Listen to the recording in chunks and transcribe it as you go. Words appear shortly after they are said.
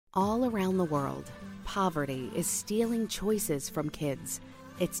All around the world, poverty is stealing choices from kids.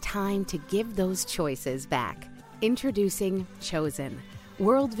 It's time to give those choices back. Introducing Chosen,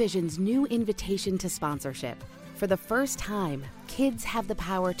 World Vision's new invitation to sponsorship. For the first time, kids have the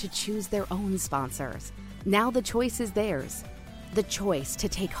power to choose their own sponsors. Now the choice is theirs. The choice to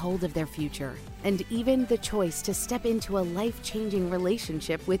take hold of their future, and even the choice to step into a life-changing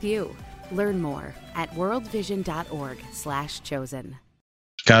relationship with you. Learn more at worldvision.org/chosen.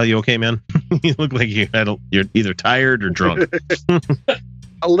 Kyle, you okay, man? You look like you're either tired or drunk.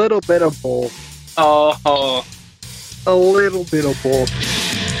 A little bit of both. Oh. A little bit of both.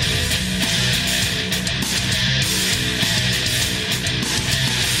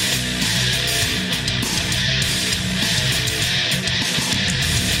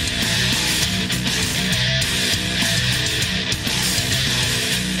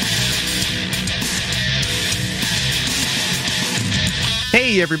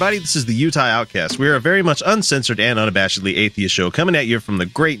 Hey everybody, this is the Utah Outcast. We are a very much uncensored and unabashedly atheist show coming at you from the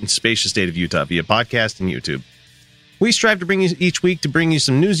great and spacious state of Utah via podcast and YouTube. We strive to bring you each week to bring you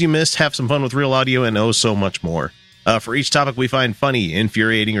some news you missed, have some fun with real audio, and oh so much more. For each topic we find funny,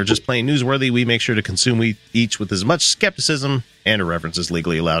 infuriating, or just plain newsworthy, we make sure to consume each with as much skepticism and irreverence as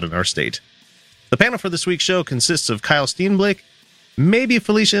legally allowed in our state. The panel for this week's show consists of Kyle Steenblick, maybe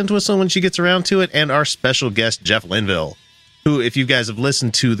Felicia Entwistle when she gets around to it, and our special guest Jeff Linville, who, if you guys have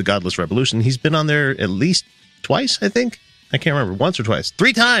listened to The Godless Revolution, he's been on there at least twice, I think. I can't remember, once or twice.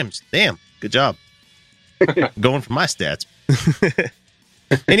 3 times! Damn, good job. Going for my stats.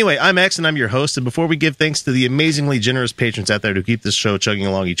 Anyway, I'm X, and I'm your host, and before we give thanks to the amazingly generous patrons out there who keep this show chugging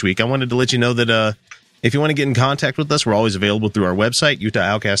along each week, I wanted to let you know that if you want to get in contact with us, we're always available through our website,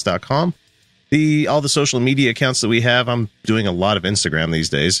 utahoutcast.com. All the social media accounts that we have, I'm doing a lot of Instagram these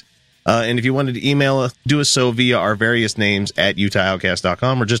days. And if you wanted to email, do us so via our various names at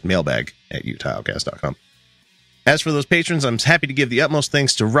utahoutcast.com or just mailbag at utahoutcast.com. As for those patrons, I'm happy to give the utmost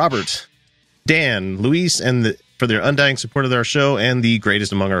thanks to Robert, Dan, Luis, and for their undying support of our show, and the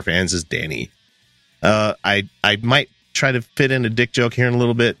greatest among our fans is Danny. I might try to fit in a dick joke here in a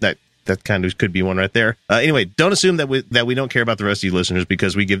little bit. That kind of could be one right there. Anyway, don't assume that we don't care about the rest of you listeners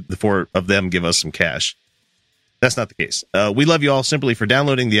because we give the 4 of them give us some cash. That's not the case. We love you all simply for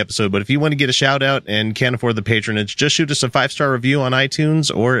downloading the episode, but if you want to get a shout out and can't afford the patronage, just shoot us a 5-star review on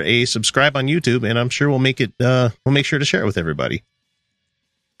iTunes or a subscribe on YouTube, and I'm sure we'll make sure to share it with everybody.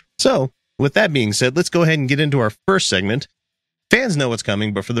 So, with that being said, let's go ahead and get into our first segment. Fans know what's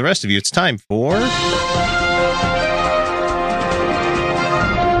coming, but for the rest of you, it's time for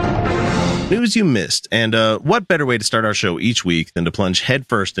News You Missed. And what better way to start our show each week than to plunge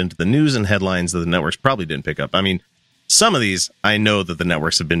headfirst into the news and headlines that the networks probably didn't pick up. I mean, some of these I know that the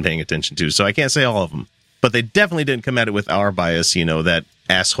networks have been paying attention to, so I can't say all of them. But they definitely didn't come at it with our bias, that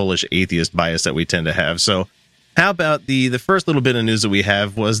assholish atheist bias that we tend to have. So how about the first little bit of news that we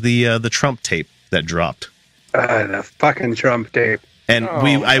have was the Trump tape that dropped. The fucking Trump tape. And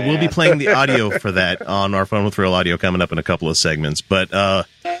I will be playing the audio for that on our Fun with Real Audio coming up in a couple of segments. But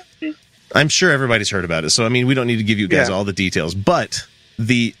I'm sure everybody's heard about it, so I mean, we don't need to give you guys all the details. But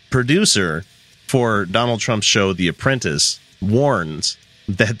the producer for Donald Trump's show, The Apprentice, warns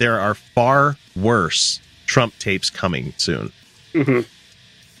that there are far worse Trump tapes coming soon. Mm-hmm.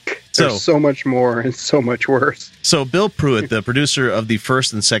 There's so much more and so much worse. So Bill Pruitt, the producer of the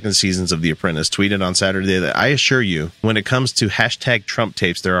first and second seasons of The Apprentice, tweeted on Saturday that I assure you, when it comes to hashtag Trump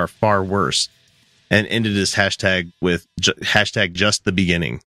tapes, there are far worse, and ended his hashtag with hashtag just the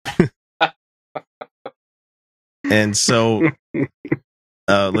beginning. And so,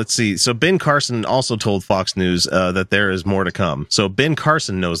 let's see. So Ben Carson also told Fox News that there is more to come. So Ben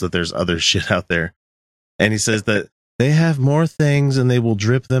Carson knows that there's other shit out there. And he says that they have more things and they will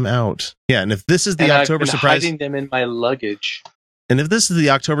drip them out. Yeah, and if this is the October surprise... hiding them in my luggage. And if this is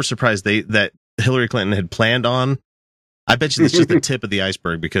the October surprise that Hillary Clinton had planned on, I bet you that's just the tip of the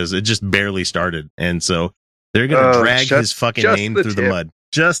iceberg because it just barely started. And so they're going to drag his fucking name through the mud.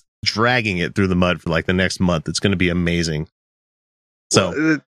 Just dragging it through the mud for like the next month. It's going to be amazing. So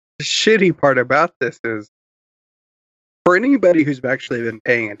the shitty part about this is, for anybody who's actually been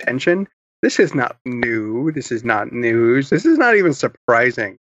paying attention, this is not new. This is not news. This is not even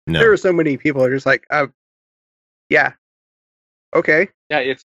surprising. No. There are so many people who are just like, yeah, okay.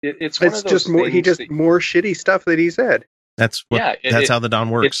 Yeah, it's one of those just more. He just more shitty stuff that he said. That's what. That's how the Don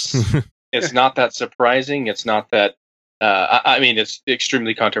works. It's not that surprising. It's not that. I mean, it's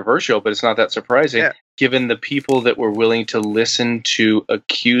extremely controversial, but it's not that surprising given the people that were willing to listen to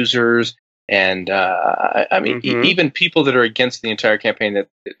accusers and, I mean, even people that are against the entire campaign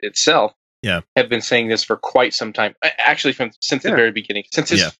itself have been saying this for quite some time. Actually, since the very beginning, since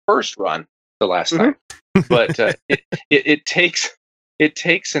his first run, the last time. But it takes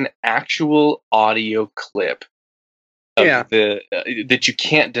an actual audio clip of that you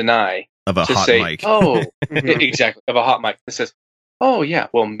can't deny of a to hot say, mic. "Oh, exactly," of a hot mic that says, "Oh yeah,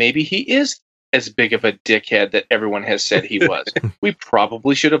 well maybe he is as big of a dickhead that everyone has said he was. We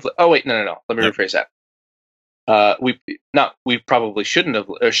probably should have." Oh wait, no. Let me rephrase that. We probably shouldn't have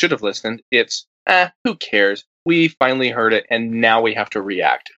or should have listened. It's who cares? We finally heard it, and now we have to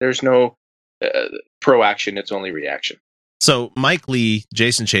react. There's no proaction; it's only reaction. So Mike Lee,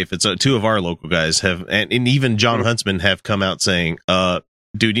 Jason Chaffetz, two of our local guys have, and even John Huntsman have come out saying,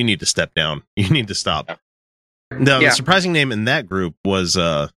 "Dude, you need to step down. You need to stop." Yeah. Now, the surprising name in that group was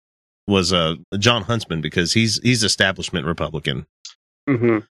John Huntsman, because he's establishment Republican.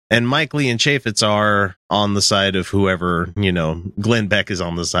 Mm-hmm. And Mike Lee and Chaffetz are on the side of whoever, Glenn Beck is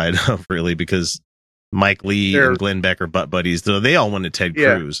on the side of, really, because Mike Lee and Glenn Beck are butt buddies. So they all wanted Ted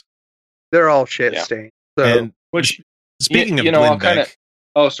Cruz. They're all shit stained. So. And speaking of Glenn Beck,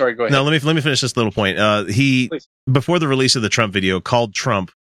 oh, sorry, go ahead. No, let me finish this little point. He, before the release of the Trump video, called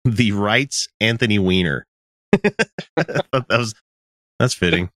Trump the right's Anthony Weiner. That's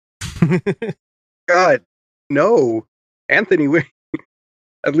fitting. God, no, Anthony Weiner.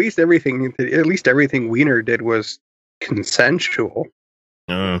 At least everything Weiner did was consensual.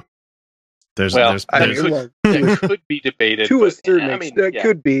 There could be debated to a certain extent.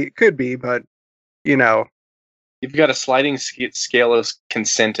 Could be, but you've got a sliding scale of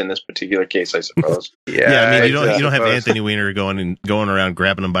consent in this particular case, I suppose. Yeah, I mean, you don't have Anthony Weiner going around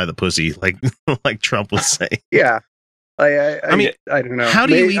grabbing him by the pussy like Trump would say. Yeah. I mean, I don't know. How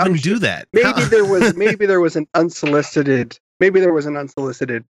do you even do that? Maybe there was an unsolicited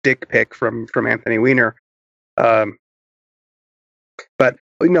dick pic from Anthony Weiner. But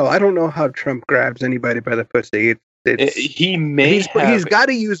no, I don't know how Trump grabs anybody by the pussy. He's got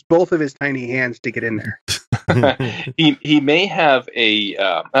to use both of his tiny hands to get in there. he may have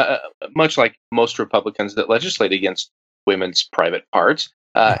much like most Republicans that legislate against women's private parts,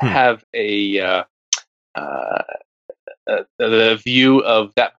 have the view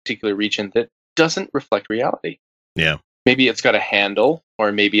of that particular region that doesn't reflect reality. Yeah. Maybe it's got a handle,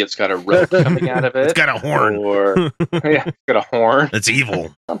 or maybe it's got a rope coming out of it. It's got a horn. Or it's got a horn. That's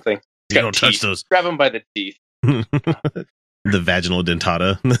evil. Something. You don't touch those. Grab them by the teeth. The vaginal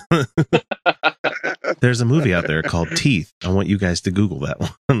dentata. There's a movie out there called Teeth. I want you guys to Google that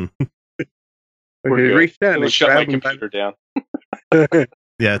one. Reach down and shut my grab computer down.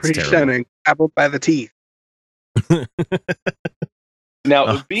 Yeah, it's reach terrible. down and grab them by the teeth.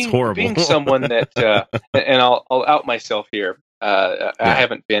 Now, being someone that, and I'll out myself here. I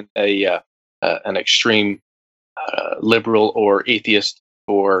haven't been an extreme liberal or atheist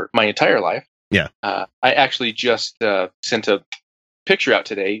for my entire life. Yeah. I actually just sent a picture out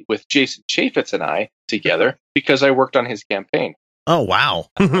today with Jason Chaffetz and I together because I worked on his campaign. Oh, wow.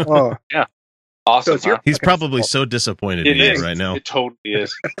 Oh. Yeah. Awesome. So huh? He's probably so disappointed in you right now. It totally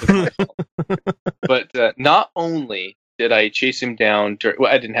is. But not only did I chase him down,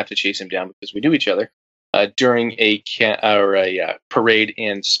 I didn't have to chase him down because we knew each other, during a parade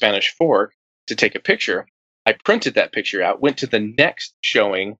in Spanish Fork to take a picture. I printed that picture out, went to the next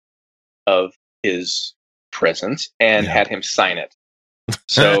showing of his presence, and had him sign it.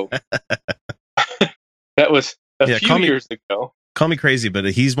 So that was a few years ago. Call me crazy, but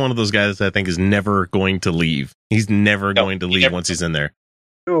he's one of those guys that I think is never going to leave. He's never going to leave once he's in there.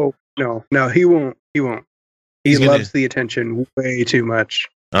 No, he won't. He loves the attention way too much.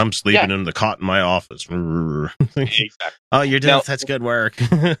 I'm sleeping in the cot in my office. Exactly. Oh, you're doing such good work.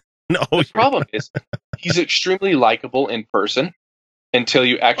 No, the problem is he's extremely likable in person until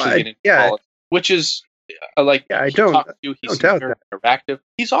you actually get into politics, which is I don't talk to you. He's doubt very interactive.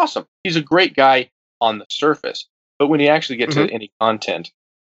 He's awesome. He's a great guy on the surface, but when you actually get to any content,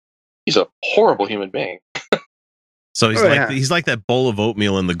 he's a horrible human being. So he's like that bowl of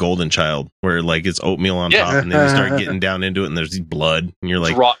oatmeal in The Golden Child, where like it's oatmeal on top, and then you start getting down into it, and there's blood, and you're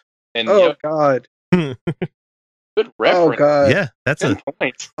like, God. Good reference. Oh God. Yeah, that's a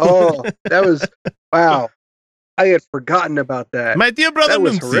point. Oh, that was wow. I had forgotten about that. My dear brother, that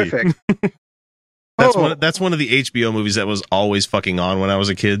was horrific. That's one of the HBO movies that was always fucking on when I was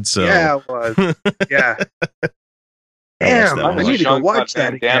a kid. So yeah, it was. Yeah. Damn, I need to go watch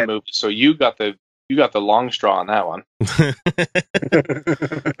that again. Movie. So you got the long straw on that one.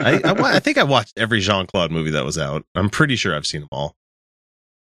 I think I watched every Jean-Claude movie that was out. I'm pretty sure I've seen them all.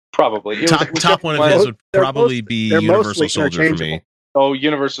 Probably. Top one of his would probably be Universal Soldier for me. Oh,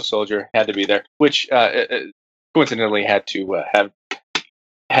 Universal Soldier had to be there, which coincidentally had to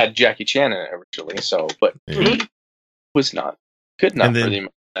had Jackie Chan in it originally. So, but he was not could not And then for the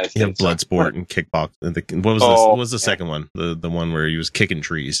United Yeah, States. So- Bloodsport and Kickbox. What was the second one? The one where he was kicking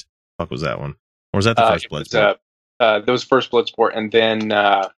trees. Fuck was that one? Or was that the first it was, Bloodsport? those first Bloodsport, and then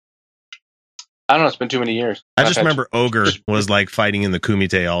I don't know. It's been too many years. I just remember Ogre was like fighting in the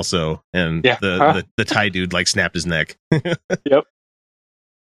Kumite also, and Yeah. the Thai dude like snapped his neck. Yep.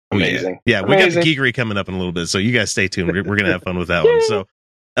 Amazing. Yeah, we got Amazing. the geekery coming up in a little bit, so you guys stay tuned. We're gonna have fun with that one. So,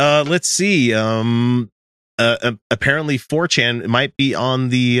 let's see. Apparently 4chan might be on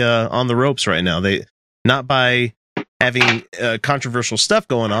the ropes right now. They not by having controversial stuff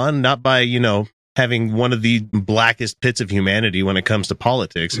going on, not by having one of the blackest pits of humanity when it comes to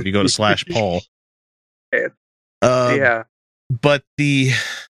politics. If you go to /Paul, Yeah. but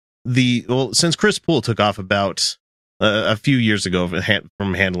well, since Chris Poole took off about a few years ago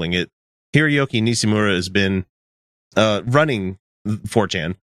from handling it, Hiroyuki Nishimura has been running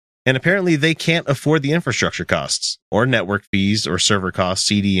 4chan, and apparently they can't afford the infrastructure costs or network fees or server costs,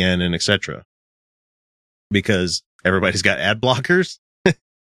 CDN, and etc. because everybody's got ad blockers.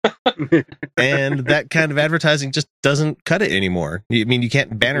 And that kind of advertising just doesn't cut it anymore. I mean, you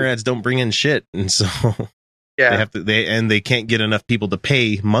can't, banner ads don't bring in shit, and so Yeah. they have to, they can't get enough people to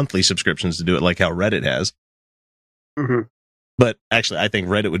pay monthly subscriptions to do it like how Reddit has. Mhm. But actually, I think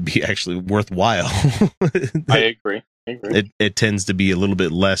Reddit would be actually worthwhile. I agree. It tends to be a little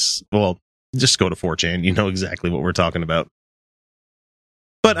bit less. Well, just go to 4chan. You know exactly what we're talking about.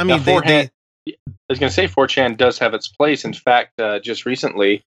 But I mean, Now, I was going to say 4chan does have its place. In fact, just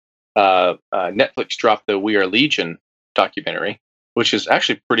recently, Netflix dropped the We Are Legion documentary, which is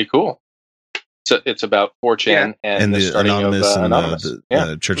actually pretty cool. So it's about 4chan and the starting Anonymous of and Anonymous.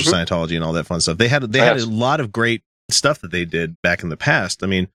 the Church of Scientology and all that fun stuff. They had a lot of great stuff that they did back in the past. I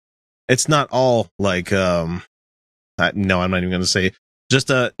mean, it's not all like no, I'm not even going to say. Just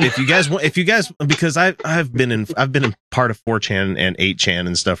if you guys because I've been in part of 4chan and 8chan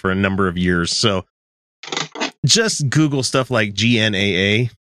and stuff for a number of years. So just Google stuff like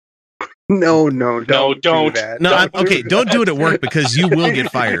GNAA. No, don't. don't. Do that. No, Don't don't do it at work because you will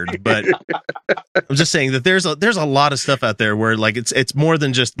get fired. But I'm just saying that there's a lot of stuff out there where like it's more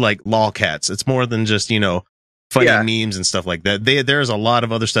than just like lolcats. It's more than just funny memes and stuff like that. There's a lot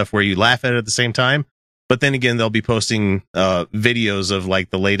of other stuff where you laugh at it at the same time. But then again, they'll be posting videos of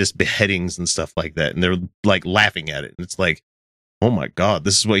like the latest beheadings and stuff like that, and they're like laughing at it. And it's like, oh my god,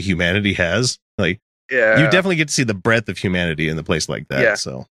 this is what humanity has. Like, Yeah. you definitely get to see the breadth of humanity in a place like that. Yeah.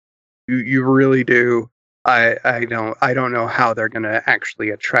 So You really do. I don't know how they're going to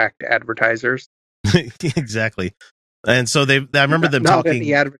actually attract advertisers. exactly. And so I remember them Not talking.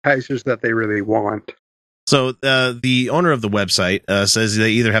 any advertisers that they really want. So the owner of the website says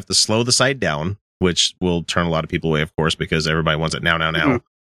they either have to slow the site down, which will turn a lot of people away, of course, because everybody wants it now. Mhm.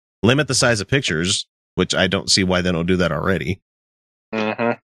 Limit the size of pictures, which I don't see why they don't do that already.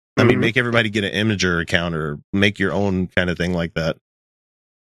 Mhm. I mean, Mhm. make everybody get an Imager account or make your own kind of thing like that.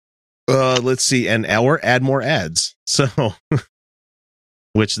 Let's see, or add more ads. So,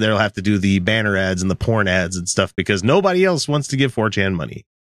 which they'll have to do the banner ads and the porn ads and stuff because nobody else wants to give 4chan money.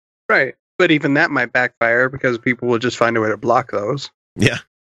 Right. But even that might backfire because people will just find a way to block those.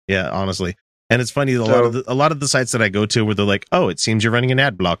 Yeah, honestly. And it's funny, a lot of the sites that I go to where they're like, "Oh, it seems you're running an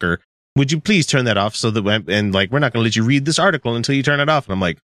ad blocker. Would you please turn that off so that we're not going to let you read this article until you turn it off?" And I'm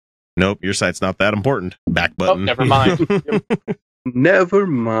like, "Nope, your site's not that important." Back button. never mind. Never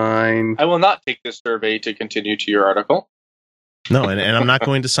mind. I will not take this survey to continue to your article. No, and I'm not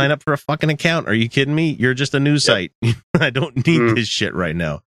going to sign up for a fucking account. Are you kidding me? You're just a news site. I don't need this shit right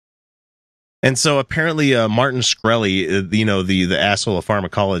now. And so apparently, Martin Shkreli, the asshole of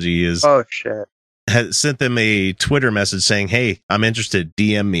pharmacology, Oh shit. has sent them a Twitter message saying, "Hey, I'm interested.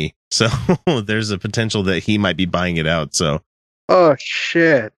 DM me." So there's a potential that he might be buying it out. So Oh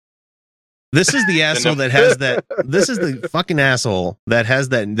shit. this is the asshole that has that. This is the fucking asshole that has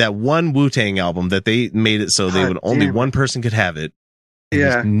that one Wu-Tang album that they made it so they God would only damn it. one person could have it. And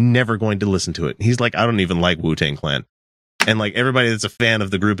Yeah. he's never going to listen to it. He's like, I don't even like Wu-Tang Clan. And like everybody that's a fan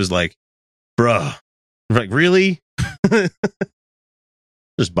of the group is like, bruh. I'm like, really?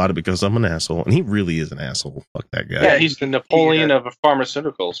 Just bought it because I'm an asshole. And he really is an asshole. Fuck that guy. Yeah, he's the Napoleon of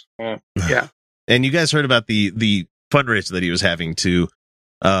pharmaceuticals. Yeah. And you guys heard about the fundraiser that he was having to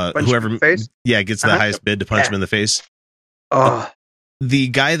Punch whoever him in the face? gets the highest bid to punch him in the face. Oh. The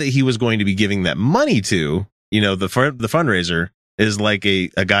guy that he was going to be giving that money to, the fundraiser is like a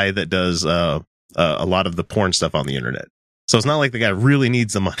guy that does a lot of the porn stuff on the internet. So it's not like the guy really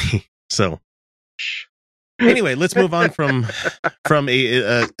needs the money. So anyway, let's move on from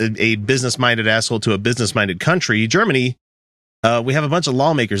a business-minded asshole to a business-minded country. Germany We have a bunch of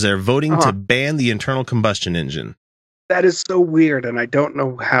lawmakers that are voting to ban the internal combustion engine. That is so weird, and I don't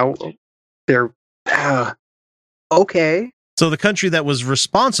know how they're... okay. So the country that was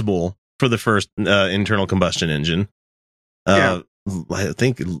responsible for the first internal combustion engine, I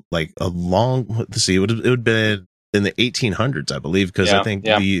think like a long... Let's see, it would be in the 1800s, I believe, because I think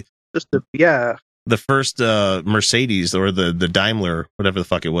the first Mercedes or the Daimler, whatever the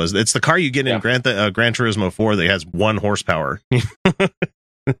fuck it was, it's the car you get in Gran Turismo 4 that has 1 horsepower.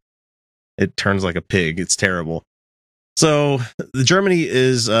 It turns like a pig. It's terrible. So Germany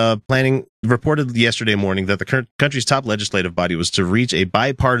is reported yesterday morning that the country's top legislative body was to reach a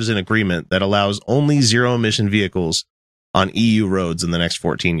bipartisan agreement that allows only zero-emission vehicles on EU roads in the next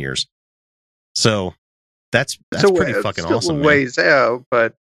 14 years. So that's pretty fucking awesome. Ways out,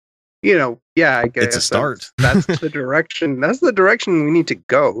 but I guess it's a start. That's the direction. That's the direction we need to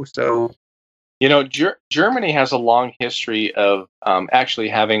go. So, Germany has a long history of actually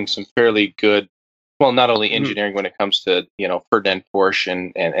having some fairly good. Well, not only engineering when it comes to Ferdinand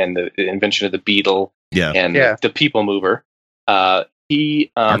Porsche and the invention of the Beetle, and the People Mover.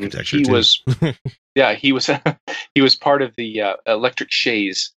 He was he was part of the electric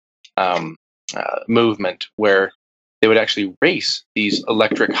chaise movement, where they would actually race these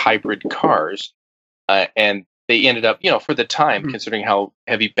electric hybrid cars, and they ended up, for the time, considering how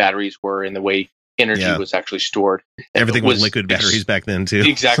heavy batteries were and the way energy was actually stored. Everything was liquid batteries back then, too.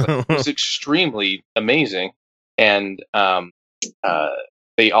 Exactly. It was extremely amazing. And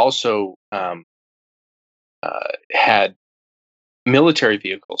they also had military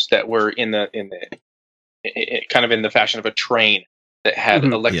vehicles that were in the kind of in the fashion of a train that had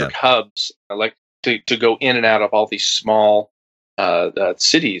electric hubs, to go in and out of all these small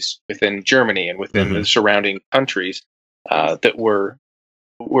cities within Germany and within the surrounding countries that were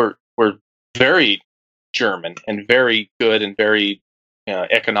very German and very good and very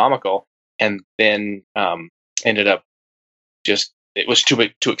economical, and then ended up just it was too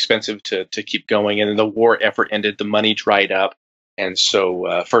expensive to keep going, and then the war effort ended, the money dried up, and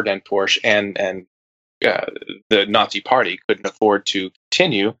so Ferdinand Porsche and the Nazi Party couldn't afford to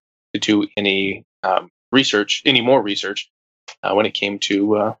continue to do any more research when it came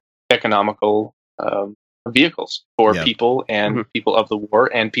to economical vehicles for people and people of the war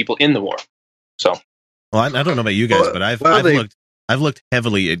and people in the war. So, well, I don't know about you guys, but I've looked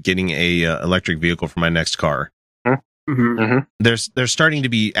heavily at getting a electric vehicle for my next car. There's starting to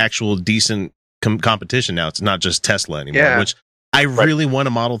be actual decent competition now. It's not just Tesla anymore, which I really want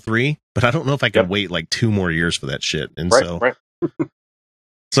a Model 3, but I don't know if I can wait like 2 more years for that shit. And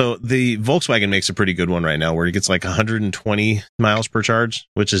so the Volkswagen makes a pretty good one right now, where it gets like 120 miles per charge,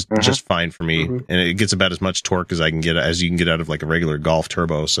 which is just fine for me, and it gets about as much torque as you can get out of like a regular Golf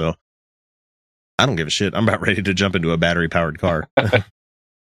turbo. So I don't give a shit. I'm about ready to jump into a battery powered car.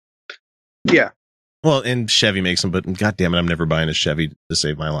 Well, and Chevy makes them, but goddamn it, I'm never buying a Chevy to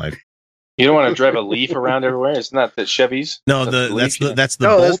save my life. You don't want to drive a Leaf around everywhere? Isn't that the Chevys? No, that's the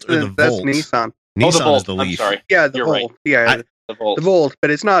Bolt or the Volt. That's Nissan. Nissan the Volt. is the Leaf. I'm sorry. Yeah, You're Volt. right. Yeah, the Volt,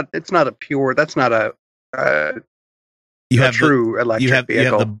 but it's not a pure. That's not a true electric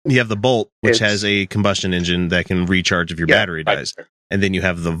vehicle. You have the Bolt, which has a combustion engine that can recharge if your battery dies, and then you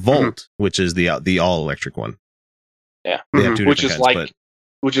have the Volt, which is the all electric one. Yeah, they have two which is kinds,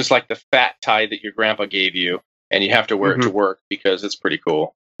 which is like the fat tie that your grandpa gave you, and you have to wear it to work because it's pretty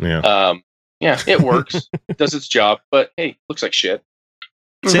cool. Yeah, it works, does its job, but hey, looks like shit.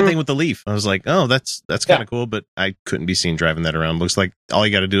 Same thing with the Leaf. I was like, oh, that's kind of cool, but I couldn't be seen driving that around. Looks like all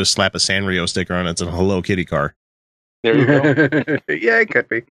you got to do is slap a Sanrio sticker on it. It's a Hello Kitty car. There you go. Yeah, it could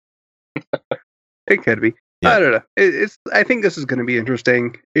be. It could be. Yeah. I don't know. I think this is going to be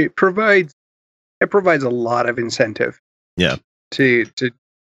interesting. It provides a lot of incentive. Yeah. To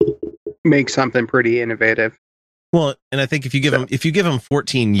make something pretty innovative. Well, and I think if you give them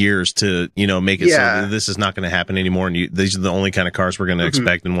 14 years to make it so that this is not going to happen anymore, and these are the only kind of cars we're going to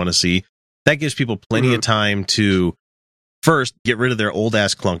expect and want to see, that gives people plenty of time to first get rid of their old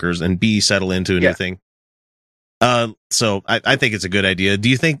ass clunkers and B, settle into a new thing. So I think it's a good idea. Do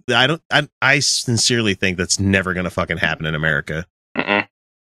you think I sincerely think that's never going to fucking happen in America?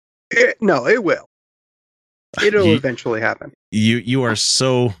 No, it will. It'll eventually happen. You are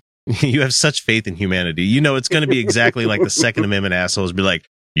so. You have such faith in humanity. It's going to be exactly like the Second Amendment assholes be like,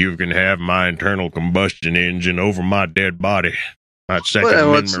 you can have my internal combustion engine over my dead body. My Second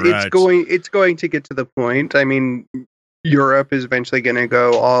Amendment rights. It's going to get to the point. I mean, Europe is eventually going to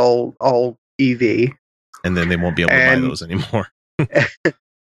go all EV. And then they won't be able to buy those anymore.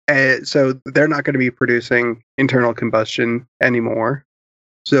 So they're not going to be producing internal combustion anymore.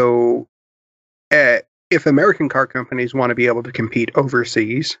 So if American car companies want to be able to compete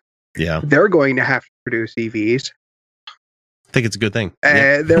overseas, Yeah, they're going to have to produce EVs. I think it's a good thing.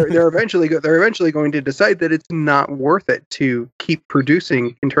 And they're eventually going to decide that it's not worth it to keep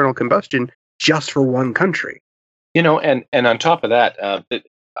producing internal combustion just for one country. And on top of that,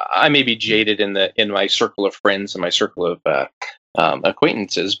 I may be jaded in my circle of friends and my circle of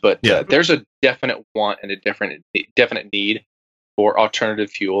acquaintances, but there's a definite want and a definite need for alternative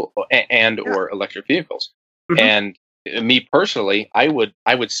fuel or electric vehicles. Mhm. And me personally, I would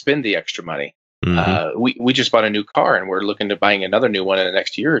spend the extra money. Mhm. We just bought a new car, and we're looking to buying another new one in the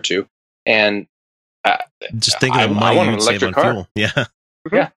next year or two. And Just thinking of I money want you an would save on electric car. fuel. Yeah.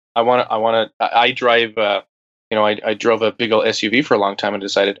 I drive. I drove a big old SUV for a long time and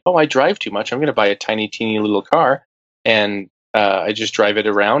decided, I drive too much. I'm going to buy a tiny, teeny little car, and I just drive it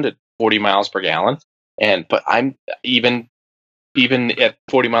around at 40 miles per gallon. But I'm even at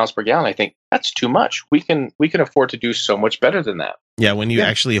 40 miles per gallon, I think that's too much. We can afford to do so much better than that. Yeah, when you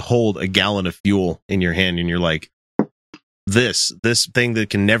actually hold a gallon of fuel in your hand and you're like, this thing that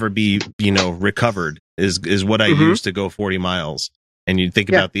can never be, recovered is what I use to go 40 miles. And you think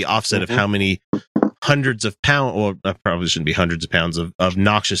about the offset of how many hundreds of pounds, well, probably shouldn't be hundreds of pounds of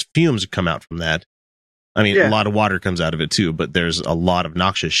noxious fumes come out from that. I mean, a lot of water comes out of it too, but there's a lot of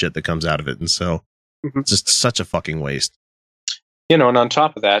noxious shit that comes out of it. And so it's just such a fucking waste. And on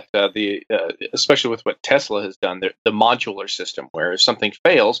top of that, especially with what Tesla has done, the modular system, where if something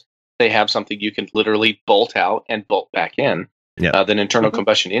fails, they have something you can literally bolt out and bolt back in. That internal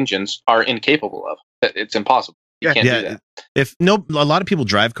combustion engines are incapable of. It's impossible. You can't do that. A lot of people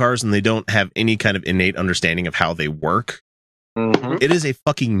drive cars and they don't have any kind of innate understanding of how they work. Mm-hmm. It is a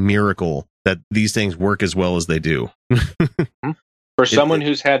fucking miracle that these things work as well as they do. For someone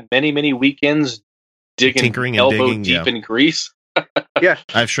who's had many, many weekends tinkering and elbow digging, deep in grease.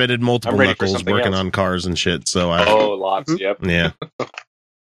 I've shredded multiple knuckles working on cars and shit. So lots. Yep. Yeah.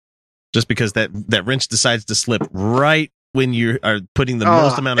 Just because that wrench decides to slip right when you are putting the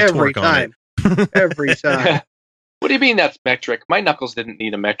most amount of torque on it. Every time. What do you mean that's metric? My knuckles didn't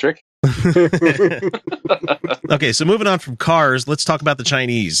need a metric. Okay, so moving on from cars, let's talk about the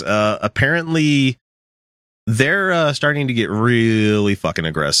Chinese. Apparently, they're starting to get really fucking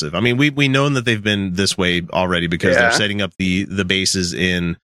aggressive. I mean, we know that they've been this way already because they're setting up the bases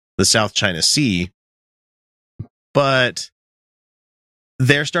in the South China Sea, but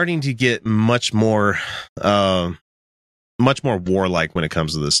they're starting to get much more warlike when it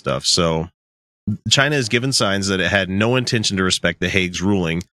comes to this stuff. So China has given signs that it had no intention to respect the Hague's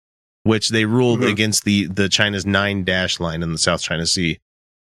ruling, which they ruled against the China's 9-dash line in the South China Sea.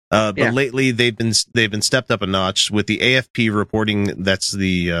 But lately they've been stepped up a notch, with the AFP reporting that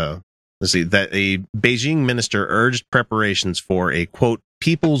a Beijing minister urged preparations for a, quote,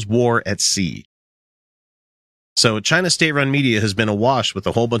 people's war at sea. So China's state-run media has been awash with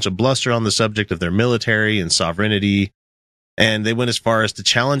a whole bunch of bluster on the subject of their military and sovereignty. And they went as far as to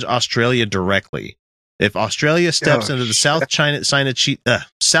challenge Australia directly. If Australia steps into the South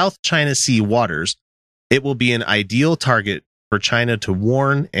China Sea waters, it will be an ideal target for China to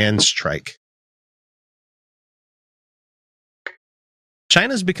warn and strike.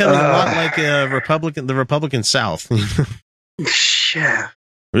 China's becoming a lot like the Republican South. Yeah.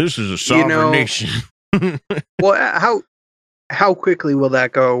 This is a sovereign nation. Well, how quickly will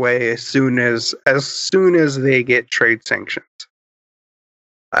that go away as soon as they get trade sanctions?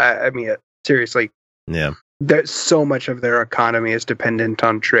 I mean, seriously. Yeah. There's so much of their economy is dependent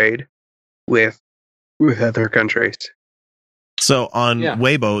on trade with other countries. So on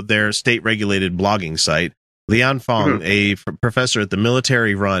Weibo, their state-regulated blogging site, Lian Fong, a professor at the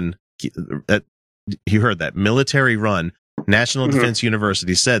military-run National Defense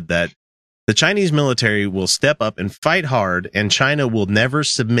University, said that the Chinese military will step up and fight hard, and China will never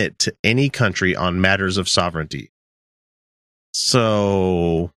submit to any country on matters of sovereignty.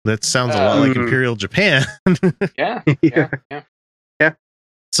 So that sounds a lot like Imperial Japan. Yeah.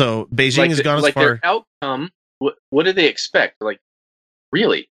 So Beijing has gone as far. Their outcome. What do they expect? Like,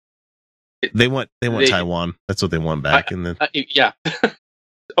 really? They want Taiwan. That's what they want back. And then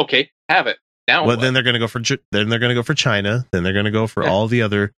okay, have it now. Well, then they're going to go for China. Then they're going to go for all the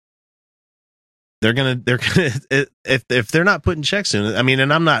other. They're gonna if they're not putting checks in. I mean,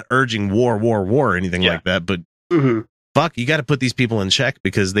 and I'm not urging war or anything like that, but fuck, you got to put these people in check,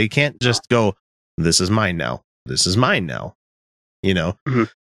 because they can't just go, this is mine now. This is mine now.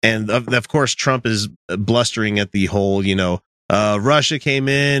 And of course, Trump is blustering at the whole, Russia came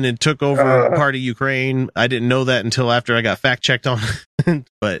in and took over part of Ukraine. I didn't know that until after I got fact checked on it.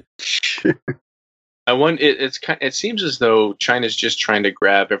 But It seems as though China's just trying to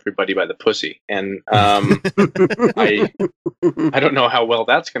grab everybody by the pussy, and I don't know how well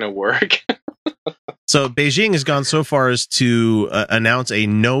that's going to work. So Beijing has gone so far as to announce a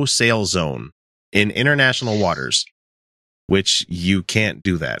no-sail zone in international waters, which you can't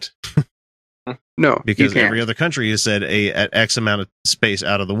do that. No, because every other country has said at X amount of space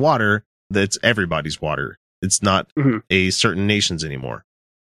out of the water, that's everybody's water. It's not a certain nation's anymore.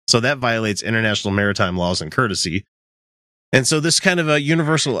 So that violates international maritime laws and courtesy. And so this kind of a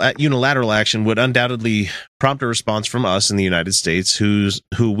unilateral action would undoubtedly prompt a response from us in the United States, who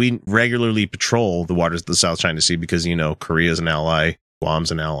we regularly patrol the waters of the South China Sea because, Korea is an ally,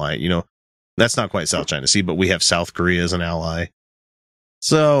 Guam's an ally. That's not quite South China Sea, but we have South Korea as an ally.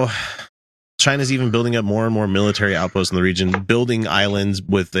 So China's even building up more and more military outposts in the region, building islands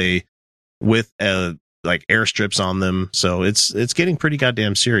with like airstrips on them. So it's getting pretty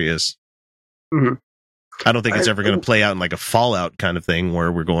goddamn serious. Mm-hmm. I don't think it's ever going to play out in like a Fallout kind of thing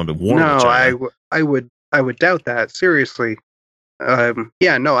where we're going to war with China. No, I would doubt that. Seriously. I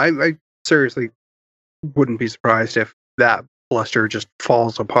seriously wouldn't be surprised if that bluster just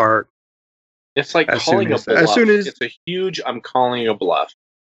falls apart. It's like calling a bluff. It's a huge, I'm calling a bluff.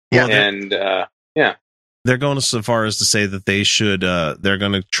 Yeah. And, they're going so far as to say that they should, they're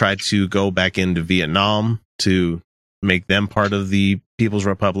going to try to go back into Vietnam to make them part of the People's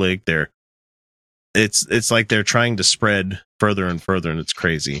Republic. It's like they're trying to spread further and further, and it's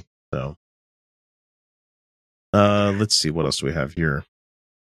crazy. So, let's see, what else do we have here?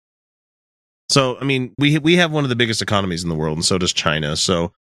 So, I mean, we have one of the biggest economies in the world, and so does China.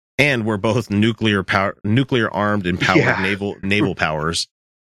 So, and we're both nuclear armed and powered naval powers.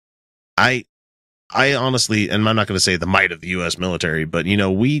 I honestly, and I'm not going to say the might of the U.S. military, but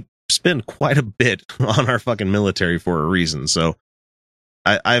we spend quite a bit on our fucking military for a reason. So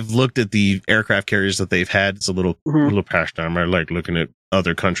I've looked at the aircraft carriers that they've had. It's a little pastime. I like looking at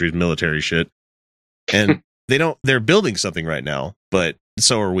other countries' military shit, and they're building something right now, but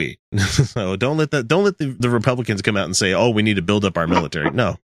so are we. So don't let the Republicans come out and say, oh, we need to build up our military.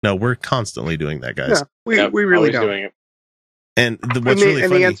 No, we're constantly doing that, guys. Yeah, we really don't. Doing it. And what's really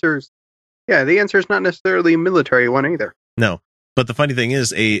funny, the answer is not necessarily a military one either. No. But the funny thing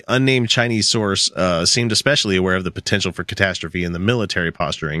is, a unnamed Chinese source seemed especially aware of the potential for catastrophe in the military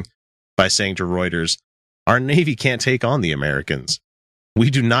posturing by saying to Reuters, our Navy can't take on the Americans. We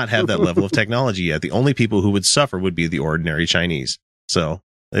do not have that level of technology yet. The only people who would suffer would be the ordinary Chinese. So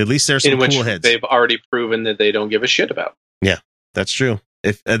at least there's some cool heads. They've already proven that they don't give a shit about. Yeah, that's true.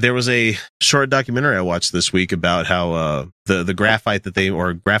 If there was a short documentary I watched this week about how the graphite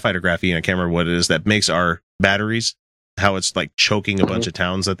graphite or graphene, I can't remember what it is, that makes our batteries, how it's like choking a bunch of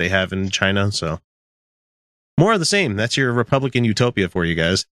towns that they have in China. So more of the same. That's your Republican utopia for you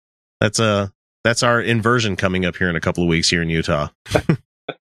guys. That's our inversion coming up here in a couple of weeks here in Utah, where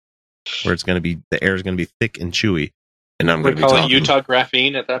the air is going to be thick and chewy. And I'm going to call it Utah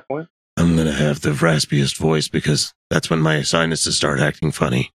graphene at that point. I'm going to have the raspiest voice because that's when my sinuses start acting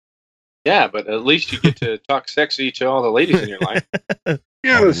funny. Yeah, but at least you get to talk sexy to all the ladies in your life.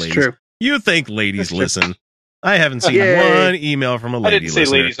 Yeah, that's true. You think ladies listen? I haven't seen one email from a lady. I didn't say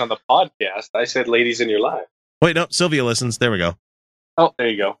ladies on the podcast. I said ladies in your life. Wait, no, Sylvia listens. There we go. Oh, there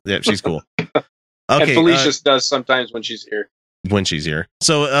you go. Yeah, she's cool. Okay, and Felicia does sometimes when she's here.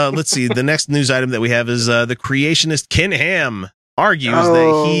 So let's see. The next news item that we have is the creationist Ken Ham argues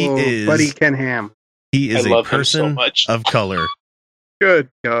that he is... Buddy Ken Ham. He is a person of color. Good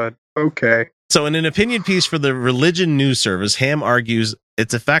God. Okay. So in an opinion piece for the Religion News Service, Ham argues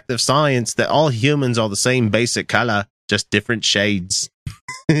it's a fact of science that all humans are the same basic color, just different shades.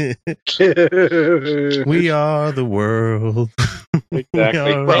 We are the world.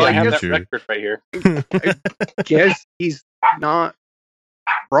 Exactly. Well, I have that record right here. I guess he's not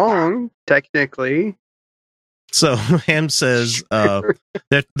wrong, technically. So Ham says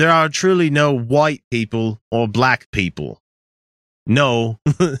that there are truly no white people or black people. No.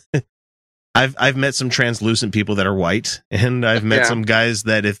 I've met some translucent people that are white, and I've met some guys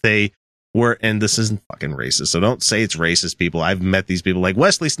that if they were, and this isn't fucking racist, so don't say it's racist, people. I've met these people like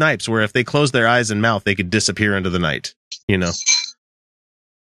Wesley Snipes, where if they closed their eyes and mouth, they could disappear into the night,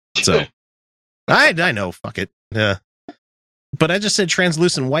 So, I know, fuck it. But I just said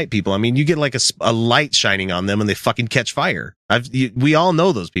translucent white people. I mean, you get like a light shining on them and they fucking catch fire. We all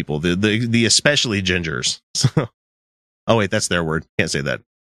know those people, the especially gingers. So, oh wait, that's their word. Can't say that.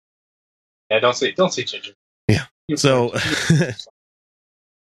 Yeah, don't say ginger. Yeah. So,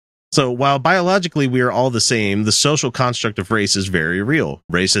 so while biologically we are all the same, the social construct of race is very real.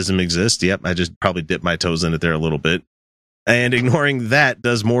 Racism exists. Yep, I just probably dipped my toes in it there a little bit. And ignoring that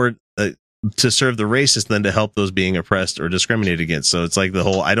does more to serve the racist than to help those being oppressed or discriminated against. So it's like the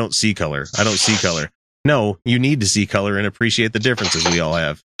whole I don't see color. I don't see color. No, you need to see color and appreciate the differences we all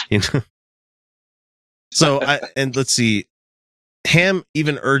have. You know. So and let's see. Ham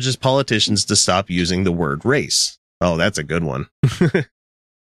even urges politicians to stop using the word race. Oh, that's a good one.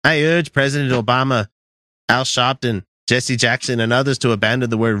 I urge President Obama, Al Sharpton, Jesse Jackson, and others to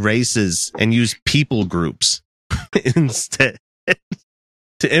abandon the word races and use people groups instead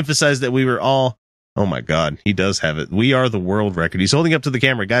to emphasize that we were all. Oh my God, he does have it. We are the world record. He's holding up to the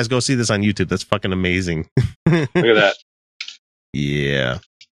camera. Guys, go see this on YouTube. That's fucking amazing. Look at that. Yeah.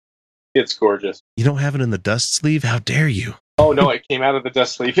 It's gorgeous. You don't have it in the dust sleeve? How dare you? Oh, no, it came out of the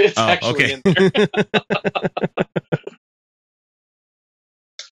dust sleeve. It's actually in there.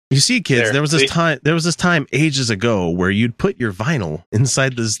 You see, kids, there was this time ages ago where you'd put your vinyl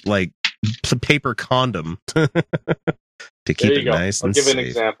inside this like paper condom to keep it nice and safe. I'll give an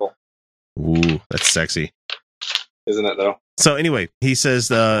example. Ooh, that's sexy. Isn't it, though? So anyway, he says,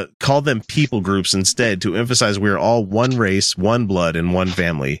 call them people groups instead to emphasize we're all one race, one blood, and one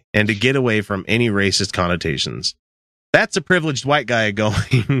family, and to get away from any racist connotations. That's a privileged white guy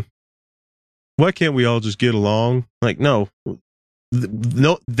going, why can't we all just get along? Like, no,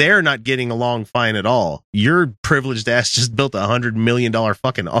 they're not getting along fine at all. Your privileged ass just built $100 million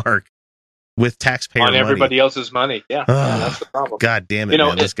fucking ark with taxpayer money. On everybody else's money. Yeah, that's the problem. God damn it,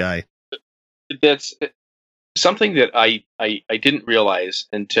 man, this guy. That's something that I didn't realize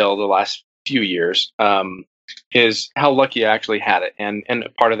until the last few years, is how lucky I actually had it. And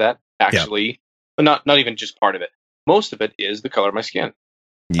part of that actually, but not even just part of it. Most of it is the color of my skin.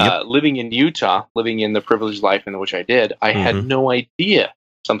 Yep. Living in Utah, living in the privileged life in which I did, I had no idea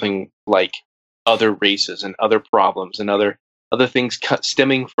something like other races and other problems and other things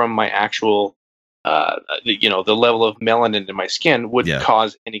stemming from my actual, the level of melanin in my skin would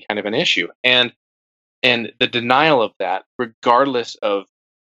cause any kind of an issue. And the denial of that, regardless of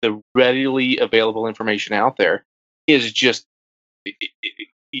the readily available information out there, is just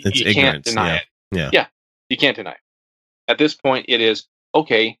you can't deny it. Yeah, you can't deny it. At this point, it is,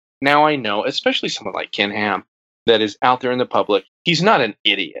 okay, now I know, especially someone like Ken Ham that is out there in the public. He's not an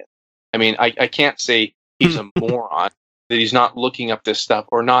idiot. I mean, I can't say he's a moron, that he's not looking up this stuff,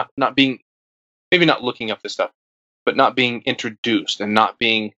 or not being, maybe not looking up this stuff, but not being introduced and not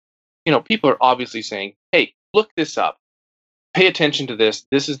being, people are obviously saying, hey, look this up. Pay attention to this.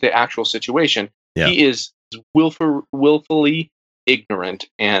 This is the actual situation. Yeah. He is willfully ignorant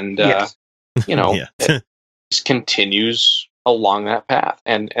and, continues along that path.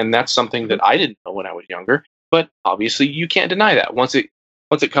 And that's something that I didn't know when I was younger, but obviously you can't deny that. Once it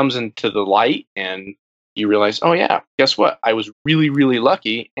comes into the light and you realize, oh yeah, guess what? I was really, really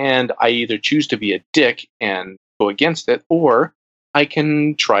lucky, and I either choose to be a dick and go against it, or I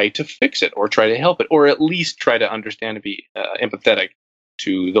can try to fix it or try to help it, or at least try to understand and be empathetic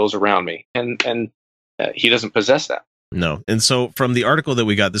to those around me. And he doesn't possess that. No. And so from the article that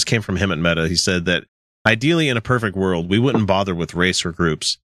we got, this came from him at Meta. He said that ideally in a perfect world, we wouldn't bother with race or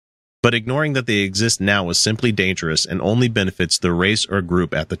groups, but ignoring that they exist now is simply dangerous and only benefits the race or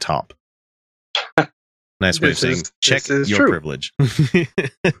group at the top. Nice way of saying, check your privilege.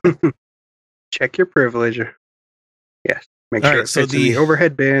 Check your privilege. Yes. Make sure it's in the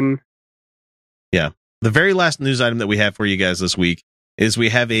overhead bin. Yeah. The very last news item that we have for you guys this week is we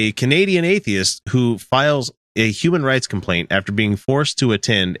have a Canadian atheist who files a human rights complaint after being forced to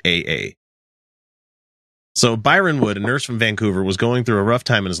attend AA. So Byron Wood, a nurse from Vancouver, was going through a rough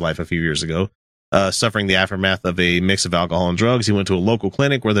time in his life a few years ago, suffering the aftermath of a mix of alcohol and drugs. He went to a local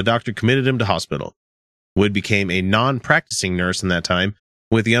clinic where the doctor committed him to hospital. Wood became a non-practicing nurse in that time,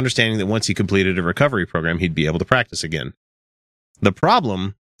 with the understanding that once he completed a recovery program, he'd be able to practice again. The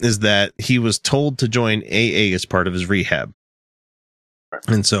problem is that he was told to join AA as part of his rehab.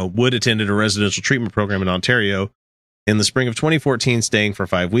 And so Wood attended a residential treatment program in Ontario in the spring of 2014, staying for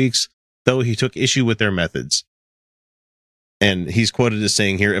 5 weeks, though he took issue with their methods. And he's quoted as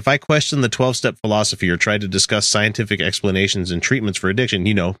saying here, if I question the 12-step philosophy or try to discuss scientific explanations and treatments for addiction,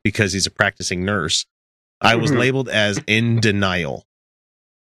 because he's a practicing nurse, I was labeled as in denial.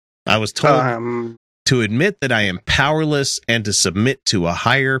 I was told to admit that I am powerless and to submit to a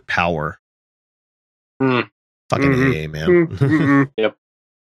higher power. Fucking AA, man. Yep.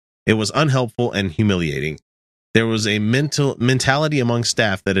 It was unhelpful and humiliating. There was a mentality among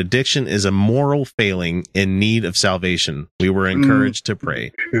staff that addiction is a moral failing in need of salvation. We were encouraged to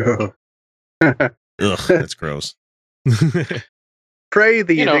pray. Ugh, that's gross. Pray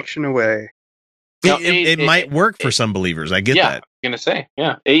the addiction away. It might work for some believers. I get that. I'm going to say,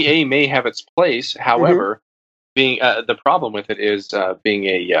 AA may have its place. However, being the problem with it is being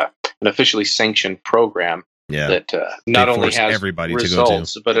a an officially sanctioned program Yeah. that not They only force has everybody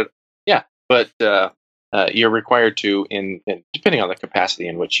results, to go but you're required to, in depending on the capacity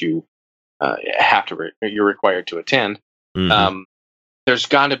in which you you're required to attend. Mhm. There's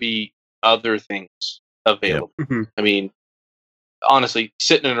got to be other things available. Mhm. I mean, honestly,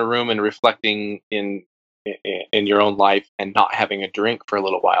 sitting in a room and reflecting in your own life and not having a drink for a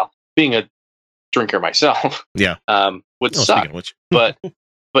little while, being a drinker myself, Yeah. would Oh, suck. speaking of which.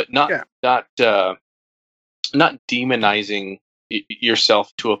 But not Yeah. not demonizing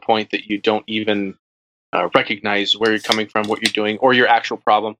yourself to a point that you don't even recognize where you're coming from, what you're doing, or your actual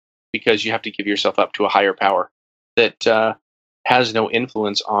problem, because you have to give yourself up to a higher power that has no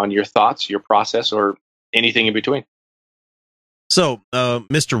influence on your thoughts, your process, or anything in between. So,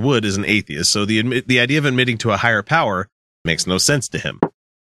 Mr. Wood is an atheist, so the idea of admitting to a higher power makes no sense to him.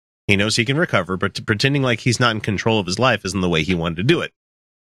 He knows he can recover, but pretending like he's not in control of his life isn't the way he wanted to do it.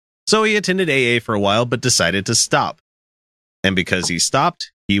 So he attended AA for a while, but decided to stop. And because he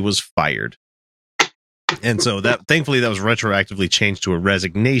stopped, he was fired. And so thankfully that was retroactively changed to a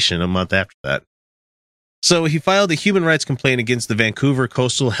resignation a month after that. So he filed a human rights complaint against the Vancouver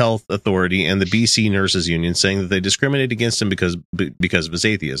Coastal Health Authority and the BC Nurses Union, saying that they discriminated against him because of his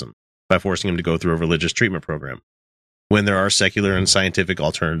atheism, by forcing him to go through a religious treatment program, when there are secular and scientific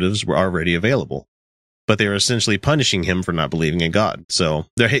alternatives were already available. But they are essentially punishing him for not believing in God. So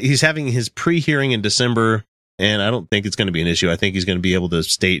he's having his pre-hearing in December, and I don't think it's going to be an issue. I think he's going to be able to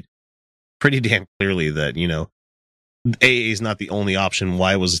state pretty damn clearly that, AA is not the only option.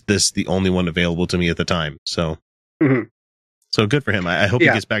 Why was this the only one available to me at the time? So, So good for him. I hope he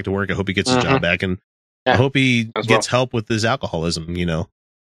gets back to work. I hope he gets his job back, and I hope he gets help with his alcoholism.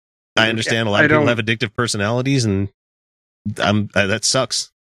 I understand a lot of people have addictive personalities, and that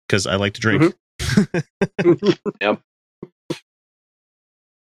sucks because I like to drink. Yep.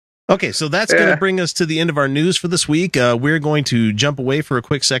 Okay, so that's going to bring us to the end of our news for this week. We're going to jump away for a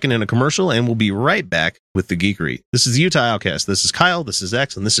quick second in a commercial, and we'll be right back with the Geekery. This is the Utah Outcast. This is Kyle, this is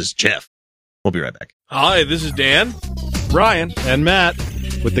X, and this is Jeff. We'll be right back. Hi, this is Dan, Brian, and Matt,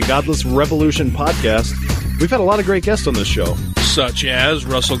 with the Godless Revolution podcast. We've had a lot of great guests on this show. such as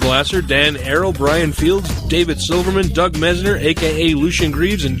Russell Glasser, Dan Arrow, Brian Fields, David Silverman, Doug Mesner, a.k.a. Lucian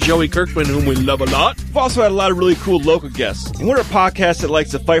Greaves, and Joey Kirkman, whom we love a lot. We've also had a lot of really cool local guests. And we're a podcast that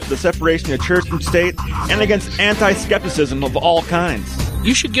likes to fight for the separation of church and state and against anti-skepticism of all kinds.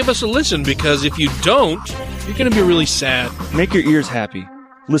 You should give us a listen, because if you don't, you're going to be really sad. Make your ears happy.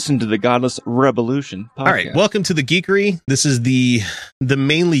 Listen to the Godless Revolution podcast. All right, welcome to the Geekery. This is the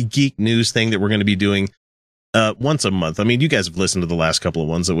mainly geek news thing that we're going to be doing once a month. I mean, you guys have listened to the last couple of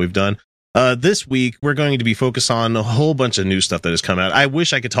ones that we've done. This week, we're going to be focused on a whole bunch of new stuff that has come out. I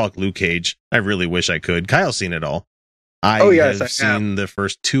wish I could talk Luke Cage. I really wish I could. Kyle's seen it all. I have seen the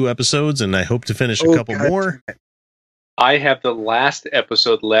first 2 episodes, and I hope to finish a couple more. I have the last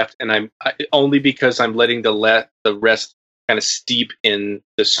episode left, and only because I'm letting the rest kind of steep in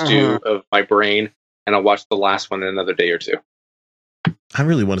the stew of my brain, and I'll watch the last one in another day or two. I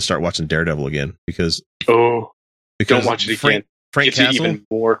really want to start watching Daredevil again because don't watch it again. Frank Castle, even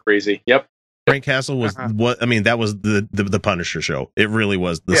more crazy. Yep. Frank Castle was what I mean. That was the Punisher show. It really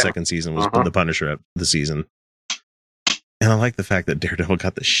was. The second season was the Punisher the season, and I like the fact that Daredevil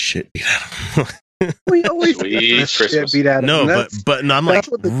got the shit beat out of him. We always Sweet Christmas. beat out of him. No, but I'm like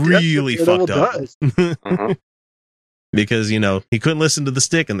really fucked up. Because, he couldn't listen to the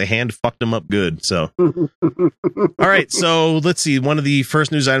stick and the hand fucked him up good. So, all right. So let's see. One of the first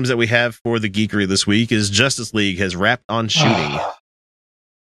news items that we have for the Geekery this week is Justice League has wrapped on shooting.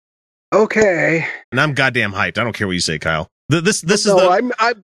 Okay. And I'm goddamn hyped. I don't care what you say, Kyle. I'm still I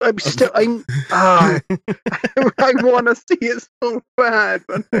want to see it so bad,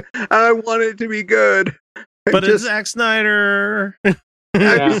 but I want it to be good. But it's Zack Snyder.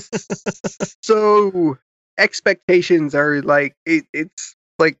 So expectations are like it's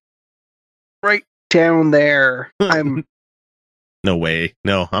like right down there. I'm no way.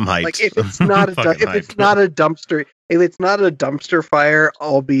 No, I'm hyped. Like if it's not a dumpster fire,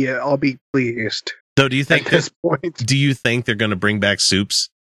 I'll be pleased. So do you think at this point? Do you think they're going to bring back Supes?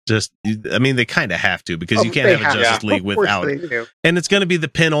 I mean, they kind of have to because you can't have a Justice League without. And it's going to be the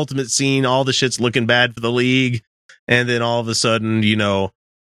penultimate scene. All the shit's looking bad for the League, and then all of a sudden,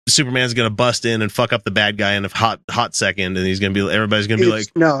 Superman's going to bust in and fuck up the bad guy in a hot second, and everybody's going to be like,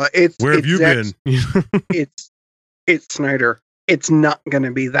 "No, where have you been?" It's Snyder. It's not going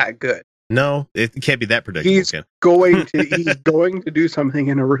to be that good. No, it can't be that predictable. He's going to do something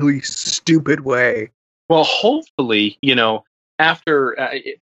in a really stupid way. Well, hopefully, after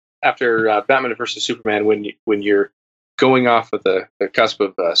Batman versus Superman, when you're going off of the cusp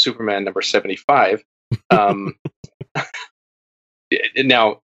of Superman number 75.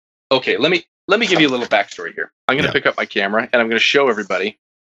 Now, okay, let me give you a little backstory here. I'm going to pick up my camera and I'm going to show everybody.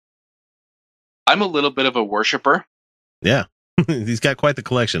 I'm a little bit of a worshiper. Yeah, he's got quite the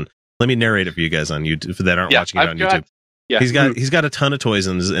collection. Let me narrate it for you guys on YouTube that aren't watching it on YouTube. Yeah, he's got a ton of toys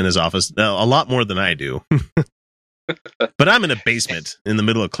in his office, a lot more than I do. But I'm in a basement in the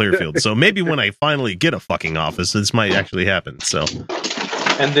middle of Clearfield, so maybe when I finally get a fucking office, this might actually happen. So,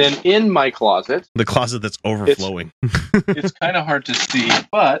 and then in my closet, the closet that's overflowing. It's kind of hard to see,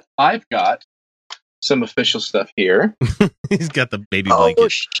 but I've got some official stuff here. He's got the baby blanket. Oh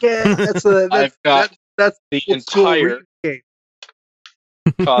shit! I've got that's the entire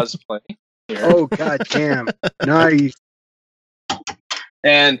cosplay here. Oh god damn! Nice.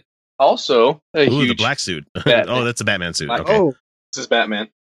 And also a huge the black suit. Batman. Oh, that's a Batman suit. Okay. Oh, this is Batman.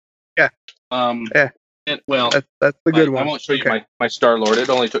 Yeah. Yeah. And, well, that's the good one. I won't show you my Star-Lord. It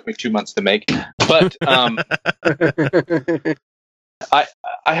only took me 2 months to make, but I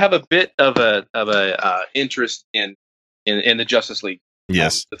have a bit of a interest in the Justice League.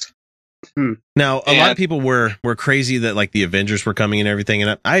 Yes. Now, a lot of people were crazy that like the Avengers were coming and everything,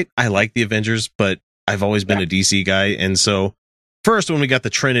 and I like the Avengers, but I've always been a DC guy, and so first when we got the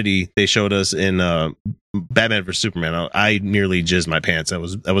Trinity, they showed us in Batman vs Superman. I nearly jizzed my pants. That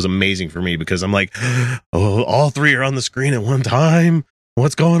was amazing for me because I'm like, oh, all three are on the screen at one time.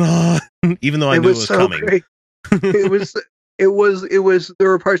 What's going on? Even though I knew it was coming. Great. It was. There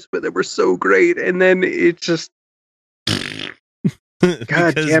were parts of it that were so great, and then it just.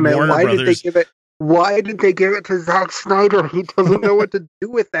 God damn it! Why did they give it to Zack Snyder? He doesn't know what to do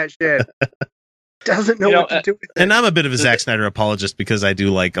with that shit. Doesn't know what to do with it. And I'm a bit of a Zack Snyder apologist because I do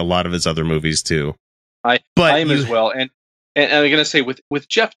like a lot of his other movies too. I am as well, and I'm going to say with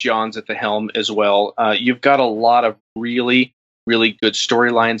Jeff Johns at the helm as well, you've got a lot of really, really good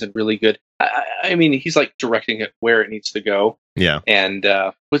storylines and really good. I mean, he's like directing it where it needs to go. Yeah. And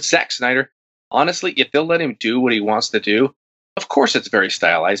with Zack Snyder, honestly, if they'll let him do what he wants to do, of course it's very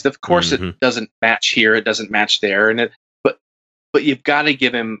stylized. Of course it doesn't match here, it doesn't match there, but you've got to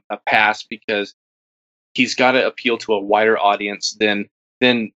give him a pass because he's got to appeal to a wider audience than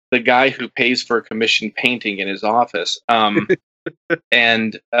the guy who pays for a commission painting in his office.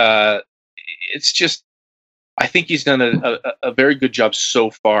 And it's just, I think he's done a very good job so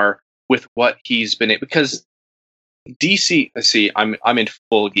far with what he's been because DC. See, I'm in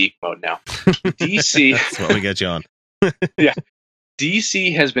full geek mode now. DC. That's what we got you on. Yeah,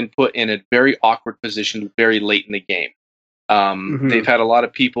 DC has been put in a very awkward position very late in the game. They've had a lot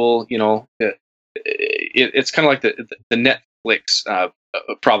of people, it's kind of like the Netflix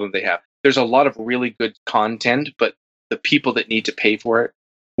problem they have. There's a lot of really good content, but the people that need to pay for it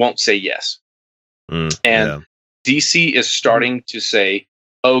won't say yes. DC is starting to say,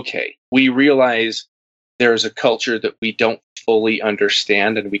 okay, we realize there's a culture that we don't fully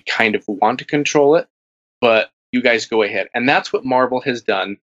understand and we kind of want to control it, but you guys go ahead. And that's what Marvel has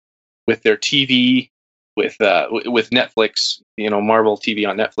done with their TV, with Netflix, Marvel TV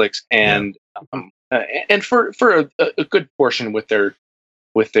on Netflix, and for a good portion with their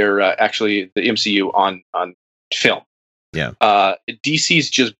actually the MCU on film. Yeah. DC's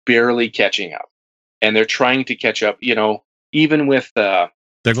just barely catching up, and they're trying to catch up. Even with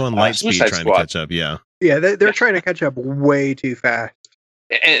they're going light speed Suicide trying Squad. to catch up. Yeah. Yeah, they're trying to catch up way too fast,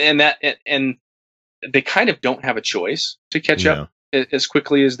 and they kind of don't have a choice to catch up as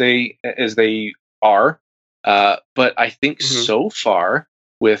quickly as they are. But I think so far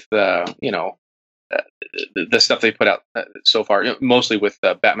with the stuff they put out so far, mostly with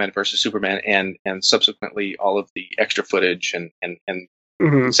Batman versus Superman and subsequently all of the extra footage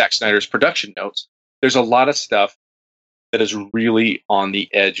and Zack Snyder's production notes, there's a lot of stuff that is really on the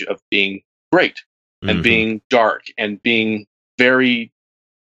edge of being great and being dark and being very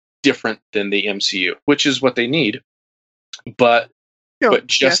different than the MCU, which is what they need. But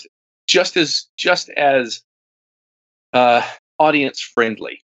just as audience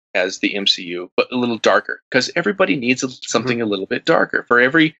friendly as the MCU, but a little darker, because everybody needs something a little bit darker for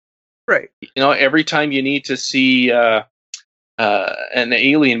every every time you need to see an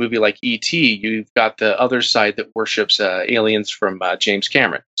alien movie like E.T., you've got the other side that worships aliens from James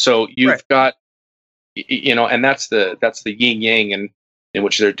Cameron. So you've got and that's the yin yang in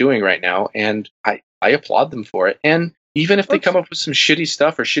which they're doing right now, and I applaud them for it. And even if they come up with some shitty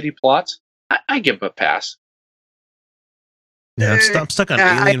stuff or shitty plots, I give them a pass. Yeah, I'm stuck on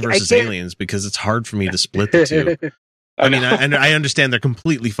Alien versus Aliens because it's hard for me to split the two. I mean, I understand they're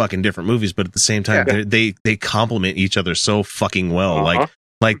completely fucking different movies, but at the same time, they complement each other so fucking well. Like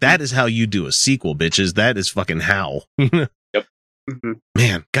Like, that is how you do a sequel, bitches. That is fucking how. Mhm.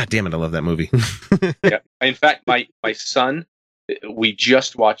 Man, god damn it, I love that movie. Yeah. In fact, my son, we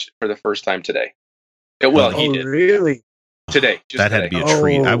just watched it for the first time today. Well, he Oh, did really? today. Just That had to today. be a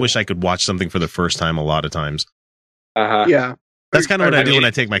treat. I Oh. wish I could watch something for the first time a lot of times. Uh-huh. Yeah. That's kind of what I do mean- when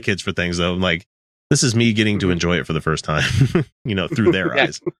I take my kids for things, though. I'm like, this is me getting to enjoy it for the first time, through their Yeah.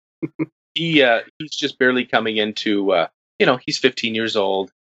 eyes. He's just barely coming into he's 15 years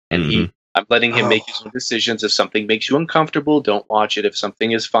old, and I'm letting him make his own decisions. If something makes you uncomfortable, don't watch it. If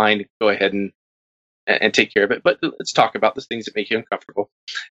something is fine, go ahead and take care of it. But let's talk about the things that make you uncomfortable.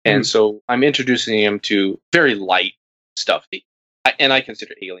 And so I'm introducing him to very light stuff. And I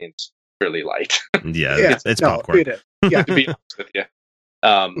consider Aliens fairly light, Yeah, it's no, popcorn. it is. Yeah. to be honest with you.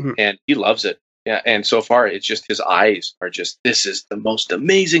 Mhm. And he loves it. Yeah. And so far, it's just his eyes are just, this is the most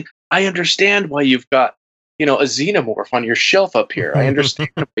amazing. I understand why you've got, a xenomorph on your shelf up here. I understand,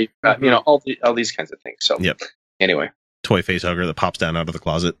 why you've got, all these kinds of things. So Yep. Anyway. Toy face hugger that pops down out of the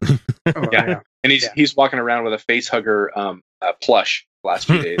closet. Oh, Yeah. And he's walking around with a face hugger plush the last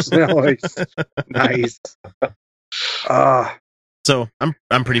few days. Nice. So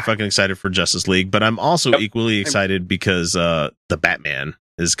I'm pretty fucking excited for Justice League, but I'm also Yep. equally excited because the Batman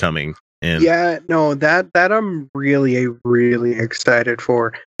is coming. And Yeah, no, that I'm really excited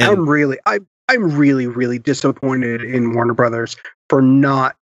for. And- I'm really really disappointed in Warner Brothers for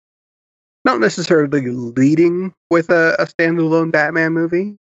not necessarily leading with a standalone Batman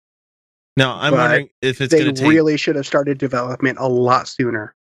movie. now I'm but wondering if it's They going to take. really should have started development a lot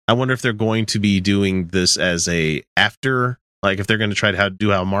sooner. I wonder if they're going to be doing this as a after, like if they're going to try to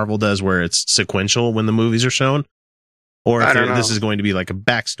do how Marvel does, where it's sequential when the movies are shown, or I if don't know. this is going to be like a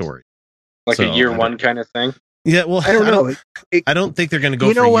backstory. Like So, a year I don't- one kind of thing. Yeah, well, I don't know. I don't think they're going to go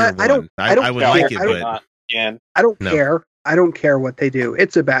You know for what? year one. I don't I would care. like it, I don't- but I don't No. care. I don't care what they do.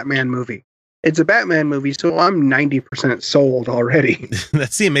 It's a Batman movie. It's a Batman movie, so I'm 90% sold already.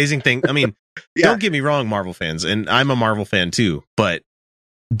 that's the amazing thing. I mean, Yeah. don't get me wrong, Marvel fans, and I'm a Marvel fan too, but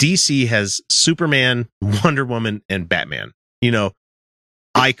DC has Superman, Wonder Woman, and Batman.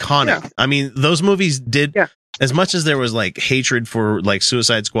 Iconic. Yeah. I mean, those movies did, Yeah. as much as there was like hatred for like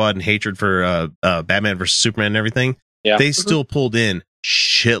Suicide Squad and hatred for Batman versus Superman and everything, Yeah. they still pulled in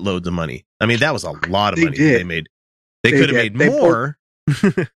shitloads of money. I mean, that was a lot of They money did. they made. They They could have did. made They more.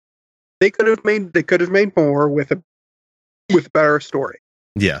 They could have made more with a better story.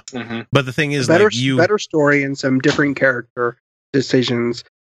 Yeah. Mm-hmm. But the thing is, better like better story and some different character decisions.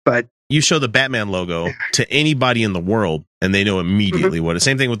 But you show the Batman logo to anybody in the world and they know immediately what it is.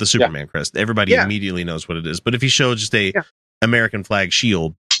 Same thing with the Superman crest. Everybody Yeah. immediately knows what it is. But if you show just a Yeah. American flag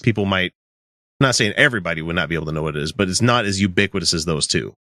shield, people might, I'm not saying everybody would not be able to know what it is, but it's not as ubiquitous as those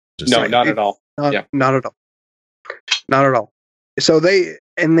two. Just No, saying. not at all. not, Yeah. not at all. Not at all. So they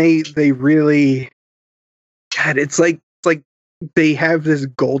really, God, it's like they have this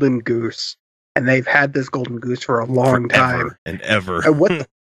golden goose, and they've had this golden goose for a long time. Forever and ever. And what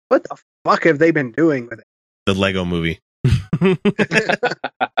the fuck have they been doing with it? The Lego movie.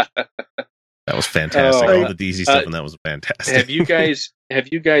 That was fantastic. Oh, All the DC stuff, and that was fantastic. Have you guys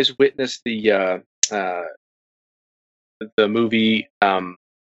witnessed the movie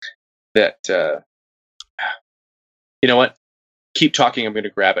that you know what? Keep talking. I'm going to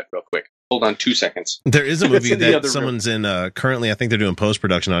grab it real quick. Hold on 2 seconds. There is a It's movie in the that other room. someone's in currently, I think they're doing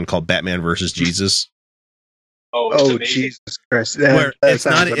post-production on, called Batman versus Jesus. Oh, it's Oh amazing. Jesus Christ! Where it's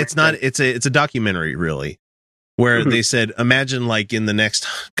not amazing. it's a documentary really, where Mhm. they said, imagine like in the next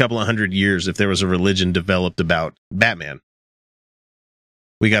couple of 100 years if there was a religion developed about Batman.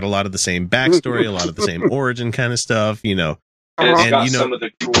 We got a lot of the same backstory, a lot of the same origin kind of stuff, And it's And, got you know- some of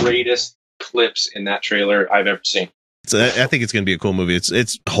the greatest clips in that trailer I've ever seen. So I think it's going to be a cool movie.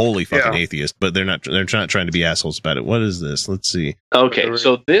 It's wholly fucking Yeah. atheist, but they're not trying to be assholes about it. What is this? Let's see. Okay,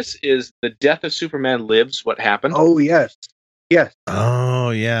 so this is The Death of Superman Lives, What Happened. Oh yes. Oh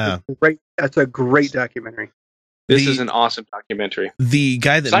yeah, Great. That's a great documentary. This the- is an awesome documentary. the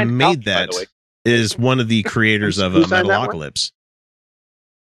guy that Signed made out, by that the way. is one of the creators of Who signed that one? Metalocalypse.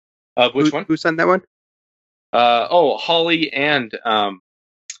 Which one? Who sent that one? Holly and John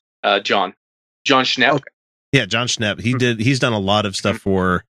Schnepp. Okay. Yeah, John Schnepp. He's done a lot of stuff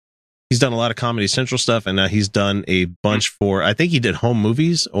for. He's done a lot of Comedy Central stuff, and he's done a bunch for. I think he did home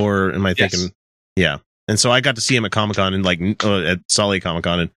movies, or am I Yes. thinking? Yeah. And so I got to see him at Comic-Con and like at Salt Lake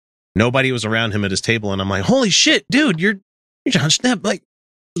Comic-Con, and nobody was around him at his table, and I'm like, holy shit, dude, you're John Schnepp. Like,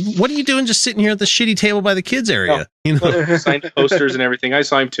 what are you doing just sitting here at the shitty table by the kids area? You know? Signed posters and everything. I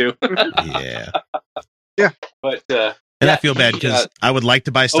saw him too. Yeah. But And I feel bad because I would like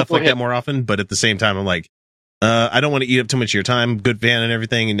to buy stuff go like that ahead. more often, but at the same time, I'm like, I don't want to eat up too much of your time. Good fan and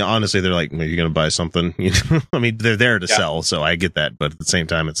everything. And honestly, they're like, "Are you going to buy something?" You know, I mean, they're there to sell, so I get that. But at the same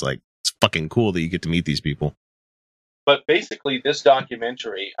time, it's like it's fucking cool that you get to meet these people. But basically, this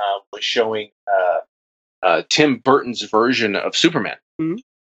documentary was showing Tim Burton's version of Superman,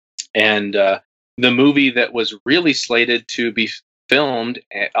 and the movie that was really slated to be filmed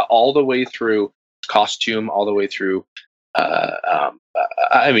all the way through costume, all the way through.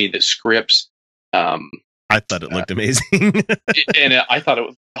 I mean, the scripts. I thought it looked amazing, and I thought it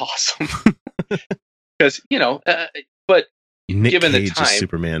was awesome because but Nick given Cage the time, is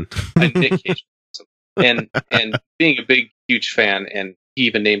Superman, Nick Cage, and being a big huge fan, and he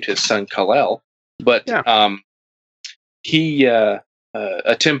even named his son Kal-El. But he a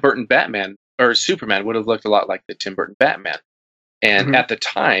Tim Burton Batman or Superman would have looked a lot like the Tim Burton Batman, and at the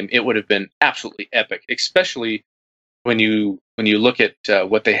time it would have been absolutely epic, especially when you look at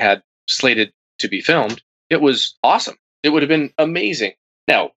what they had slated to be filmed. It was awesome. It would have been amazing.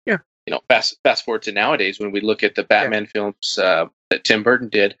 Now, fast forward to nowadays when we look at the Batman films that Tim Burton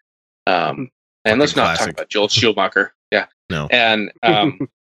did, and let's not talk about Joel Schumacher. Yeah, no, and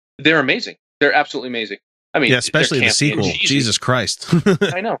they're amazing. They're absolutely amazing. I mean, especially the sequel. Jesus Christ,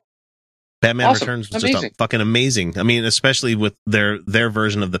 I know. Batman Returns was just fucking amazing. I mean, especially with their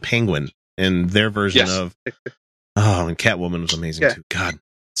version of the Penguin and their version of and Catwoman was amazing too. God,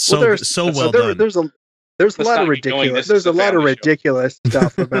 well done. There's a lot of ridiculous. There's a lot of ridiculous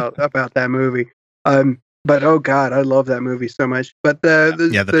stuff about that movie. But oh god, I love that movie so much. But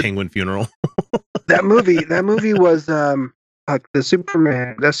the Penguin Funeral. that movie was the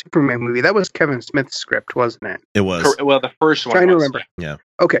Superman movie. That was Kevin Smith's script, wasn't it? It was. Well, the first one. Trying to remember. Yeah.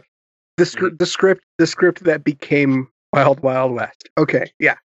 Okay. The script that became Wild Wild West. Okay.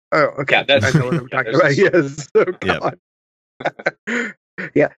 Yeah. Oh, okay. Yeah, I know what I'm talking about. Yes. Oh god. Yep.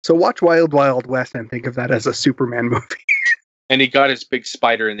 Yeah, so watch Wild Wild West and think of that as a Superman movie. And he got his big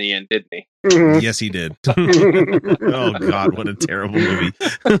spider in the end, didn't he? Mm-hmm. Yes, he did. Oh, God, what a terrible movie.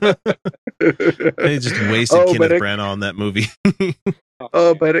 They just wasted Kenneth Branagh on that movie.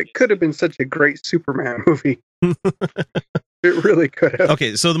 But it could have been such a great Superman movie. It really could have.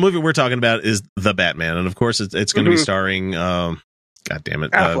 Okay, so the movie we're talking about is The Batman, and of course it's going to be starring, God damn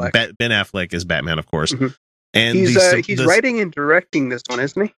it, Ben Affleck as Batman, of course. And he's writing and directing this one,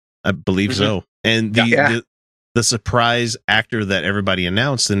 isn't he? I believe so. And the surprise actor that everybody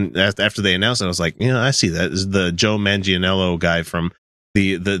announced, and after they announced it, I was like, I see that is the Joe Manganiello guy from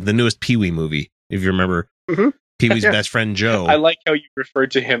the newest Pee-wee movie. If you remember, Pee-wee's best friend Joe. I like how you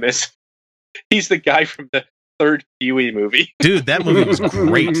referred to him as he's the guy from the third Pee-wee movie. Dude, that movie was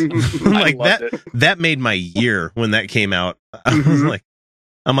great. Like that made my year when that came out. I'm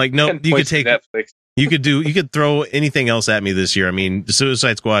like, no, you could take Netflix. You could throw anything else at me this year. I mean,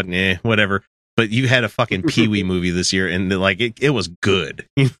 Suicide Squad, whatever. But you had a fucking Pee-wee movie this year, and it was good.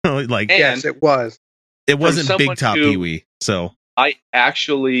 Yes, it was. It wasn't Big Top Pee-wee. So I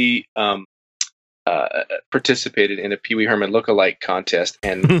actually participated in a Pee-wee Herman lookalike contest,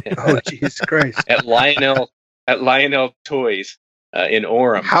 and oh Jesus Christ, at Lionel Toys in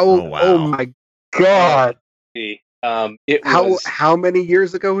Orem. Oh my God! How many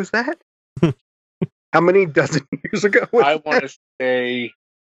years ago was that? How many dozen years ago? I want to say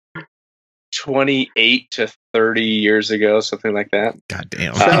 28 to 30 years ago, something like that. God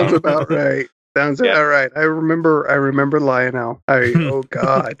damn. Sounds about right. About right. I remember Lionel. Oh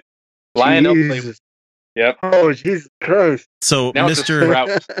God. Lionel played. Yep. Oh Jesus Christ. So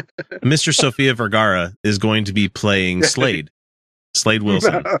Mr. Sofia Vergara is going to be playing Slade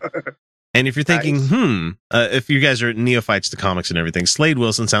Wilson. And if you're thinking, if you guys are neophytes to comics and everything, Slade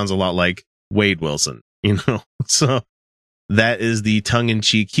Wilson sounds a lot like Wade Wilson, so that is the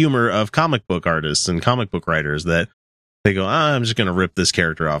tongue-in-cheek humor of comic book artists and comic book writers that they go, I'm just going to rip this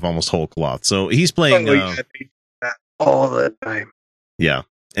character off almost whole cloth. So he's playing all the time. Yeah.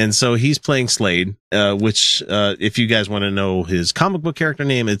 And so he's playing Slade, which, if you guys want to know his comic book character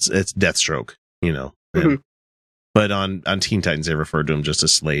name, it's Deathstroke, but on Teen Titans, they referred to him just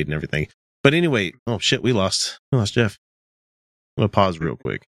as Slade and everything. But anyway, oh shit, we lost Jeff. I'm going to pause real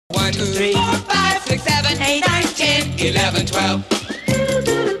quick. 1, 2, 3, 4, 5, 6, 7, 8, 9, 10, 11, 12. 1,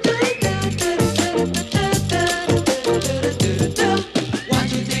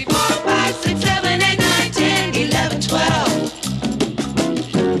 2, 3, 4, 5, 6, 7, 8, 9, 10, 11,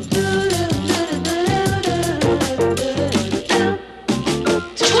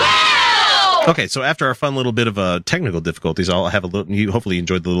 12. Okay, so after our fun little bit of technical difficulties, I'll have a little. You hopefully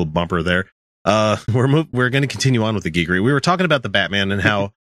enjoyed the little bumper there. We're going to continue on with the geekery. We were talking about the Batman and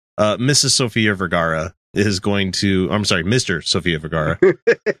how Mrs. Sofia Vergara is going to. I'm sorry, Mr. Sofia Vergara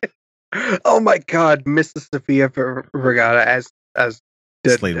Oh my God, Mrs. Sophia Vergara as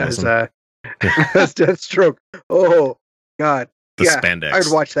Slade Wilson. as Deathstroke. Oh God, The yeah, spandex.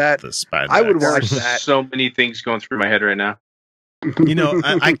 I'd watch that. The spandex. I would There are watch that. so many things going through my head right now. You know,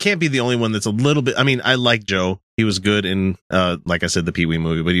 I can't be the only one that's a little bit. I mean, I like Joe. He was good in, like I said, the Pee Wee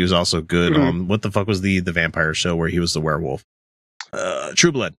movie, but he was also good Mhm. on what the fuck was the vampire show where he was the werewolf?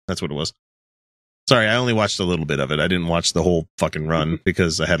 True Blood. That's what it was. Sorry, I only watched a little bit of it. I didn't watch the whole fucking run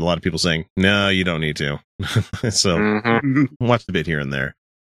because I had a lot of people saying, "No, you don't need to." So Mhm. watch the bit here and there.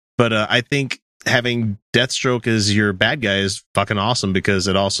 But I think having Deathstroke as your bad guy is fucking awesome because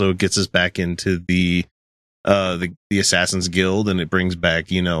it also gets us back into the Assassin's Guild, and it brings back,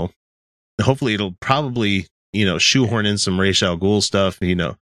 you know, hopefully it'll probably, you know, shoehorn in some Ra's al Ghul stuff, you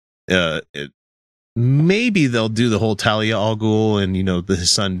know. Maybe they'll do the whole Talia al Ghul and, you know,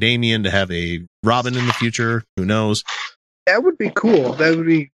 his son Damien to have a Robin in the future. Who knows? That would be cool. That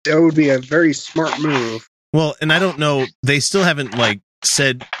would be a very smart move. Well, and I don't know. They still haven't like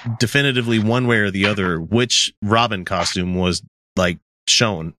said definitively one way or the other which Robin costume was like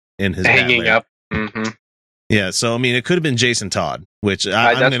shown in his Hanging Batlair. up. Mm-hmm. Yeah, so I mean, it could have been Jason Todd, which I'm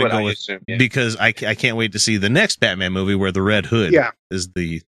That's going to what go I with assume. Yeah. because I can't wait to see the next Batman movie where the Red Hood Yeah. is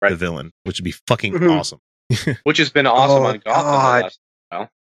the Right. villain, which would be fucking Mhm. awesome. Which has been awesome Oh, on Gotham. God. the last-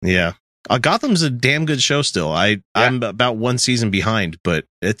 Yeah, Gotham's a damn good show still. I'm about one season behind, but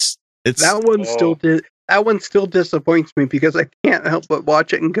it's That one still Oh. that one still disappoints me because I can't help but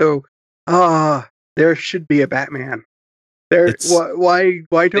watch it and go, there should be a Batman. There, It's- why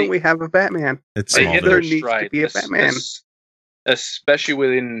don't They- we have a Batman? it's They small. hit There their needs to stride. be a Batman. Especially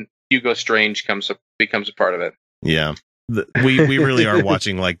when Hugo Strange becomes a part of it. Yeah, we really are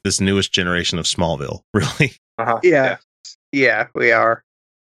watching like this newest generation of Smallville, really. Uh-huh. Yeah, we are.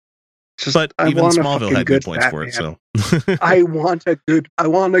 Just, But I even want a Smallville fucking had good points for Batman. it. So I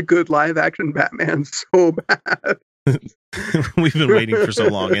want a good live action Batman so bad. we've been waiting for so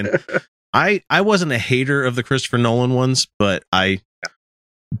long, and I wasn't a hater of the Christopher Nolan ones, but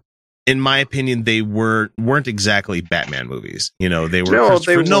in my opinion, they weren't exactly Batman movies. You know, they were No,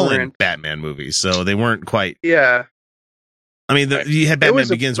 Christopher they Nolan weren't. Batman movies, so they weren't quite. Yeah, I mean, you had It Batman was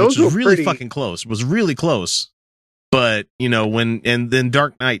Begins, those which was were really pretty- fucking close. Was really close, but you know, and then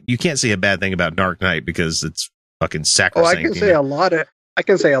Dark Knight, you can't say a bad thing about Dark Knight because it's fucking oh, sacrosanct. I can you say know? I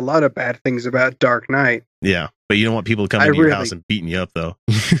can say a lot of bad things about Dark Knight. Yeah, but you don't want people to come I into your really- house and beating you up, though.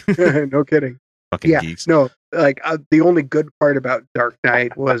 No kidding. Fucking Yeah, geeks. no, like the only good part about Dark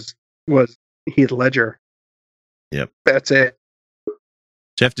Knight was Heath Ledger. Yep. That's it.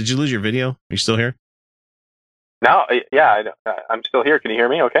 Jeff, did you lose your video? Are you still here? No, yeah, I'm still here. Can you hear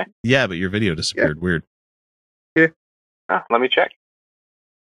me? Okay. Yeah, but your video disappeared. Weird. Let me check.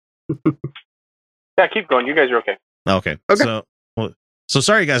 Yeah, keep going. You guys are okay. Okay. Okay. So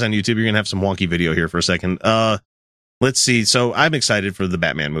sorry guys on YouTube, you're gonna have some wonky video here for a second. Let's see. So I'm excited for the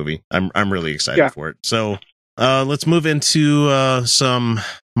Batman movie. I'm really excited Yeah. for it. So let's move into some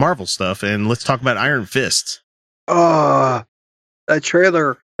Marvel stuff and let's talk about Iron Fist. Oh, that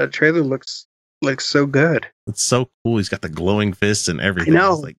trailer looks so good. It's so cool. He's got the glowing fists and everything. I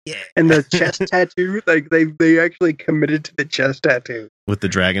know. It's like, yeah. And the chest tattoo, like they actually committed to the chest tattoo. With the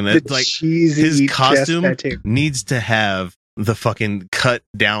dragon. The That's like cheesy his chest costume tattoo. needs to have the fucking cut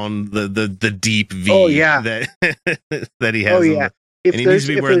down the deep V Oh, yeah. that he has. Oh on yeah. the- If and he needs there's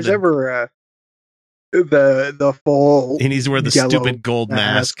to be wearing the- ever the full he needs to wear the yellow stupid gold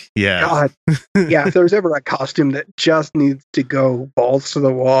mask. Yeah. God, yeah, if there's ever a costume that just needs to go balls to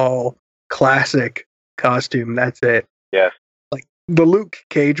the wall, classic costume, that's it. Yes. Like the Luke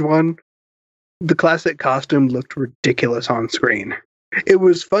Cage one, the classic costume looked ridiculous on screen. It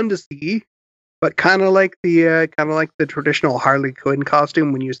was fun to see, but kind of like the traditional Harley Quinn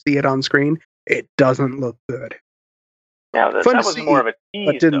costume when you see it on screen, it doesn't look good. Yeah, that Fun to was see, more of a tease,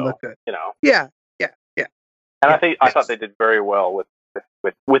 But didn't though, look good. you know. Yeah. And Yeah, I yes. thought they did very well with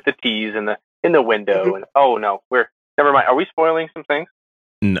the tease and in the window. Mhm. And oh no, never mind. Are we spoiling some things?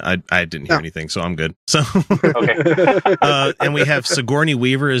 No, I didn't hear No. anything, so I'm good. So, Okay. and we have Sigourney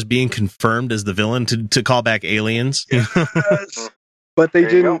Weaver as being confirmed as the villain to call back aliens. Yes. But they There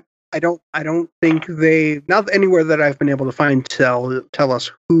you didn't. I don't think they, not anywhere that I've been able to find, tell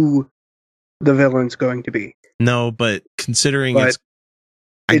us who the villain's going to be. No, but considering But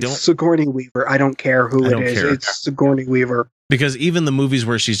I it's don't Sigourney Weaver. I don't care who I it don't is. care. It's Sigourney Weaver. because even the movies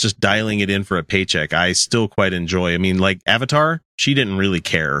where she's just dialing it in for a paycheck, I still quite enjoy. I mean, like Avatar, she didn't really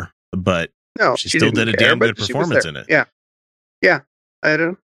care, but No, she still didn't did a care, damn but good she was performance there. in it. Yeah. I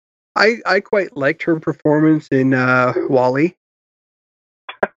don't. I quite liked her performance in Wall-E.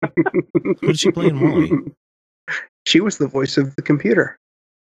 Who did she play in Wall-E? She was the voice of the computer.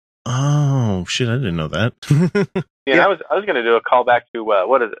 Oh shit! I didn't know that. Yeah, Yeah. I was going to do a callback to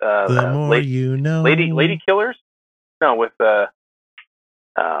what is The more Lady, you know. Lady Killers? No, with what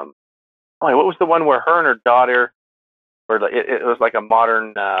was the one where her and her daughter, or it was like a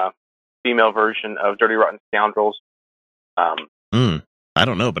modern female version of Dirty Rotten Scoundrels. I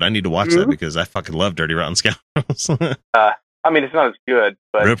don't know, but I need to watch that because I fucking love Dirty Rotten Scoundrels. I mean, it's not as good,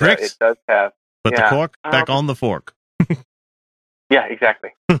 but Ruprecht? it does have. Put the Yeah. cork back on the fork. Yeah,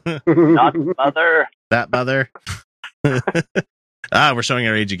 exactly. Not mother. That mother. We're showing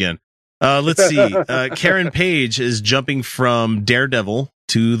our age again. Let's see. Karen Page is jumping from Daredevil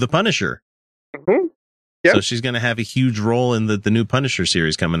to the Punisher. Mhm. Yep. So she's going to have a huge role in the new Punisher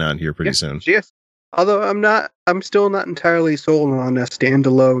series coming out here pretty soon. Yes. Although I'm still not entirely sold on a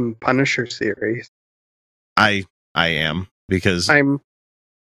standalone Punisher series. I am, because I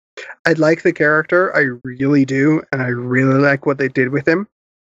like the character, I really do, and I really like what they did with him.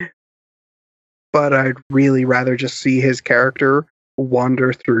 But I'd really rather just see his character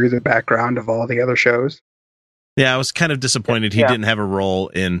wander through the background of all the other shows. I was kind of disappointed he Yeah. didn't have a role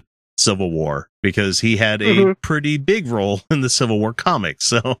in Civil War, because he had a pretty big role in the Civil War comics.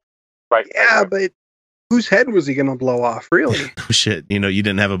 So, Right. Yeah, but whose head was he going to blow off, really? oh shit, you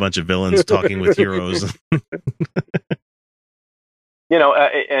didn't have a bunch of villains talking with heroes.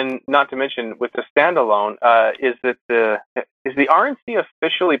 And not to mention with the standalone, is the RNC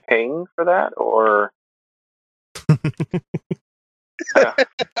officially paying for that, or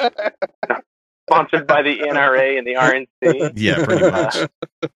sponsored by the NRA and the RNC? Yeah, pretty much.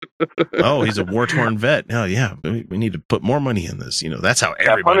 Oh, he's a war-torn vet. Oh, yeah, we need to put more money in this. That's how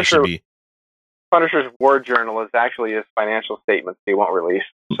everybody should be. Punisher's War Journal is actually his financial statements he won't release.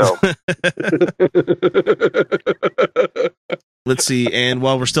 So Let's see. And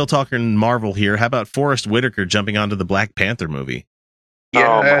while we're still talking Marvel here, how about Forrest Whitaker jumping onto the Black Panther movie? Oh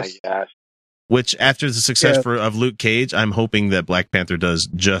my Yes. gosh. Which, after the success Yeah. of Luke Cage, I'm hoping that Black Panther does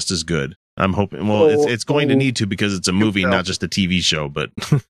just as good. I'm hoping. Well, it's going to need to, because it's a movie, not just a TV show. But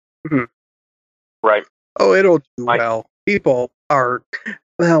Right. Oh, it'll do Mike. well. People are...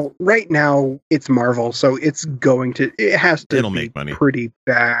 Well, right now it's Marvel, so it has to It'll be make money. pretty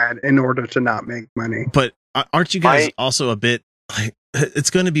bad in order to not make money. But aren't you guys also a bit like,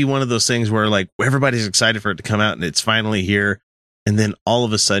 it's going to be one of those things where like everybody's excited for it to come out and it's finally here, and then all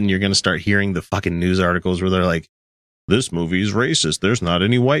of a sudden you're going to start hearing the fucking news articles where they're like, this movie is racist, there's not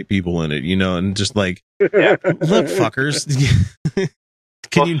any white people in it, and just like, Yeah. look, fuckers.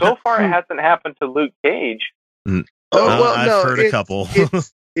 So far it hasn't happened to Luke Cage. I've heard a couple.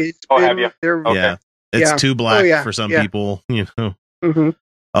 It's Oh, been, have you? there- Okay. Yeah, it's Yeah. too black Oh, yeah. for some Yeah. people. Mhm.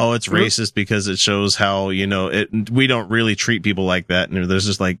 Oh, it's Mhm. racist because it shows how we don't really treat people like that. And there's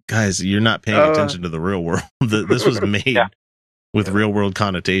just like, guys, you're not paying attention to the real world. This was made Yeah. with real world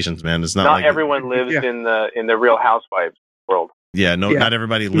connotations, man. It's not Not like everyone lives Yeah. in the Real Housewives world. Yeah, Yeah. not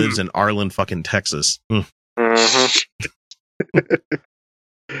everybody lives in Arlen, fucking Texas. Mm-hmm.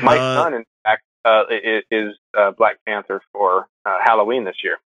 My son, in fact, is Black Panther for Halloween this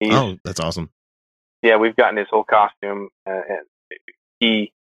year. Oh, that's awesome. Yeah, we've gotten his whole costume, and he's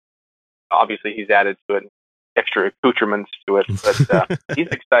added to it extra accoutrements to it, but he's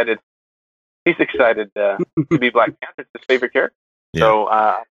excited. He's excited to be Black Panther. It's his favorite character. Yeah. So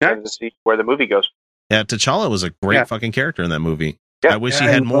I'm excited to see where the movie goes. Yeah, T'Challa was a great fucking character in that movie. Yeah. I wish Yeah,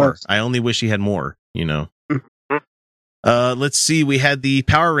 he had he more. was. I only wish he had more, Mm-hmm. Let's see. We had the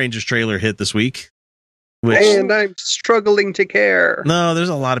Power Rangers trailer hit this week. Which, And I'm struggling to care. no, there's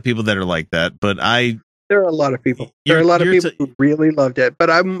a lot of people that are like that, but There are a lot of people. There are a lot of people who really loved it, but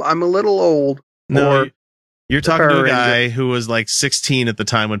I'm a little old. No, for you're the talking to Power a guy Rangers. who was like 16 at the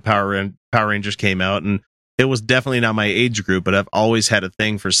time when Power Rangers came out, and it was definitely not my age group, but I've always had a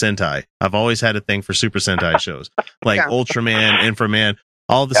thing for Sentai. I've always had a thing for Super Sentai shows, like Yeah. Ultraman, Inframan,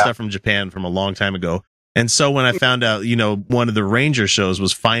 all the stuff from Japan from a long time ago. And so when I found out, one of the Ranger shows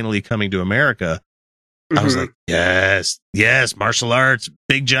was finally coming to America, I was Mhm. like, yes, martial arts,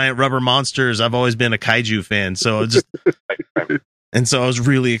 big giant rubber monsters. I've always been a kaiju fan. So I was just, and so I was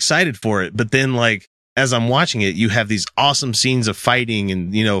really excited for it. But then like, as I'm watching it, you have these awesome scenes of fighting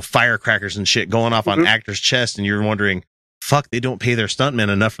and, firecrackers and shit going off on actors' chests. And you're wondering, fuck, they don't pay their stuntmen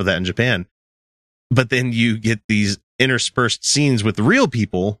enough for that in Japan. But then you get these interspersed scenes with real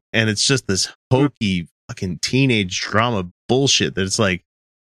people. And it's just this hokey fucking teenage drama bullshit that it's like,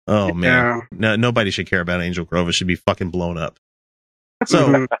 oh man, no, nobody should care about Angel Grove. It should be fucking blown up. So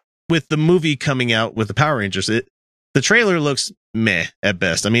Mhm. with the movie coming out with the Power Rangers, the trailer looks meh at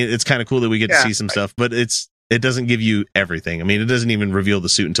best. I mean, it's kind of cool that we get to see some stuff, but it doesn't give you everything. I mean, it doesn't even reveal the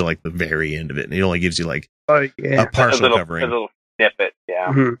suit until like the very end of it. And it only gives you like Oh, yeah. a partial a little, covering. A little snippet, yeah.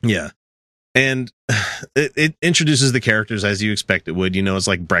 Yeah. Mhm. Yeah. And it introduces the characters as you expect it would. You know, it's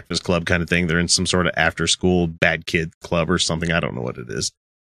like Breakfast Club kind of thing. They're in some sort of after school bad kid club or something. I don't know what it is.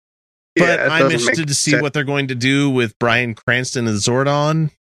 But Yeah, it I'm doesn't interested make to see sense. what they're going to do with Bryan Cranston as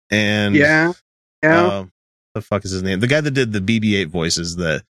Zordon. And Yeah. the fuck is his name? The guy that did the BB-8 voices.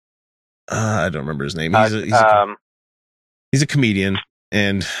 I don't remember his name. He's a comedian,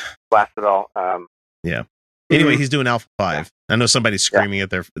 and Blast it all. anyway, he's doing Alpha 5. I know somebody's screaming at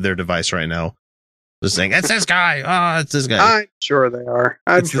their device right now, just saying, "It's this guy! Oh, it's this guy!" I'm sure they are.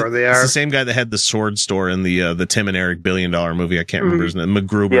 I'm It's sure they It's are. the same guy that had the sword store in the Tim and Eric $1 billion movie. I can't remember his name.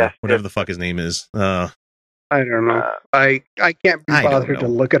 MacGruber, Yes, whatever the fuck his name is. I don't know. I can't be I don't bothered to know.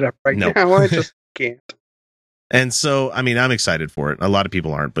 look it up right No. now. I just can't. And so, I mean, I'm excited for it. A lot of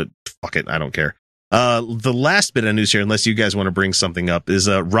people aren't, but fuck it, I don't care. The last bit of news here, unless you guys want to bring something up, is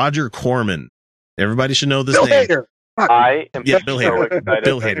Roger Corman. Everybody should know this Bill name. Hader. Fuck. I am Yeah, so Bill Hader. excited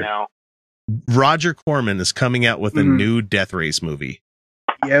Bill right Hader. now. Roger Corman is coming out with a Mhm. new Death Race movie.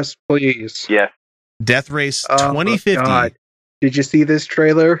 Yes, please. Yes. Death Race Oh, 2050. God. Did you see this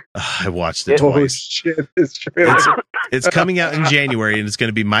trailer? I watched it Oh twice. shit! This trailer. It's coming out in January, and it's going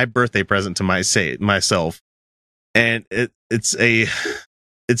to be my birthday present to myself. And it's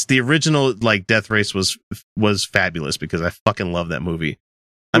the original, like, Death Race was fabulous because I fucking love that movie.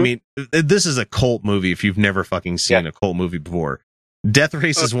 I mean, this is a cult movie if you've never fucking seen a cult movie before. Death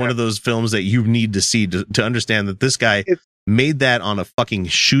Race is one of those films that you need to see to understand that this guy made that on a fucking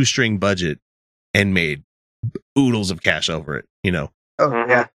shoestring budget and made oodles of cash over it, you know. Oh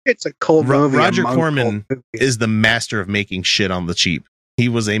yeah, it's a cold movie. Roger among Corman cold movies. is the master of making shit on the cheap. He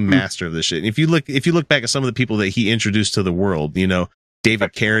was a master of this shit. And if you look back at some of the people that he introduced to the world, you know,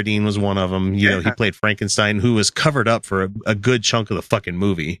 David Carradine was one of them. You know, he played Frankenstein, who was covered up for a good chunk of the fucking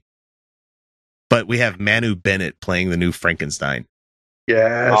movie. But we have Manu Bennett playing the new Frankenstein.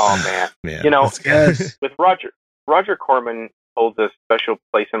 Yes. Oh man. Man, You know, Yes. with Roger Corman holds a special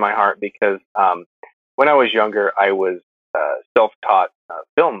place in my heart because when I was younger, I was self-taught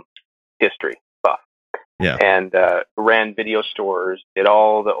film history buff. Yeah. And ran video stores, did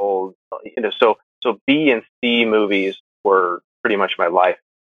all the old, you know, so B and C movies were pretty much my life.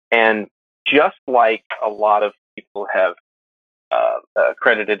 And just like a lot of people have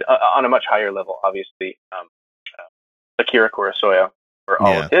credited on a much higher level, obviously, Akira Kurosawa for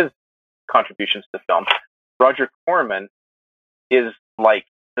all of his contributions to film, Roger Corman is like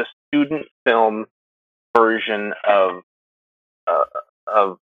the student film version of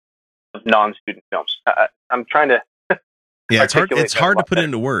non-student films. I'm trying to. Yeah, it's hard. articulate It's that hard a to lot put better.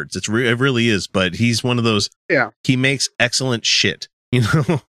 into words. It really is. But he's one of those. Yeah. He makes excellent shit. You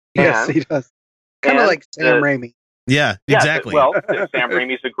know. Yes, And- he does. Kind of and like Sam the- Raimi. Yeah. Yeah, Exactly. Well, Sam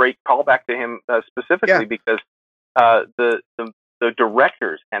Raimi's a great callback to him specifically because the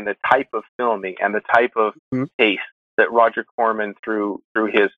directors and the type of filming and the type of taste that Roger Corman through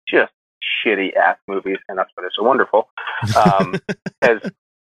his just shitty ass movies, and that's why they're so wonderful, has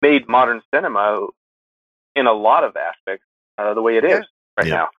made modern cinema in a lot of aspects the way it is right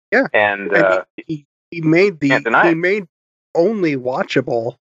now. Yeah. And he made can't deny it. made only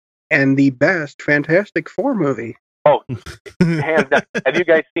watchable and the best Fantastic Four movie. hands down. Have you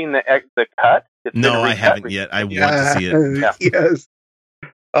guys seen the cut? It's been No, I recut haven't recently. yet. I want to see it. Yeah. Yes.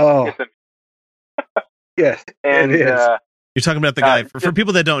 Oh, It's yes. and it is. You're talking about the guy. For just-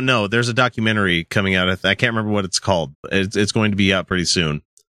 people that don't know, there's a documentary coming out. I can't remember what it's called. It's going to be out pretty soon.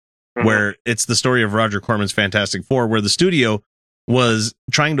 Mhm. Where it's the story of Roger Corman's Fantastic Four, where the studio was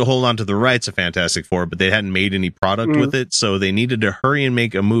trying to hold on to the rights of Fantastic Four, but they hadn't made any product with it, so they needed to hurry and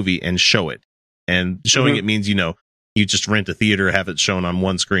make a movie and show it. And showing it means, you know, you just rent a theater, have it shown on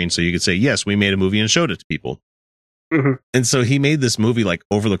one screen, so you could say, yes, we made a movie and showed it to people. Mhm. And so he made this movie like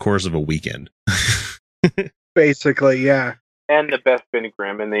over the course of a weekend. Basically, yeah. and the best Ben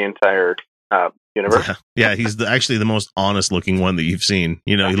Grimm in the entire universe. Yeah, he's actually the most honest looking one that you've seen.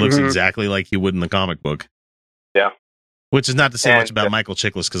 You know, he looks Mhm. exactly like he would in the comic book. Yeah. Which is not to say And, much about Michael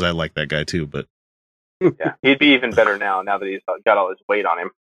Chiklis, because I like that guy too, but Yeah, he'd be even better now that he's got all his weight on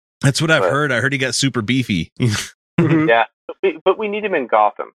him. that's what I've But- heard. I heard he got super beefy. Mhm. Yeah, but we need him in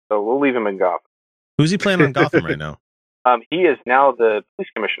Gotham, so we'll leave him in Gotham. Who's he playing on Gotham right now? He is now the police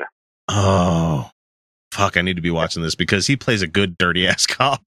commissioner. Oh, fuck! I need to be watching this because he plays a good dirty ass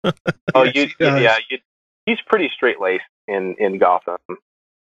cop. Oh, Yes, he does. he's pretty straight laced in Gotham.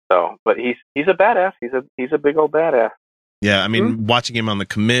 So, but he's a badass. He's a big old badass. Yeah, I mean, watching him on the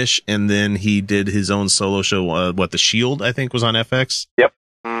Commish, and then he did his own solo show. The Shield, I think, was on FX. Mm-hmm.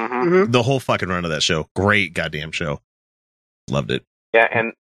 Mhm. The whole fucking run of that show, great goddamn show. Loved it. Yeah,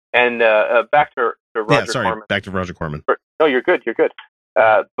 and back to Roger Yeah, sorry, Corman. back to Roger Corman. No, you're good. You're good.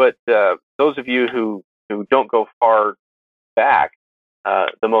 But those of you who don't go far back,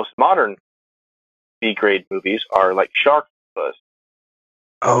 the most modern B-grade movies are like Sharktopus.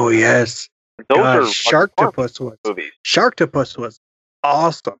 Oh yes, Those God, are Sharktopus was movies, Sharktopus was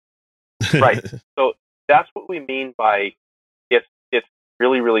awesome. right? So that's what we mean by it's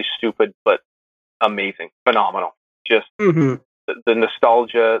really, really stupid, but amazing, phenomenal. Just Hmm. the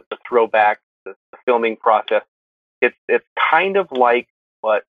nostalgia, the throwback, the filming process. It's kind of like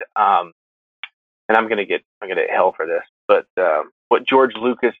what and I'm gonna get hell for this, but what George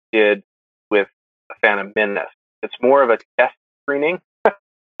Lucas did with The Phantom Menace. It's more of a test screening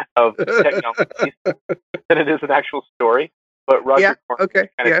of technologies than it is an actual story. But Roger Corman kind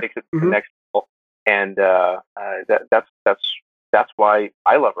of takes it to the next level, and that's why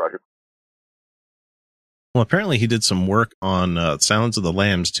I love Roger. Well, apparently he did some work on Silence of the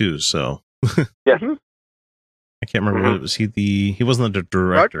Lambs too. So yes, I can't remember. Was he wasn't the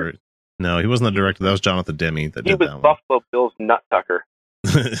director? Roger? No, he wasn't the director. That was Jonathan Demme that he did was that one. Buffalo Bill's nut tucker.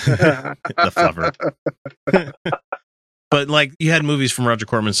 The fluffer. But like you had movies from Roger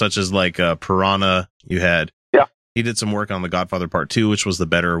Corman such as like Piranha. You had he did some work on The Godfather Part 2, which was the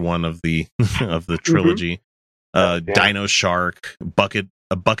better one of the of the trilogy. Dino Shark, A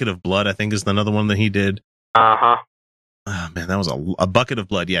Bucket of Blood, I think is another one that he did. Uh-huh. Oh man, that was a Bucket of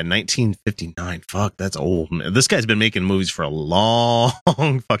Blood. Yeah, 1959. Fuck, that's old, man. This guy's been making movies for a long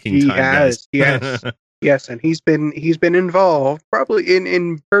fucking time, guys. Yes, and he's been involved probably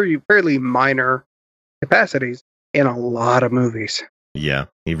in fairly minor capacities in a lot of movies. Yeah,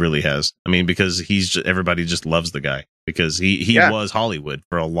 he really has. I mean, because everybody just loves the guy because he was Hollywood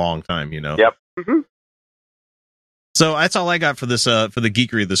for a long time, you know. Yep. Mm-hmm. So that's all I got for this for the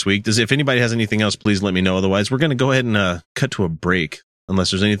geekery this week. If anybody has anything else, please let me know. Otherwise, we're going to go ahead and cut to a break.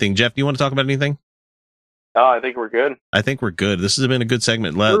 Unless there's anything, Jeff, do you want to talk about anything? No, I think we're good. I think we're good. This has been a good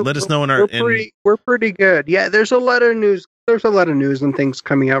segment. Let us know in our. We're pretty good. Yeah, there's a lot of news. There's a lot of news and things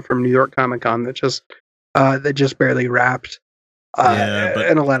coming out from New York Comic Con that just barely wrapped.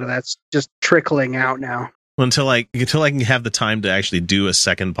 And a lot of that's just trickling out now. Until I can have the time to actually do a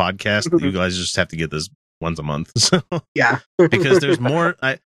second podcast, you guys just have to get this once a month. So yeah, because there's more.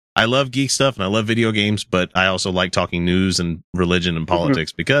 I love geek stuff and I love video games, but I also like talking news and religion and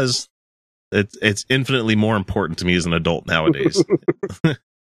politics because it's infinitely more important to me as an adult nowadays.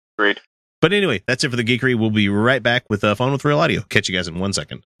 Great. But anyway, that's it for the geekery. We'll be right back with Fun with Real Audio. Catch you guys in 1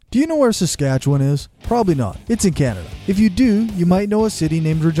 second. Do you know where Saskatchewan is? Probably not. It's in Canada. If you do, you might know a city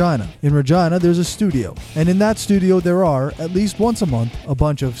named Regina. In Regina, there's a studio. And in that studio, there are, at least once a month, a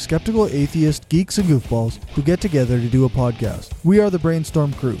bunch of skeptical atheist geeks and goofballs who get together to do a podcast. We are the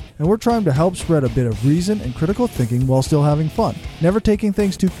Brainstorm Crew, and we're trying to help spread a bit of reason and critical thinking while still having fun. Never taking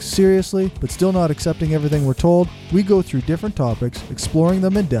things too seriously, but still not accepting everything we're told, we go through different topics, exploring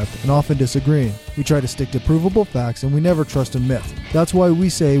them in depth and often disagreeing. We try to stick to provable facts and we never trust in myth. That's why we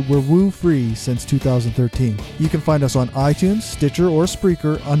say we're woo-free since 2013. You can find us on iTunes, Stitcher, or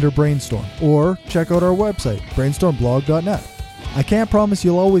Spreaker under Brainstorm, or check out our website, brainstormblog.net. I can't promise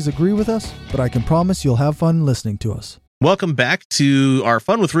you'll always agree with us, but I can promise you'll have fun listening to us. Welcome back to our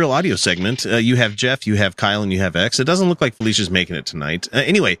Fun with Real Audio segment. You have Jeff, you have Kyle, and you have X. It doesn't look like Felicia's making it tonight.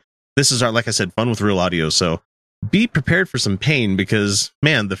 Anyway, this is our, like I said, Fun with Real Audio, so be prepared for some pain because,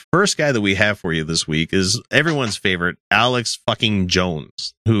 man, the first guy that we have for you this week is everyone's favorite, Alex fucking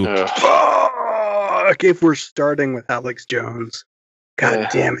Jones, who... Fuck, if we're starting with Alex Jones. God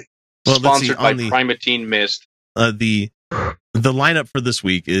damn it. Well, sponsored by Primatine Mist. The lineup for this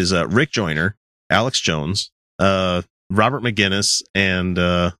week is Rick Joyner, Alex Jones, Robert McGinnis, and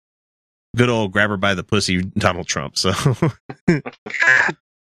good old grabber by the pussy Donald Trump. So, God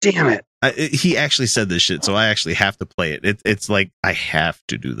damn it. He actually said this shit, so I actually have to play it. It's like I have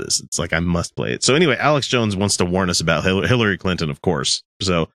to do this. It's like I must play it. So anyway, Alex Jones wants to warn us about Hillary Clinton, of course.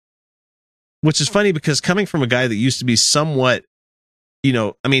 So, which is funny because coming from a guy that used to be somewhat, you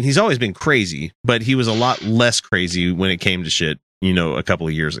know, I mean, he's always been crazy, but he was a lot less crazy when it came to shit, you know, a couple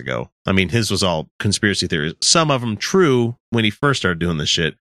of years ago. I mean, his was all conspiracy theories. Some of them true when he first started doing this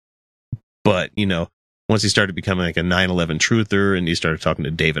shit. But, you know, once he started becoming like a 9/11 truther and he started talking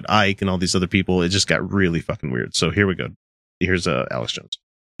to David Icke and all these other people, it just got really fucking weird. So here we go. Here's Alex Jones.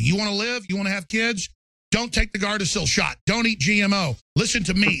 You want to live? You want to have kids? Don't take the Gardasil shot. Don't eat GMO. Listen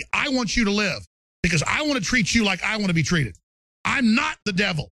to me. I want you to live because I want to treat you like I want to be treated. I'm not the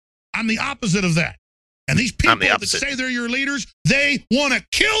devil. I'm the opposite of that. And these people that say they're your leaders, they want to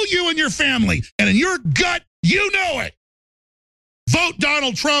kill you and your family. And in your gut, you know it. Vote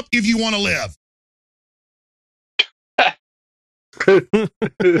Donald Trump if you want to live.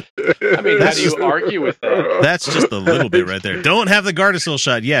 I mean, how do you argue with that? That's just a little bit right there. Don't have the Gardasil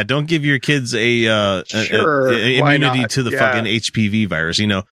shot. Yeah, don't give your kids a immunity to the fucking HPV virus. You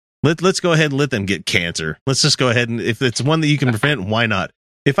know, let's go ahead and let them get cancer. Let's just go ahead and if it's one that you can prevent, why not?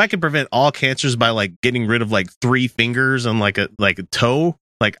 If I could prevent all cancers by like getting rid of like 3 fingers on like a toe,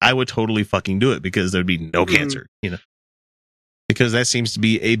 like I would totally fucking do it because there'd be no cancer. You know. Because that seems to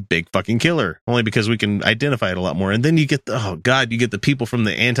be a big fucking killer, only because we can identify it a lot more. And then you get you get the people from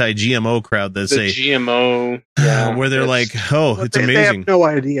the anti-GMO crowd that say GMO, where they're like, it's amazing. They have no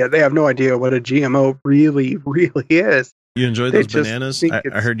idea. They have no idea what a GMO really is. You enjoy those bananas?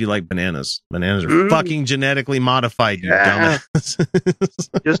 I heard you like bananas. Bananas are fucking genetically modified, you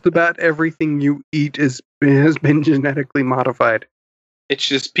dumbass. Just about everything you eat has been genetically modified. It's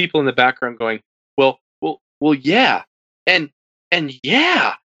just people in the background going, well, yeah, and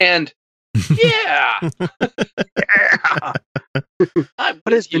yeah, and yeah.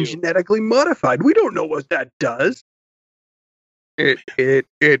 What has been genetically modified? We don't know what that does.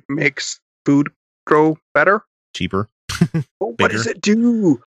 It makes food grow better, cheaper. What does it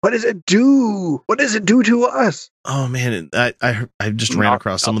do? What does it do? What does it do to us? Oh man, I just ran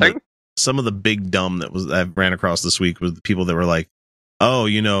across some of the big dumb that I ran across this week with the people that were like, oh,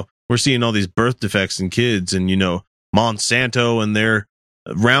 you know, we're seeing all these birth defects in kids, and you know, Monsanto and their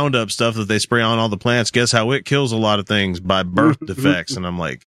Roundup stuff that they spray on all the plants. Guess how it kills a lot of things by birth defects. And I'm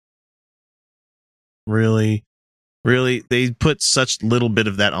like, really? They put such little bit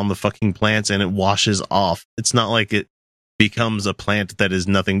of that on the fucking plants and it washes off. It's not like it becomes a plant that is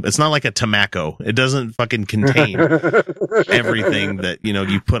nothing. It's not like a tobacco. It doesn't fucking contain everything that, you know,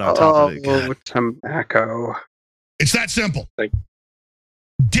 you put on top of it. Oh, tobacco. It's that simple.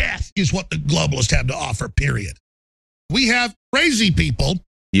 Death is what the globalists have to offer, period. We have crazy people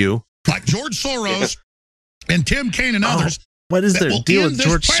like George Soros and Tim Kaine and others. What is their deal with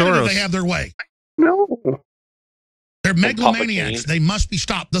George Soros? They have their way. No. They're megalomaniacs. They must be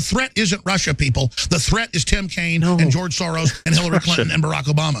stopped. The threat isn't Russia, people. The threat is Tim Kaine and George Soros and Hillary Clinton and Barack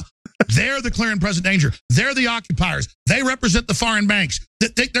Obama. They're the clear and present danger. They're the occupiers. They represent the foreign banks.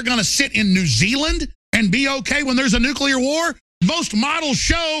 That think they're going to sit in New Zealand and be okay when there's a nuclear war? Most models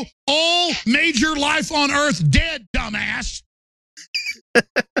show all major life on Earth dead, dumbass.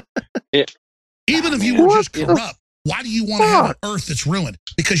 Even if you were just corrupt, why do you want to have an Earth that's ruined?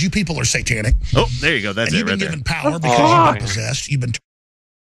 Because you people are satanic. Oh, there you go. That's and it right there. You've been given power because you've been possessed.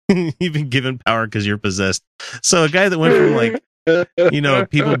 You've been given power because you're possessed. So a guy that went from like, you know,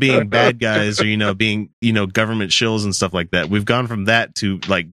 people being bad guys or, you know, being, you know, government shills and stuff like that. We've gone from that to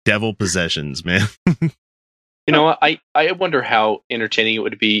like devil possessions, man. You know, I wonder how entertaining it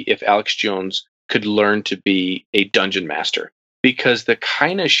would be if Alex Jones could learn to be a dungeon master, because the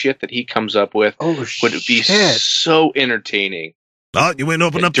kind of shit that he comes up with would be so entertaining. Oh, you went and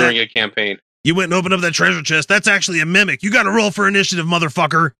opened up during a campaign. You went and opened up that treasure chest. That's actually a mimic. You got to roll for initiative,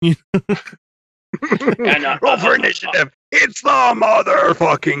 motherfucker. Roll for initiative. It's the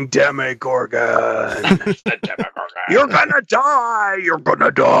motherfucking Demogorgon. You're gonna die. You're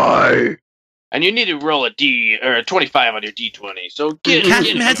gonna die. And you need to roll a 25 on your D20. So get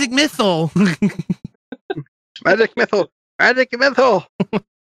Magic Missile. Magic Missile. Magic Missile.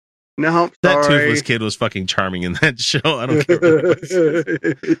 No, that toothless kid was fucking charming in that show. I don't care what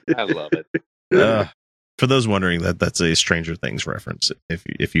it was. I love it. For those wondering, that's a Stranger Things reference,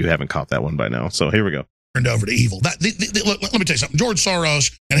 if you haven't caught that one by now. So here we go. Turned over to evil. Look, let me tell you something. George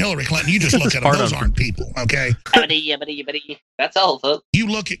Soros and Hillary Clinton, you just look at them. Those aren't people, okay? That's all, folks. You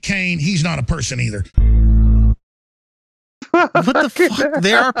look at Kaine, he's not a person either. What the fuck?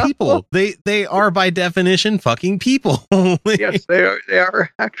 They are people. They are by definition fucking people. Yes, they are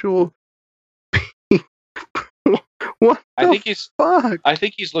actual. What? I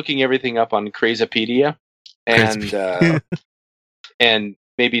think he's looking everything up on Crazopedia, and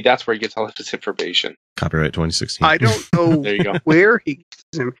maybe that's where he gets all of his information. Copyright 2016. I don't know there you go. where he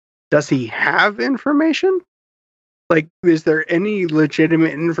gets him. Does he have information? Like, is there any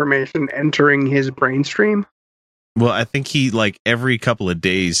legitimate information entering his brain stream? Well, I think he, like, every couple of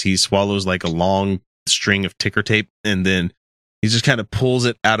days, he swallows, like, a long string of ticker tape, and then he just kind of pulls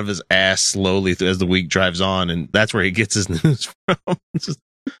it out of his ass slowly as the week drives on, and that's where he gets his news from.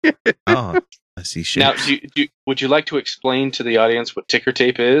 I see shit. Now, would you like to explain to the audience what ticker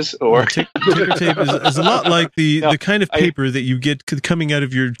tape is? Or ticker tape is a lot like the kind of paper that you get coming out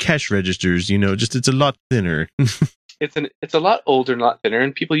of your cash registers. You know, just it's a lot thinner. It's a lot older and a lot thinner,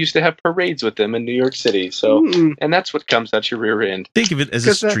 and people used to have parades with them in New York City. So, and that's what comes out your rear end. Think of it as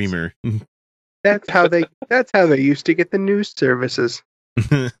a streamer. That's how they used to get the news services.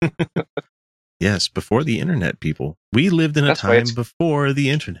 Yes, before the internet, people. We lived in a That's why time it's- before the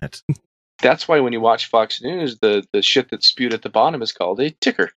internet. That's why when you watch Fox News, the shit that's spewed at the bottom is called a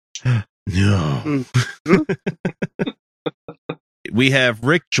ticker. No. We have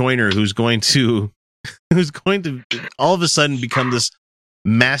Rick Joyner, who's going to all of a sudden become this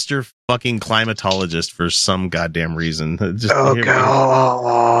master fucking climatologist for some goddamn reason. Just Oh here-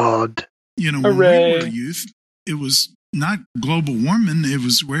 God! You know, when Hooray. we were youth, it was not global warming. It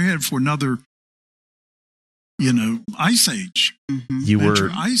was we're headed for another, ice age. You Enter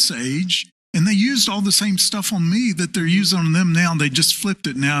were ice age, and they used all the same stuff on me that they're using on them now. They just flipped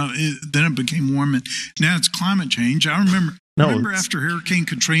it now. Then it became warming. Now it's climate change. I remember it's- after Hurricane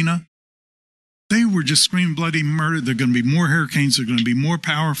Katrina, they were just screaming bloody murder. They're going to be more hurricanes. They're going to be more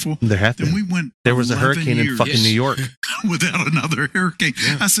powerful. there have Then been. we went. There was a 11 hurricane in years fucking New York. without another hurricane.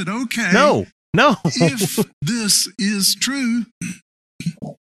 I said, okay. No. If this is true,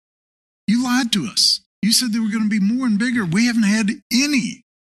 you lied to us. You said there were going to be more and bigger. We haven't had any.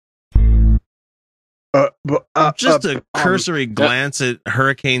 Just a cursory glance at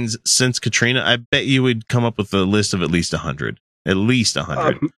hurricanes since Katrina, I bet you would come up with a list of at least 100. At least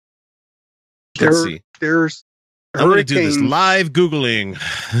 100. Let's see. There's I'm going to do this hurricanes live Googling.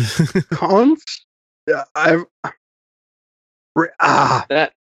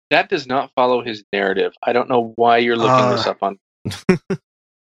 That does not follow his narrative. I don't know why you're looking this up on.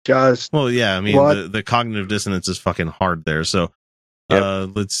 Just Well, yeah, I mean, What? the cognitive dissonance is fucking hard there. So,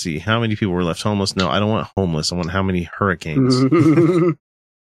 let's see. How many people were left homeless? No, I don't want homeless. I want how many hurricanes.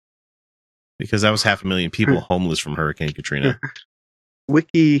 Because that was 500,000 people homeless from Hurricane Katrina.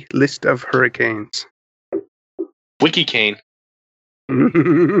 wiki list of hurricanes. WikiCane.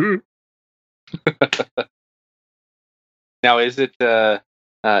 Now, is it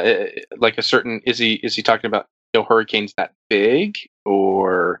like a certain? Is he talking about no hurricanes that big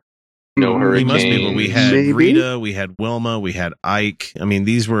or no We hurricanes? must be, but we had Maybe. Rita, we had Wilma, we had Ike. I mean,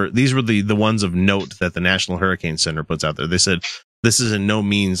 these were the ones of note that the National Hurricane Center puts out there. They said this is in no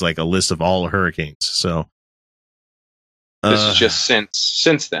means like a list of all hurricanes. So This is just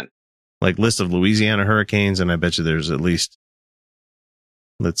since then. like list of Louisiana hurricanes, and I bet you there's at least,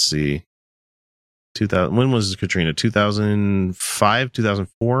 let's see, 2000. When was Katrina? 2005,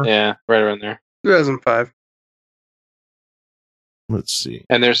 2004. Yeah, right around there. 2005. Let's see.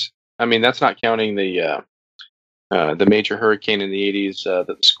 And that's not counting the major hurricane in the 80s that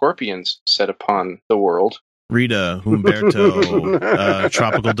the Scorpions set upon the world. Rita, Humberto,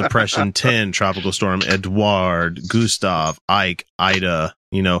 Tropical Depression 10, Tropical Storm Edouard, Gustav, Ike, Ida,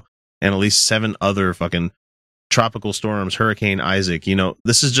 and at least 7 other fucking tropical storms, Hurricane Isaac.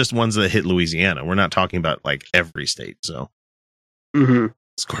 This is just ones that hit Louisiana. We're not talking about like every state. So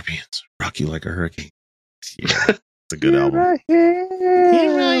Scorpions, rock you like a hurricane. Yeah, it's a good album. Here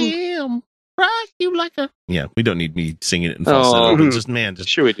I am, rock you like a. Yeah, we don't need me singing it in falsetto, but just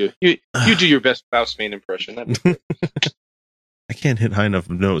Sure we do. You do your best Faustman impression. That'd be great. I can't hit high enough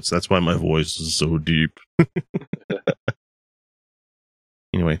notes. That's why my voice is so deep.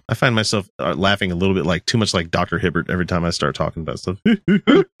 Anyway, I find myself laughing a little bit too much like Dr. Hibbert every time I start talking about stuff. Hey,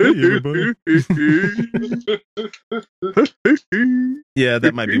 everybody. Yeah,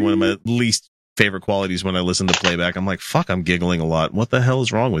 that might be one of my least favorite qualities when I listen to playback. I'm like, fuck, I'm giggling a lot. What the hell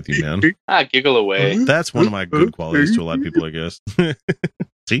is wrong with you, man? Giggle away. That's one of my good qualities to a lot of people, I guess.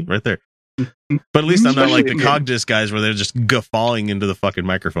 See, right there. But at least I'm not like the Cogdis guys where they're just guffawing into the fucking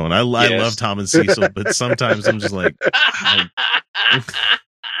microphone. I love Tom and Cecil, but sometimes I'm just like,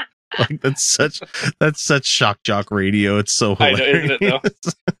 like that's such shock jock radio. It's so I know, hilarious. isn't it,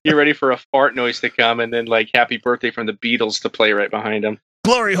 though? You're ready for a fart noise to come and then like Happy Birthday from the Beatles to play right behind them.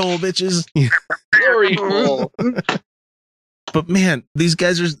 Glory hole, bitches. Glory hole. But man, these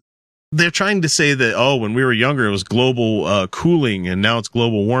guys they're trying to say that, when we were younger, it was global cooling and now it's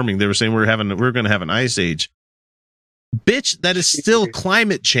global warming. They were saying we're going to have an ice age. Bitch, that is still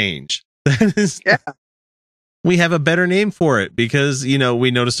climate change. That is, we have a better name for it because,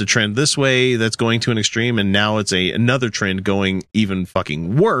 we noticed a trend this way that's going to an extreme and now it's another trend going even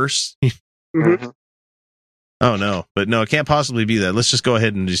fucking worse. Mm-hmm. Oh no, but no, it can't possibly be that. Let's just go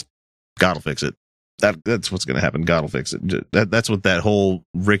ahead and just God will fix it. That's what's going to happen. God will fix it. That's what that whole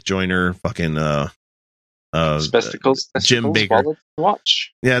Rick Joyner fucking Spectacles, Jim Baker wallet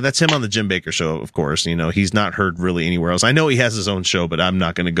watch. Yeah, that's him on the Jim Baker show, of course. He's not heard really anywhere else. I know he has his own show, but I'm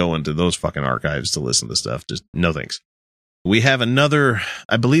not going to go into those fucking archives to listen to stuff. Just no thanks. We have another,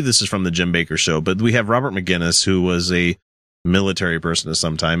 I believe this is from the Jim Baker show, but we have Robert McGinnis, who was a military person at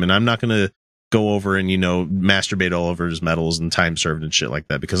some time, and I'm not going to go over and, masturbate all over his medals and time served and shit like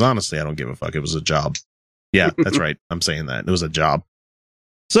that, because honestly, I don't give a fuck. It was a job. Yeah, that's right. I'm saying that. It was a job.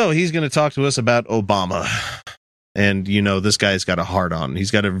 So he's going to talk to us about Obama. And, this guy's got a hard-on.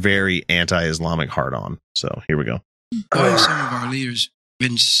 He's got a very anti-Islamic hard-on. So here we go. Why some of our leaders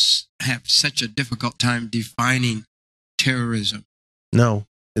have such a difficult time defining terrorism? No,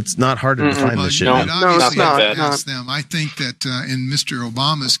 it's not hard to define this shit. No, man. obviously, not that ask them. I think that in Mr.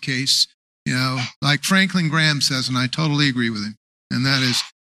 Obama's case, like Franklin Graham says, and I totally agree with him, and that is,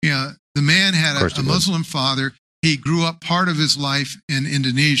 the man had a Muslim father. He grew up part of his life in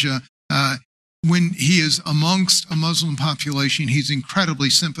Indonesia. When he is amongst a Muslim population, he's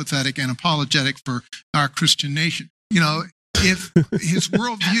incredibly sympathetic and apologetic for our Christian nation. If his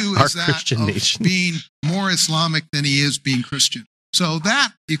worldview is that of being more Islamic than he is being Christian. So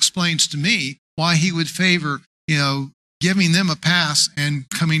that explains to me why he would favor, giving them a pass and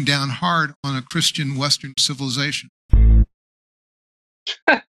coming down hard on a Christian Western civilization.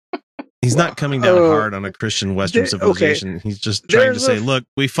 He's not coming down hard on a Christian Western civilization. Okay. He's just trying to say, look,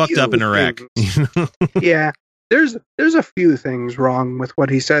 we fucked up in Iraq. Yeah, there's a few things wrong with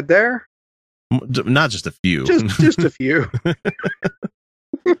what he said there. Not just a few. Just a few.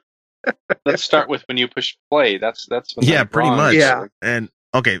 Let's start with when you push play. That's when pretty wrong. much. Yeah. And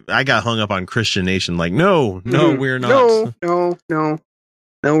okay, I got hung up on Christian Nation. Like, no, we're not. No,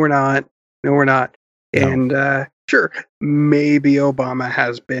 we're not. No, we're not. No. And sure, maybe Obama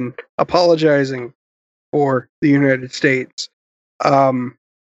has been apologizing for the United States.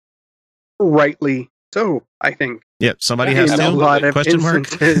 Rightly so, I think. Yeah, somebody has to. Question mark.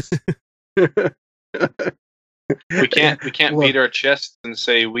 We can't beat our chests and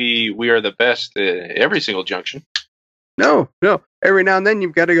say we are the best at every single junction. No. Every now and then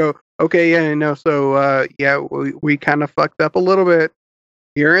you've got to go, okay, yeah, no, so we kind of fucked up a little bit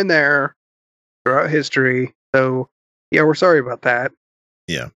here and there throughout history. So yeah, we're sorry about that.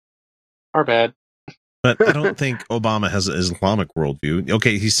 Yeah. Our bad. But I don't think Obama has an Islamic worldview.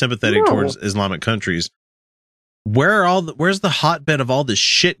 Okay, he's sympathetic towards Islamic countries. Where's the hotbed of all this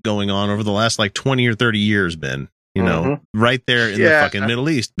shit going on over the last 20 or 30 years been? Right there in the fucking Middle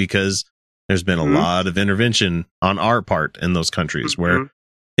East, because there's been a lot of intervention on our part in those countries where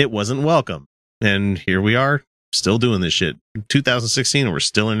it wasn't welcome. And here we are still doing this shit. 2016, and we're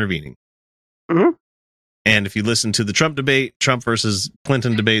still intervening. Mm-hmm. And if you listen to the Trump versus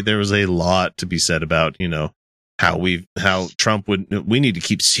Clinton debate, there was a lot to be said about, how Trump we need to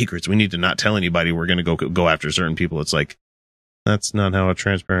keep secrets. We need to not tell anybody we're going to go after certain people. It's like, that's not how a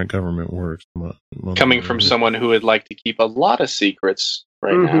transparent government works. Coming from someone who would like to keep a lot of secrets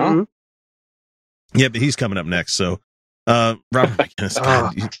now. Yeah, but he's coming up next. So, Robert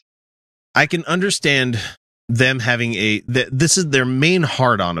McGinnis, I can understand them having this is their main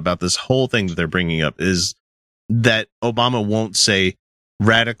hard-on about this whole thing that they're bringing up, is that Obama won't say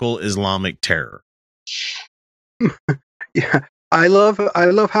radical Islamic terror. Yeah, I love how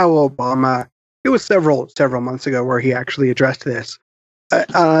Obama, it was several months ago where he actually addressed this.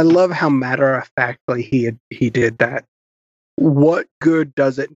 I love how matter-of-factly he did that. What good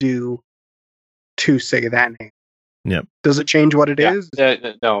does it do to say that name? Yep. Does it change what it is?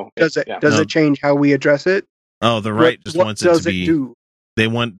 No. Does it change how we address it? Oh, the right just wants it to be. They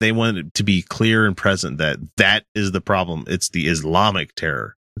want it to be clear and present that is the problem. It's the Islamic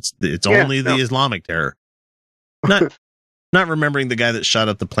terror. It's only the Islamic terror. Not remembering the guy that shot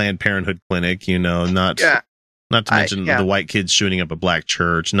up the Planned Parenthood clinic. Not to mention the white kids shooting up a black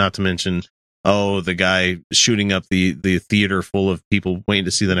church. Not to mention the guy shooting up the theater full of people waiting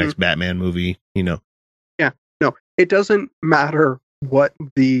to see the next Batman movie. Yeah. No, it doesn't matter what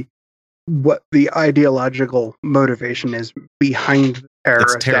the ideological motivation is behind the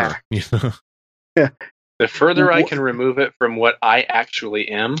terror attack. Yeah. The further I can remove it from what I actually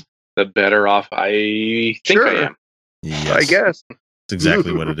am, the better off I think I am. Yes. I guess. That's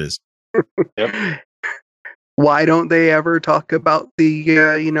exactly what it is. Yep. Why don't they ever talk about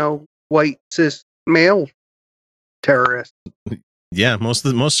the white cis male terrorists? Yeah, most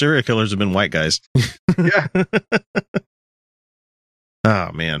serial killers have been white guys. Yeah.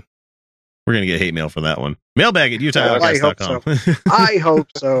 Oh man. We're going to get hate mail for that one. Mailbag at UtahOutcast.com. I hope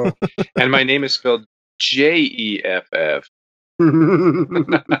so. And my name is spelled Jeff.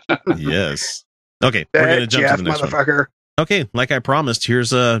 Yes. Okay, we're going to jump to the next one. Okay, like I promised,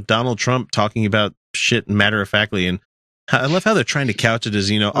 here's Donald Trump talking about shit matter-of-factly, and I love how they're trying to couch it as,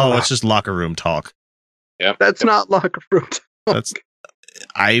 it's just locker room talk. Yep. That's not locker room talk.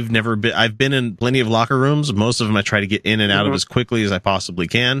 I've been in plenty of locker rooms. Most of them I try to get in and out of as quickly as I possibly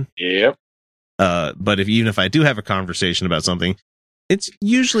can. Yep. But even if I do have a conversation about something, it's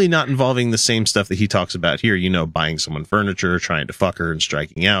usually not involving the same stuff that he talks about here. Buying someone furniture, trying to fuck her, and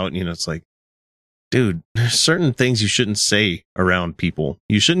striking out. It's like, dude, there's certain things you shouldn't say around people.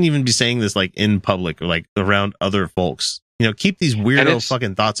 You shouldn't even be saying this like in public or like around other folks. You know, keep these weirdo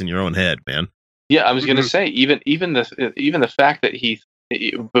fucking thoughts in your own head, man. Yeah, I was going to say even the fact that he,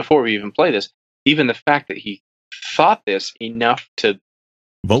 before we even play this, even the fact that he thought this enough to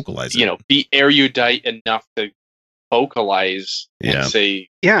vocalize it. You know, be erudite enough to vocalize and say,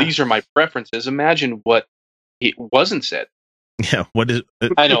 these are my preferences. Imagine what it wasn't said. Yeah, what is?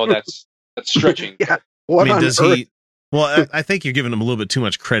 I know that's stretching. What I mean, on does earth? he? Well, I think you're giving him a little bit too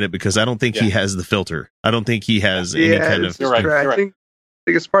much credit because I don't think he has the filter. I don't think he has any kind of. You're right. I think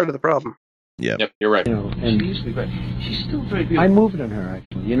it's part of the problem. Yeah. Yep, you're right. You know, and she's still very beautiful. I moved on her,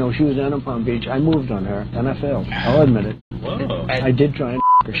 actually. You know, she was down in Palm Beach. I moved on her, and I failed. I'll admit it. Whoa. I did try and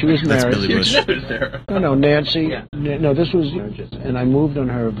her. She was That's married. Billy Bush. No, Nancy. No, this was... And I moved on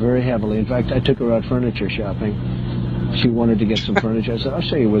her very heavily. In fact, I took her out furniture shopping. She wanted to get some furniture. I said, I'll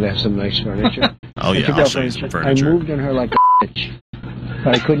show you where there's some nice furniture. Oh, yeah, I'll show you some furniture. I moved on her like a bitch.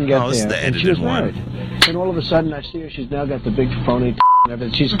 But I couldn't get this is there. the And she edited was married. And all of a sudden, I see her. She's now got the big phony and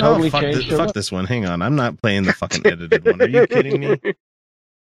everything. She's totally changed her Fuck look. this one. Hang on. I'm not playing the fucking edited one. Are you kidding me?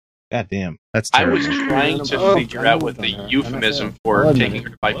 God damn. That's I terrible. was trying to figure out what the euphemism for taking her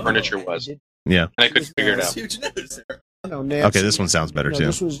to buy furniture was. Yeah. And I couldn't figure it out. Okay, this one sounds better, too.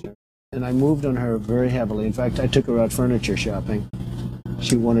 This was, and I moved on her very heavily. In fact, I took her out furniture shopping.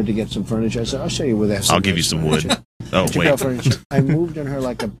 She wanted to get some furniture. I said, I'll show you where there's some I'll give you some wood. Oh, I took her wait. out furniture. I moved on her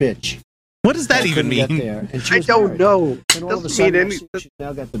like a bitch. What does that even couldn't get mean? there. And she I was don't married. know. And all of a Doesn't mean sudden, I any- see she's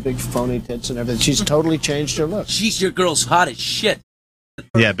now got the big phony tits and everything. She's totally changed her look. Jeez, your girl's hot as shit.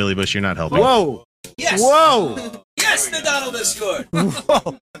 Yeah, Billy Bush, you're not helping. Whoa. Yes. Whoa. Yes, the Donald has scored.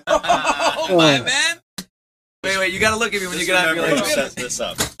 Whoa. Oh, my man. Wait, you got to look at me when you get out. You're like, Set this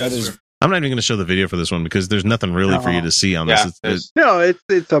up. I'm not even going to show the video for this one because there's nothing really for you to see on Yeah, this. No,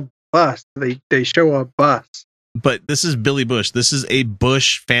 it's a bus. They show a bus. But this is Billy Bush. This is a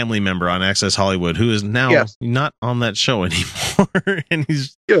Bush family member on Access Hollywood who is now not on that show anymore. And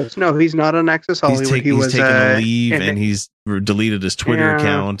he's no, he's not on Access Hollywood. he's taken a leave and and he's deleted his Twitter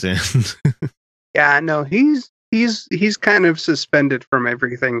account and yeah, no, he's kind of suspended from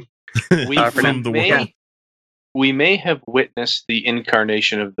everything. We may have witnessed the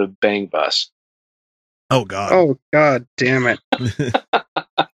incarnation of the Bang Bus. Oh God! Oh God! Damn it!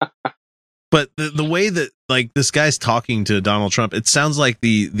 But the way that like this guy's talking to Donald Trump, it sounds like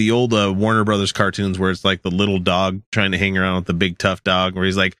the old Warner Brothers cartoons where it's like the little dog trying to hang around with the big tough dog, where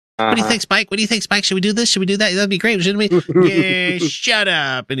he's like, "What do you think, Spike? What do you think, Spike? Should we do this? Should we do that? That'd be great, shouldn't we?" Yeah, shut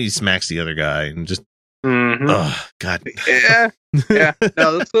up! And he smacks the other guy and just, oh God! Yeah.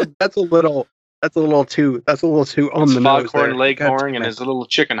 No, that's a little too on the nose. Foghorn Leghorn and his little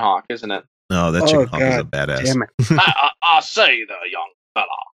chicken hawk, isn't it? No, that chicken hawk is a badass. Damn it. I say there, young fella.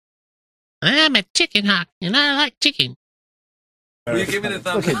 I'm a chicken hawk, and I like chicken. Will you give me the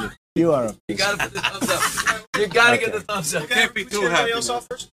thumbs Look up? at you. You are. You gotta put the thumbs up. You gotta get the thumbs up. Can't be too happy.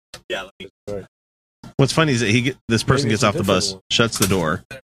 Yeah. What's funny is that this person Maybe gets it's a off the bus, different one. shuts the door.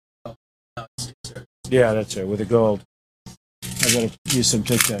 Yeah, that's it. With the gold. I gotta use some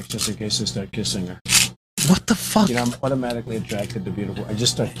Tic Tacs just in case I start kissing her. What the fuck? You know, I'm automatically attracted to beautiful. I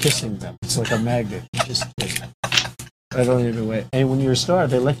just start kissing them. It's like a magnet. You just kiss. I don't even wait. And when you're a star,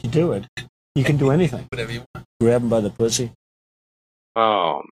 they let you do it. You can do anything. Whatever you want. Grab them by the pussy.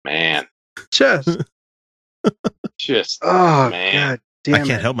 Oh man. Just Oh God man. damn I can't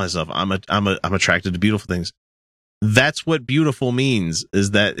it. help myself. I'm attracted to beautiful things. That's what beautiful means,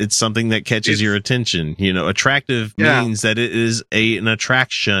 is that it's something that catches your attention. You know, attractive means that it is an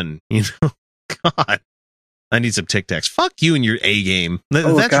attraction. You know, God, I need some Tic Tacs. Fuck you and your A game.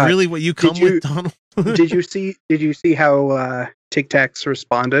 That's God. really what you come with, Donald. Did you see how Tic Tacs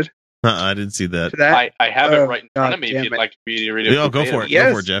responded I didn't see that. to that? I have it Oh, right in front of God me if damn you'd it. like me to read it. Oh, go for it. Yes,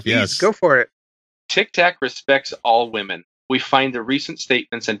 Go for it, Jeff. please, Yes. go for it. Tic Tac respects all women. We find the recent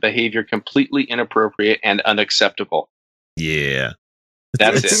statements and behavior completely inappropriate and unacceptable. Yeah.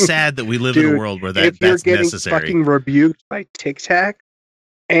 That's it's it. sad that we live in a Dude, world where if you're that's getting necessary. fucking rebuked by Tic Tac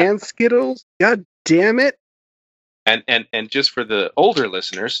and Skittles, God damn it! And just for the older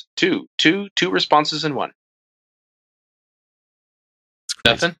listeners, two responses in one.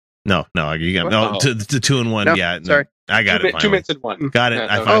 Nothing? No, you got no Oh. to 2 and 1. No, yeah, no, sorry. I got it. 2 Finally. minutes in one. Got it. Yeah,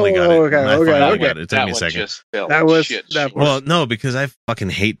 I okay. finally got it. okay, I okay, finally okay. got it. It took That me a one second. just fell That was shit that short. Well, no, because I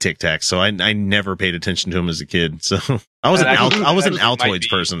fucking hate Tic Tacs, so I never paid attention to them as a kid. So I was an Altoids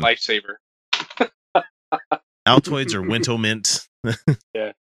person. Lifesaver. Altoids or Winto Mint.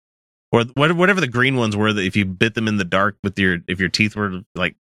 Yeah. Or whatever the green ones were that if you bit them in the dark with if your teeth were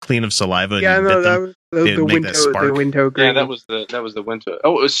like clean of saliva and Yeah, you no, bit that them, was The window green. Yeah, that was the window.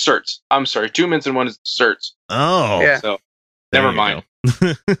 Oh, it was Certs. I'm sorry, 2 minutes and 1 is Certs. Oh, yeah. So never mind.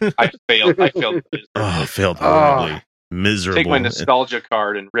 I failed. Oh, failed horribly. Miserable. Take my nostalgia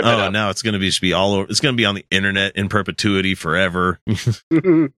card and rip it up. Now it's going to be all over. It's going to be on the internet in perpetuity forever. I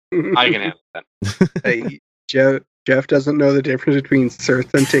can handle that. Hey, Jeff doesn't know the difference between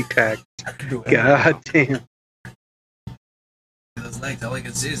Certs and Tic Tac. God damn. Those legs, all I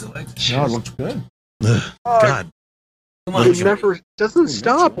can see is the legs. No, it looks good. God. Come on, It never doesn't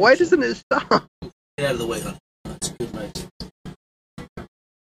stop. Why doesn't it stop? get out of the way, hon. It's good legs.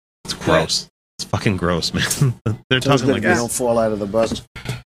 It's gross. It's fucking gross, man. They're Those talking that like you this. don't fall out of the bus.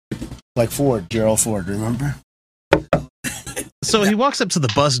 Like Ford, Gerald Ford, remember? So he walks up to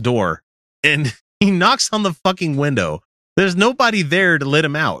the bus door and he knocks on the fucking window. There's nobody there to let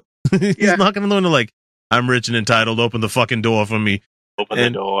him out. He's knocking on the window like, I'm rich and entitled. Open the fucking door for me. Open the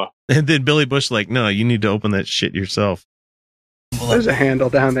door. And then Billy Bush like, no, you need to open that shit yourself. There's a handle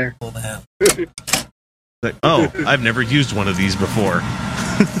down there. Like, oh, I've never used one of these before.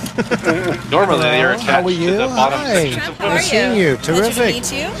 Normally they are attached How are to you? the bottom Hi. sections of Good to women. see you. Pleasure to Terrific.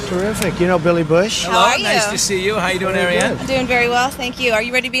 meet you. Terrific. You know Billy Bush? How are you? Nice to see you. How you doing, Ariane? I'm doing very well, thank you. Are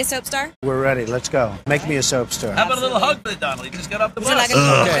you ready to be a soap star? We're ready. Let's go. Make me a soap star. How about a little hug for the Donald? He just got off the Is it bus. not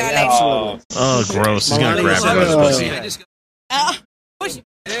gonna be Okay, darling? absolutely. Oh, gross. He's going to grab her by the Melania, pussy. I just Oh, push it.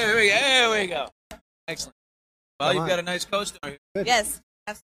 There we go. Excellent. Well, Come you've on. got a nice co-star here. Yes,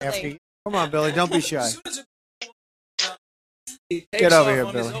 After absolutely. you. Come on, Billy. Don't be shy. He Get takes over off here,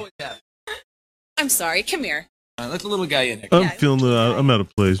 on his Billy. always happy. I'm sorry. Come here. Let the little guy in there. I'm feeling that I'm out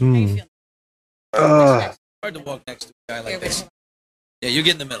of place. feeling? Hard to walk next to a guy like this. Yeah, you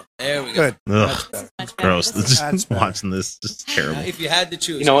get in the middle. There we go. Good. Ugh, Much better. gross. This is Just watching this is terrible. Now, if you had to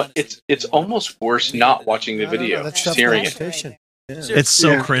choose, You know what? It's almost worse not watching the video, That's tough hearing it. competition. Yeah. It's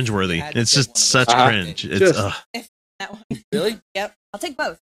so Yeah. cringeworthy. It's just such Uh-huh. cringe. It's Just- That one. really? Yep. I'll take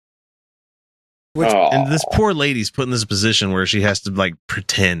both. and this poor lady's put in this position where she has to like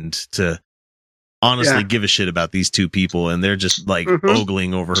pretend to honestly Yeah. give a shit about these two people, and they're just like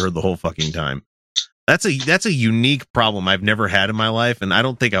ogling over her the whole fucking time. That's a unique problem I've never had in my life, and I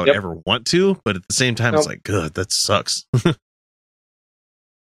don't think I would Yep. ever want to. But at the same time, it's Nope. like, good, that sucks.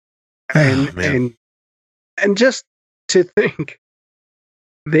 and Oh, man. and just to think,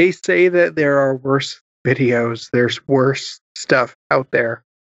 they say that there are worse videos. There's worse stuff out there.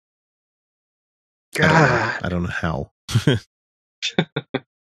 God, I don't know how.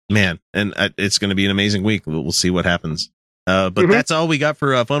 Man, and it's going to be an amazing week. We'll see what happens. But that's all we got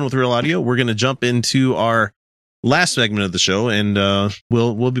for Fun with Real Audio. We're going to jump into our last segment of the show, and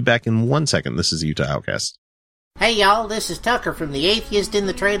we'll be back in 1 second. This is the Utah Outcast. Hey y'all, this is Tucker from the Atheist in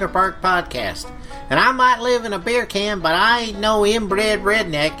the Trailer Park podcast. And I might live in a beer can, but I ain't no inbred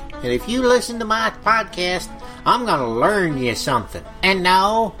redneck. And if you listen to my podcast, I'm gonna learn you something. And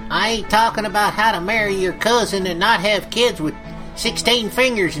no, I ain't talking about how to marry your cousin and not have kids with 16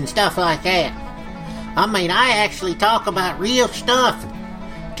 fingers and stuff like that. I mean, I actually talk about real stuff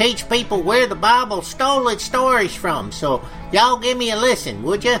and teach people where the Bible stole its stories from. So y'all give me a listen,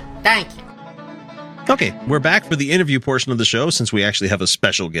 would you? Thank you. Okay, we're back for the interview portion of the show since we actually have a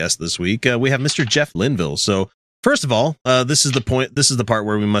special guest this week. We have Mr. Jeff Linville. So, first of all, this is the part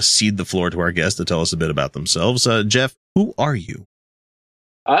where we must cede the floor to our guest to tell us a bit about themselves. Jeff, who are you?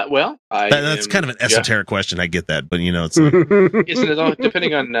 Well, That's kind of an esoteric question. I get that, but it's like, Isn't it all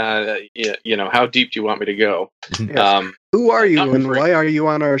depending on how deep do you want me to go? Yes. Who are you and why are you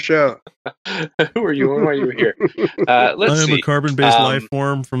on our show? Who are you and why are you here? Let's I am see. a carbon-based life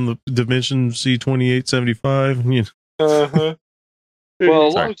form from the dimension C2875. Uh-huh. Well,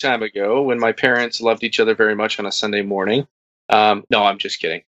 a Sorry. long time ago, when my parents loved each other very much on a Sunday morning. No, I'm just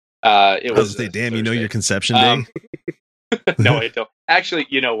kidding. It was damn, you know your conception Um, day. No, I don't. Actually,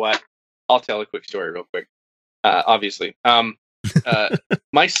 you know what? I'll tell a quick story real quick. Obviously,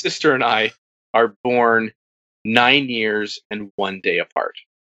 my sister and I are born 9 years and 1 day apart.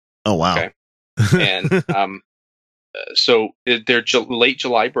 Oh wow! Okay. And so they're late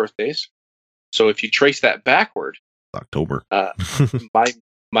July birthdays. So if you trace that backward, October.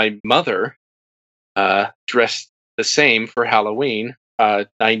 my mother dressed the same for Halloween 9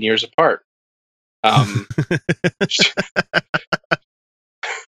 years apart.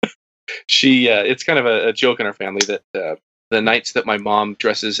 She it's kind of a joke in our family that the nights that my mom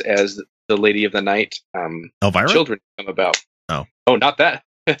dresses as the lady of the night, Elvira? children come about. Oh, not that.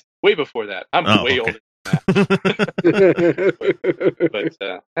 Way before that. I'm way older than that.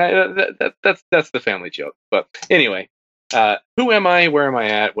 But that's the family joke. But anyway, who am I? Where am I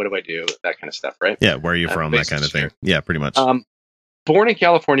at? What do I do? That kind of stuff, right? Yeah, where are you from? That kind of thing. Yeah, pretty much. Born in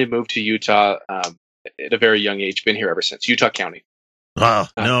California, moved to Utah at a very young age. Been here ever since. Utah County. Oh,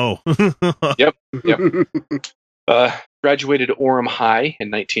 no. Yep. Graduated Orem High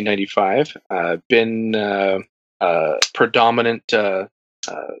in 1995. Been predominant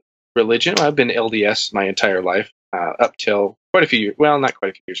religion. I've been LDS my entire life up till quite a few years. Well, not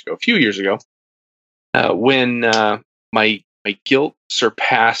quite a few years ago. A few years ago, when my guilt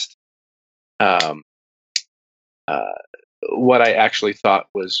surpassed what I actually thought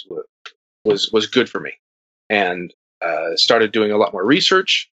was good for me, and started doing a lot more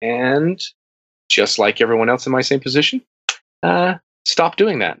research, and just like everyone else in my same position, stopped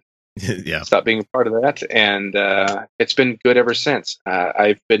doing that. Yeah, stopped being a part of that, and it's been good ever since.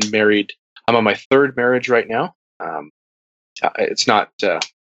 I've been married. I'm on my third marriage right now. It's not a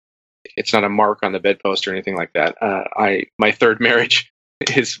mark on the bedpost or anything like that. My third marriage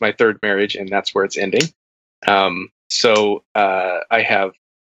is my third marriage, and that's where it's ending. So I have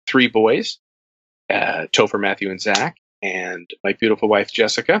 3 boys, Topher, Matthew, and Zach, and my beautiful wife,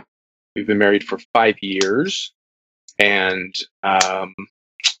 Jessica. We've been married for 5 years, and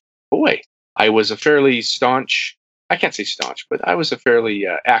boy, I was a fairly staunch, I can't say staunch, but I was a fairly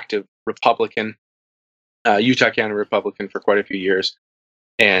active Republican, Utah County Republican for quite a few years,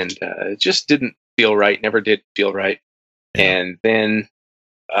 and it just didn't feel right, never did feel right. And then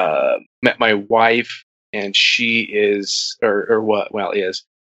met my wife, and she is, is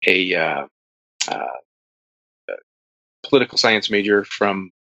a political science major from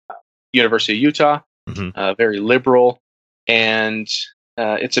University of Utah, very liberal, and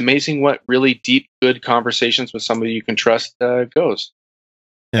it's amazing what really deep, good conversations with somebody you can trust goes.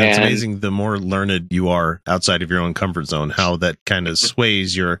 Yeah, it's amazing the more learned you are outside of your own comfort zone, how that kind of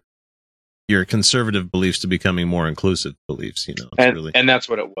sways your conservative beliefs to becoming more inclusive beliefs. You know, and that's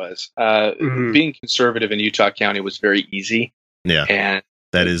what it was. Being conservative in Utah County was very easy. Yeah, and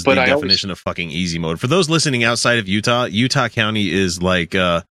that is the definition of fucking easy mode. For those listening outside of Utah County is like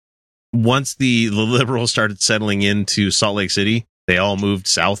once the liberals started settling into Salt Lake City, they all moved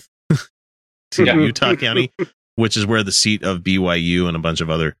south to Utah County, which is where the seat of BYU and a bunch of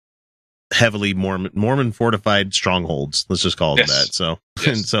other heavily Mormon fortified strongholds, let's just call it that. So,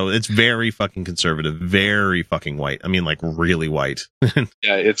 and so it's very fucking conservative, very fucking white. I mean, like really white.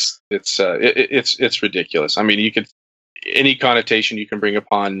 Yeah, it's ridiculous. I mean, you could any connotation you can bring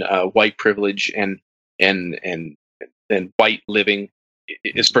upon white privilege and white living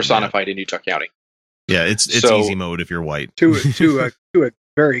is personified in Utah County. Yeah, it's easy mode if you're white. To a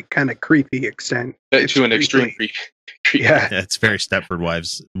very kind of creepy extent. To an extreme creepy. Yeah, it's very Stepford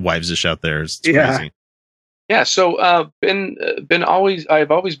Wives-ish out there. It's crazy. Yeah. So I've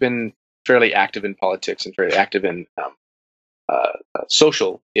always been fairly active in politics and very active in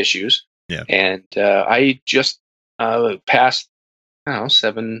social issues. Yeah. And I just past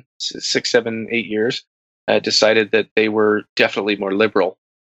 6, 7, 8 years decided that they were definitely more liberal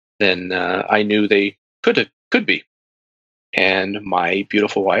than I knew they could be. And my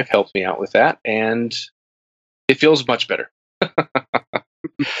beautiful wife helped me out with that, and it feels much better. I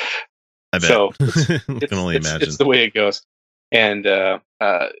bet. So I can only imagine. It's the way it goes. And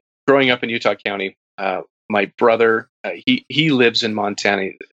growing up in Utah County, my brother, he lives in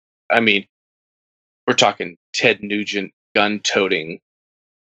Montana. I mean, we're talking Ted Nugent, gun-toting,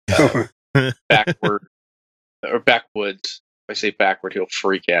 backwoods. If I say backward, he'll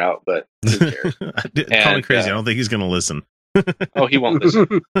freak out, but who cares? Call me crazy. I don't think he's going to listen. Oh, he won't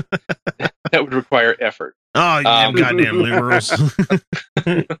listen. That would require effort. Oh, goddamn liberals.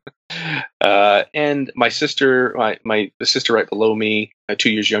 And my sister, the sister right below me, 2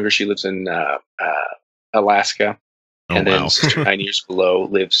 years younger, she lives in Alaska. Oh, and then sister 9 years below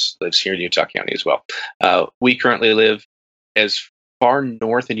lives here in Utah County as well. We currently live as far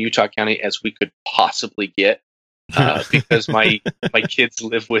north in Utah County as we could possibly get. Because my kids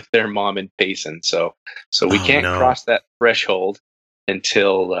live with their mom in Payson, so we can't cross that threshold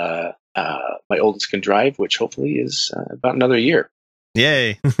until my oldest can drive, which hopefully is about another year.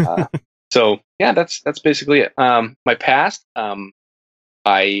 Yay! So yeah, that's basically it. My past, I'm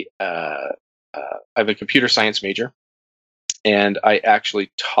a computer science major, and I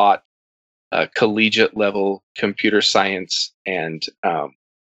actually taught collegiate level computer science and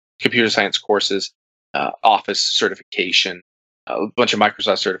computer science courses. Office certification, a bunch of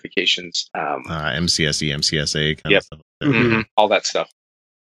Microsoft certifications, MCSE, MCSA, kind of stuff. All that stuff.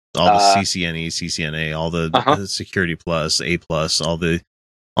 All the CCNE, CCNA, all the Security Plus, A Plus, all the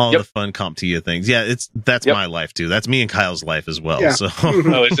fun CompTIA things. Yeah, that's my life too. That's me and Kyle's life as well. Yeah. So,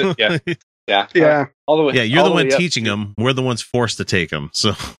 oh, is it? Yeah. Yeah. All the way. Yeah, you're the one teaching them. We're the ones forced to take them.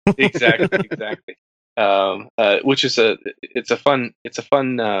 So exactly. Which is a fun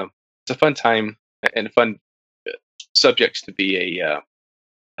time and fun subjects to be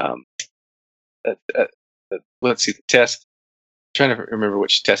let's see, the test. I'm trying to remember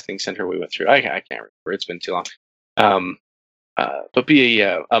which testing center we went through. I can't remember. It's been too long. But be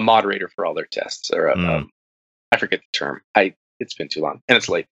a moderator for all their tests, or I forget the term. It's been too long, and it's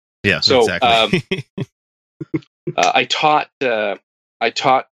late. Yeah, so exactly. I taught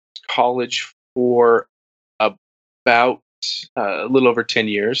college for about a little over 10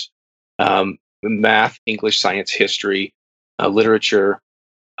 years. Math, English, science, history, literature,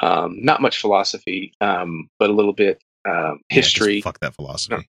 not much philosophy, but a little bit history. Yeah, fuck that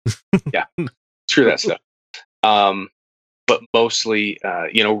philosophy. Yeah, screw that stuff. But mostly,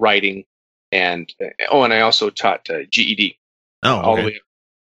 writing, and and I also taught GED. All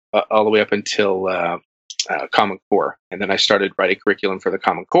the way up until Common Core, and then I started writing curriculum for the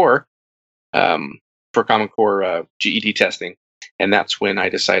Common Core, for Common Core GED testing, and that's when I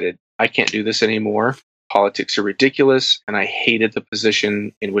decided I can't do this anymore. Politics are ridiculous, and I hated the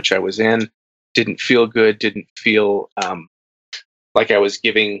position in which I was in. Didn't feel good. Didn't feel like I was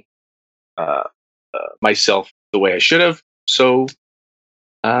giving myself the way I should have. So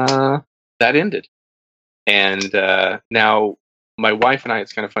that ended, and now my wife and I.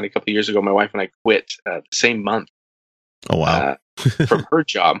 It's kind of funny. A couple of years ago, my wife and I quit the same month. Oh wow! From her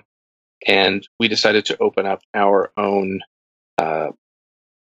job, and we decided to open up our own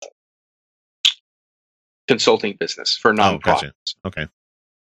consulting business for nonprofits. Gotcha. Okay.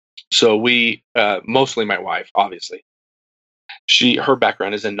 So we, mostly my wife, obviously, her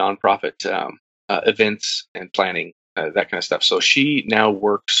background is in nonprofit events and planning, that kind of stuff. So she now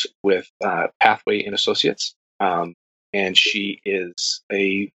works with Pathway and Associates, and she is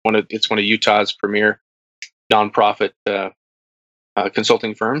one of Utah's premier nonprofit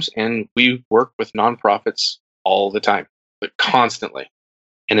consulting firms, and we work with nonprofits all the time, but constantly.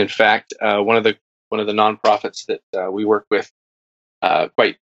 And in fact, one of the nonprofits that we work with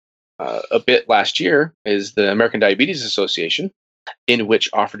quite a bit last year is the American Diabetes Association, in which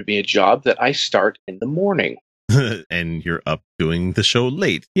offered me a job that I start in the morning. And you're up doing the show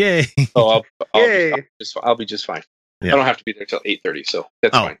late. Yay! Oh, I'll be just fine. Yeah. I don't have to be there till 8:30, so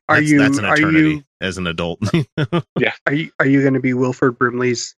that's fine. That's an eternity as an adult. Yeah. Are you going to be Wilford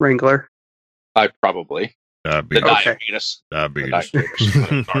Brimley's Wrangler? I probably. Diabetes. But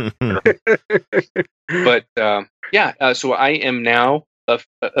so I am now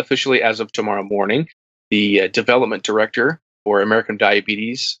officially, as of tomorrow morning, the development director for American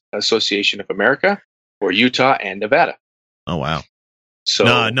Diabetes Association of America for Utah and Nevada. Oh wow!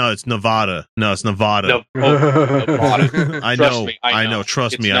 So no, it's Nevada. No, it's Nevada. Nevada. I know.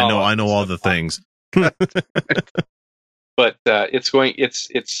 Trust me. I know all the things. But it's going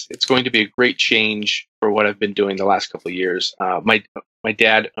to be a great change for what I've been doing the last couple of years. My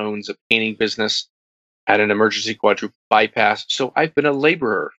dad owns a painting business, had an emergency quadruple bypass, so I've been a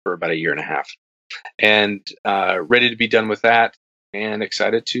laborer for about a year and a half, and ready to be done with that, and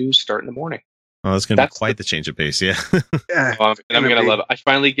excited to start in the morning. Oh, that's going to be quite the change of pace, yeah. Yeah, and I'm going to love it. I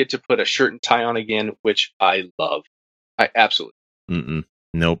finally get to put a shirt and tie on again, which I love. I absolutely.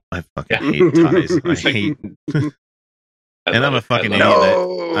 Nope, I fucking hate ties. I hate. And I'm a fucking idiot.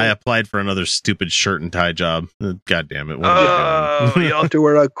 I applied for another stupid shirt and tie job. God damn it! What am I doing? You have to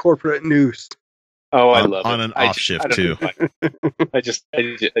wear a corporate noose. Oh, I love it. On an off shift too. I just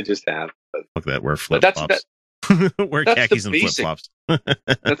have. Fuck that. Wear flip flops. Wear khakis and flip flops.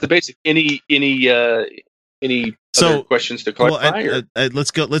 That's the basic. Any other questions to clarify?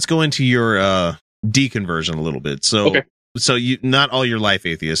 Let's go into your deconversion a little bit. So. Okay. So you not all your life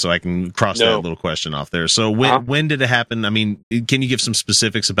atheist, so I can cross that little question off there. So when did it happen? I mean, can you give some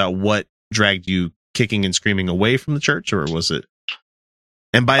specifics about what dragged you kicking and screaming away from the church, or was it?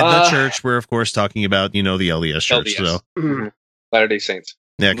 And by the church, we're of course talking about the LDS church. LDS. So Latter-day Saints.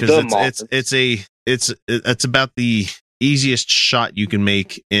 Yeah, because it's about the easiest shot you can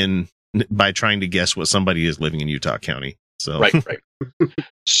make by trying to guess what somebody is living in Utah County. So right.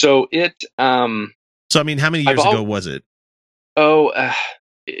 So it. So I mean, how many years ago was it? Oh,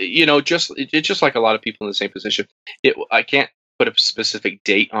 just like a lot of people in the same position. I can't put a specific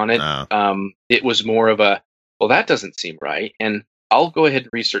date on it. It was more of a, well, that doesn't seem right, and I'll go ahead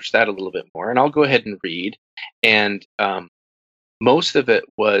and research that a little bit more, and I'll go ahead and read. And most of it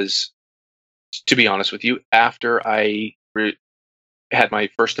was, to be honest with you, after I had my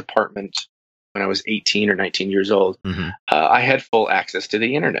first apartment when I was 18 or 19 years old. I had full access to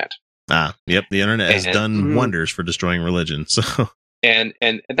the internet. Yep. The internet has done wonders for destroying religion. So, and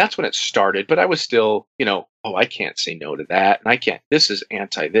that's when it started. But I was still, I can't say no to that, and I can't. This is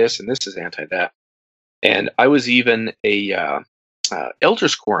anti this, and this is anti that. And I was even a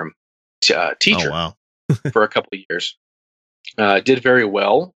elders quorum teacher Oh, wow. for a couple of years. Did very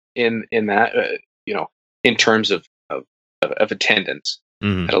well in that, in terms of attendance.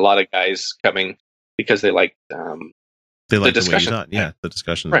 Mhm. Had a lot of guys coming because they liked They the liked the way you discussion. thought. Yeah, the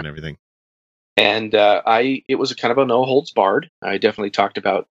discussions Right. and everything. And it was a kind of a no holds barred. I definitely talked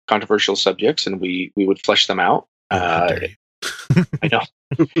about controversial subjects, and we would flesh them out. I know.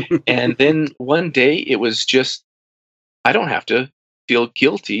 And then one day it was just, I don't have to feel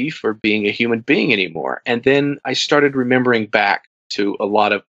guilty for being a human being anymore. And then I started remembering back to a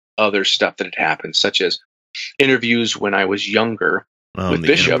lot of other stuff that had happened, such as interviews when I was younger with And the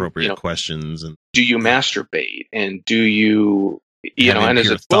Bishop. inappropriate questions and Do you masturbate? And do you, having and as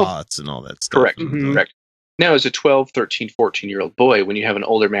pure a 12, thoughts and all that stuff. correct, Mhm. correct. Now, as a 12, 13, 14-year-old boy, when you have an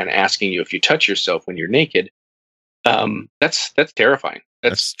older man asking you if you touch yourself when you're naked, that's terrifying.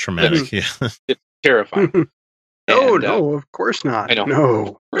 That's traumatic. Yeah. It's terrifying. No, And, no, of course not. I know.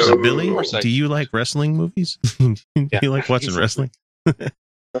 No. So, No. Billy, Of course I- do you like wrestling movies? Do you like watching wrestling?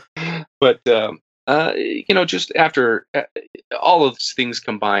 But just after all of these things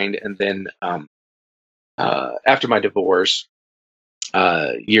combined, and then after my divorce,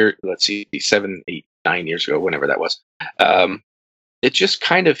 7, 8, 9 years ago, whenever that was, it just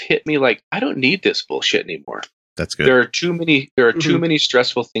kind of hit me like, I don't need this bullshit anymore. That's good. There are too many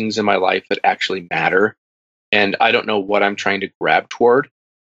stressful things in my life that actually matter, and I don't know what I'm trying to grab toward,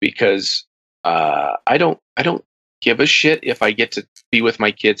 because I don't give a shit if I get to be with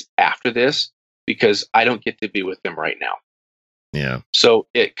my kids after this, because I don't get to be with them right now. Yeah. So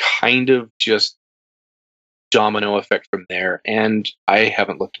it kind of just domino effect from there, and I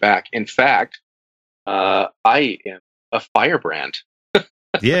haven't looked back. In fact, I am a firebrand.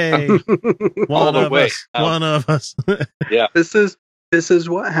 Yay! All the way. One of us. Yeah. This is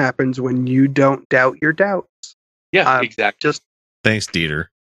what happens when you don't doubt your doubts. Yeah, exactly. Just Thanks, Dieter.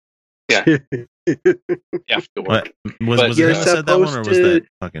 Yeah. What was But it? you're Who said that one, or was supposed that to-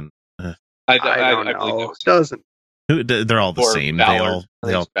 fucking? I don't believe know. that was Doesn't. They're all the Or same. Ballard.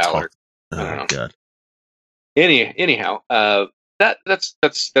 They all Ballard. talk. I don't Oh know. god. Anyhow, that's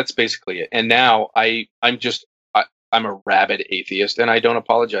basically it. And now I'm a rabid atheist, and I don't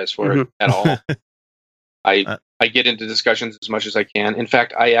apologize for it at all. I get into discussions as much as I can. In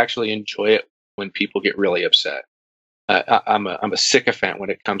fact, I actually enjoy it when people get really upset. I'm a sycophant when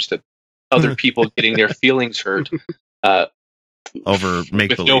it comes to other people getting their feelings hurt Over make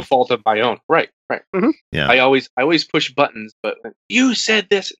with no believe. fault of my own. Right. Yeah. I always push buttons, but you said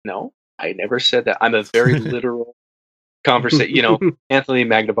this. No, I never said that. I'm a very literal conversation. Anthony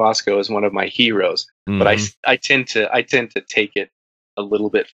Magnabosco is one of my heroes, but Mhm. I tend to take it a little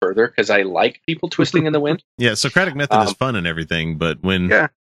bit further because I like people twisting in the wind. Yeah, Socratic method is fun and everything, but when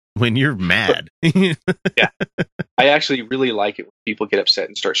you're mad, I actually really like it when people get upset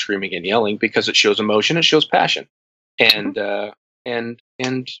and start screaming and yelling, because it shows emotion, it shows passion, and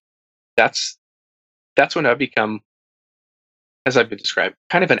that's when I've become, as I've been described,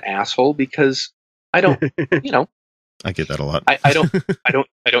 kind of an asshole, because I don't, I get that a lot. I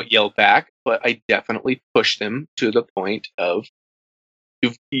don't yell back, but I definitely push them to the point of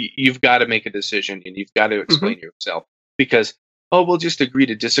you've got to make a decision and you've got to explain yourself, because we'll just agree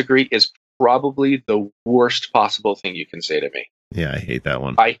to disagree is probably the worst possible thing you can say to me. Yeah, I hate that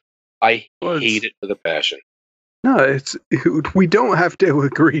one. I hate it with a passion. No, we don't have to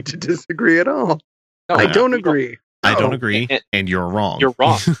agree to disagree at all. No, I don't we agree. I don't No. agree, and you're wrong. You're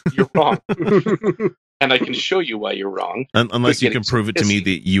wrong. You're wrong. And I can show you why you're wrong. Unless you Getting can prove it to me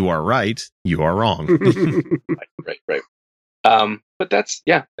that you are right, you are wrong. Right. But that's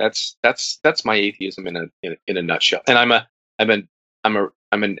my atheism in a nutshell. And I'm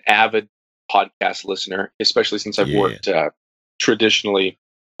an avid podcast listener, especially since I've worked traditionally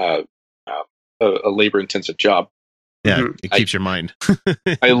a labor intensive job. Yeah, it keeps your mind.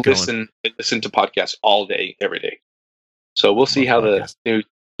 I going. listen to podcasts all day, every day. So we'll see how the new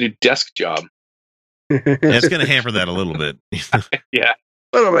desk job. It's going to hamper that a little bit. Yeah,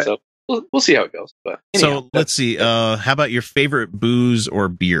 a little bit. So we'll see how it goes. But anyhow, So let's see. How about your favorite booze or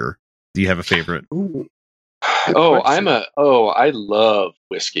beer? Do you have a favorite? I love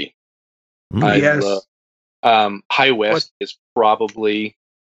whiskey. Yes. High West is probably.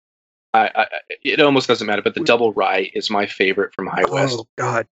 It almost doesn't matter, but the double rye is my favorite from High West. Oh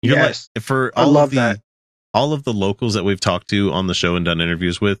God, You're yes. like, for I all love of the that. all of the locals that we've talked to on the show and done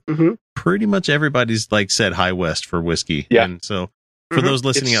interviews with, pretty much everybody's like said High West for whiskey. Yeah. And so for those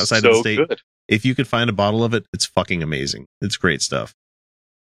listening It's outside of the so state, good. if you could find a bottle of it, it's fucking amazing. It's great stuff.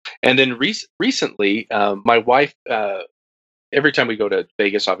 And then recently, my wife, every time we go to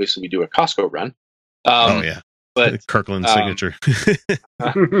Vegas, obviously we do a Costco run. Oh yeah. But Kirkland's signature.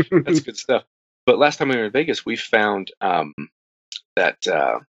 That's good stuff. But last time we were in Vegas, we found that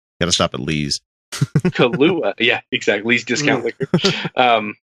got to stop at Lee's. Kahlua. Yeah, exactly. Lee's discount liquor.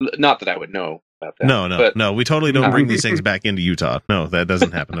 Not that I would know about that. No. We totally don't bring these things back into Utah. No, that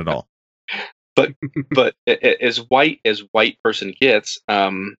doesn't happen at all. But as white person gets,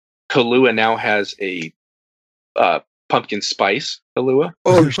 Kahlua now has a pumpkin spice Kahlua.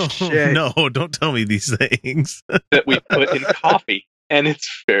 Oh shit! No, don't tell me these things. That we put in coffee, and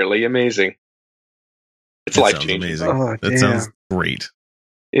it's fairly amazing. It's life changing. Amazing. Oh, that sounds great.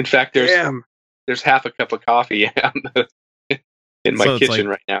 In fact, there's half a cup of coffee in my kitchen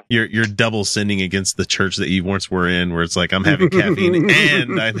right now. You're double sinning against the church that you once were in, where it's like I'm having caffeine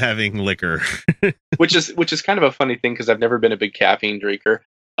and I'm having liquor, which is kind of a funny thing because I've never been a big caffeine drinker.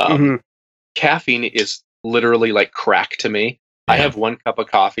 Caffeine is literally like crack to me. Yeah. I have one cup of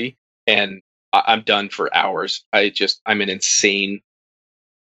coffee and I'm done for hours. I'm an insane,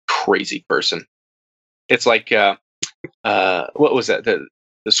 crazy person. It's like what was that?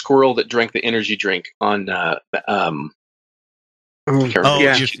 The squirrel that drank the energy drink on you're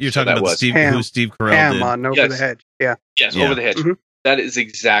talking about Steve Carell did. On Over the Hedge. Yeah. Yes, Over the Hedge. That is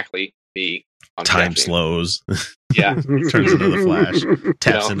exactly me. On Time caffeine. Slows. Yeah. Turns into the Flash.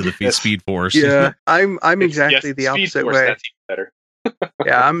 Taps into the Speed Force. Yeah. I'm exactly the opposite way. That's even better.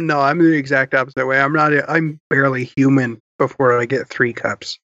 Yeah, I'm the exact opposite way. I'm barely human before I get 3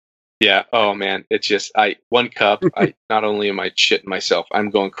 cups. Yeah. Oh man, it's just one cup. Not only am I shitting myself,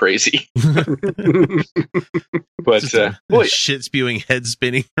 I'm going crazy. But shit spewing, head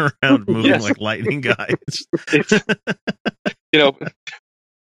spinning around, moving like lightning guys.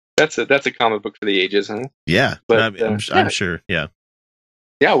 That's a comic book for the ages, huh? Yeah, but I'm sure. Yeah.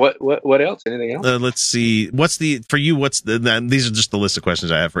 Yeah. What else? Anything else? Let's see. These are just the list of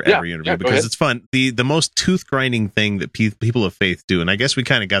questions I have for every interview because it's fun. The most tooth grinding thing that people of faith do, and I guess we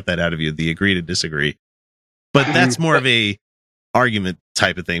kind of got that out of you, the agree to disagree, but that's more of a argument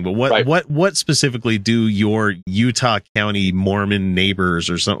type of thing. But what specifically do your Utah County Mormon neighbors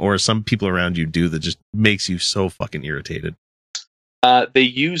or some people around you do that just makes you so fucking irritated? They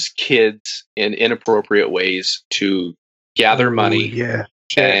use kids in inappropriate ways to gather money.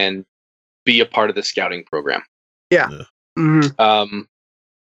 And be a part of the scouting program. Yeah.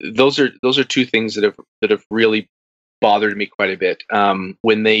 Those are two things that have really bothered me quite a bit.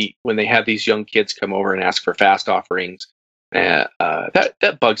 When they have these young kids come over and ask for fast offerings,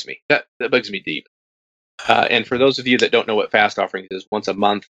 that bugs me. That bugs me deep. And for those of you that don't know what fast offerings is, once a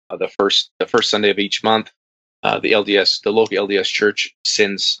month, the first Sunday of each month, the local LDS church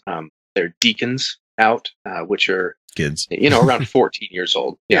sends their deacons out, which are kids, around 14 years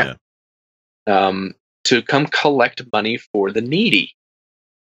old. Yeah. To come collect money for the needy.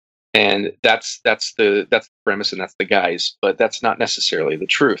 And that's the premise and that's the guise, but that's not necessarily the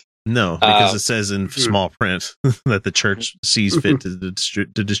truth. No, because it says in small print that the church sees fit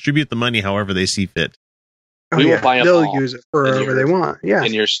to distribute the money however they see fit. They'll use it for whatever they want. Yeah.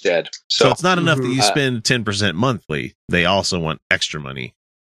 In your stead. So it's not enough that you spend 10% monthly. They also want extra money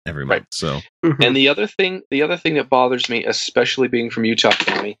every month. So, and the other thing that bothers me, especially being from Utah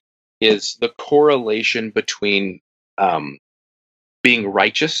County, is the correlation between being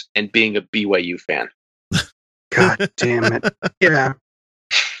righteous and being a BYU fan. God damn it! Yeah.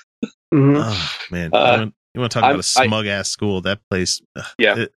 Oh man, you want to talk about a smug ass school? That place.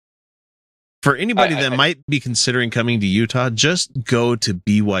 For anybody that might be considering coming to Utah, just go to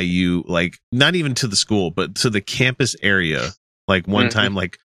BYU. Like, not even to the school, but to the campus area. Like one time,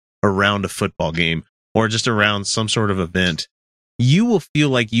 like around a football game or just around some sort of event, you will feel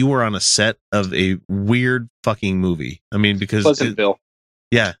like you were on a set of a weird fucking movie. I mean, because Pleasantville.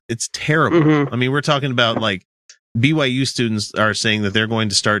 It's terrible. I mean, we're talking about like BYU students are saying that they're going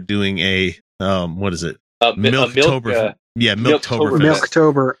to start doing a what is it? Milktober.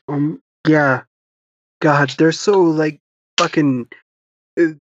 Milktober. Yeah. God, they're so like fucking.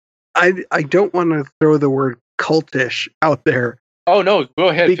 I don't want to throw the word cultish out there. Oh no, go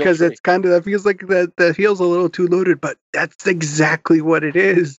ahead. Because it's kind of, that feels like that feels a little too loaded, but that's exactly what it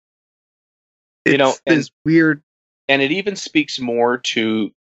is. It's weird. And it even speaks more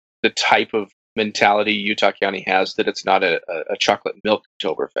to the type of mentality Utah County has, that it's not a chocolate milk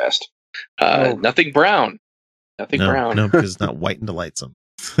Oktoberfest. Nothing brown. Brown. No, because it's not white and delightsome.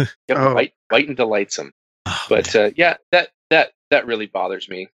 White and delightsome. But that really bothers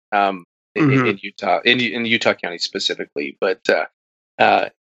me. In Utah, in Utah County specifically, but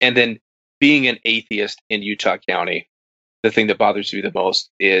and then being an atheist in Utah County, the thing that bothers me the most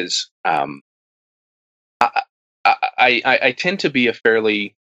is I tend to be a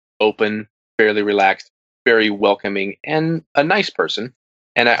fairly open, fairly relaxed very welcoming and a nice person.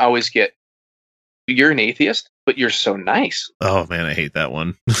 And I always get, you're an atheist, but you're so nice. Oh man, I hate that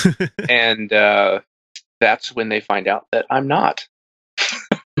one. And that's when they find out that I'm not.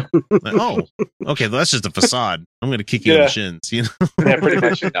 Oh, okay. Well, that's just a facade. I'm going to kick you in the shins. You know? Yeah, pretty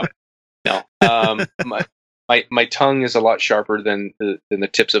much. No. My tongue is a lot sharper than the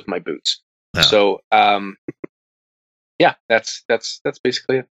tips of my boots. Oh. So, yeah, that's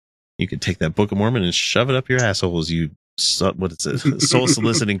basically it. You could take that Book of Mormon and shove it up your assholes. You what is it? Soul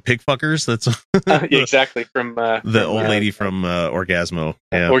soliciting pig fuckers. That's exactly from the old lady from Orgasmo.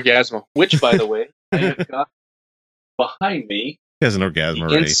 Yeah. Orgasmo, which by the way, I have got behind me. He has an Orgasmo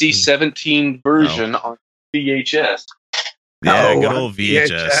already. NC-17 version on VHS. Yeah, good old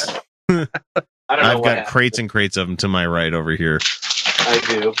VHS. I don't know. I've got crates and crates of them to my right over here. I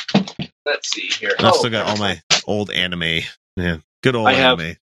do. Let's see here. I've still got all my old anime. Yeah, good old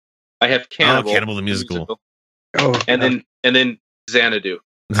anime. I have Cannibal. Cannibal the musical. Oh, and then Xanadu.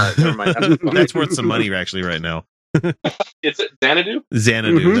 Never mind. That's worth some money actually right now. It's Xanadu.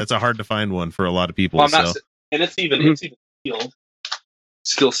 Xanadu. Mm-hmm. That's a hard to find one for a lot of people. Well, I'm not, and it's even sealed.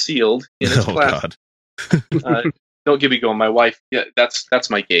 Still sealed in its plastic. God. Don't get me going. My wife. Yeah, that's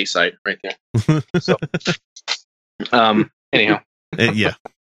my gay side right there. So, anyhow. Yeah,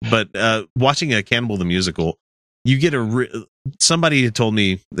 but watching a Cannibal the musical, you get somebody had told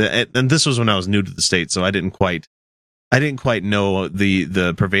me that, and this was when I was new to the States, so I didn't quite know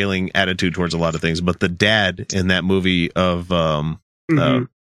the prevailing attitude towards a lot of things. But the dad in that movie of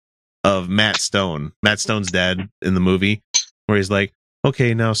Matt Stone's dad in the movie, where he's like,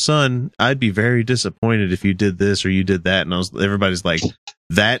 okay, now son, I'd be very disappointed if you did this or you did that. And everybody's like,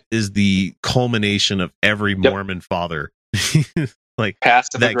 that is the culmination of every Mormon father. Like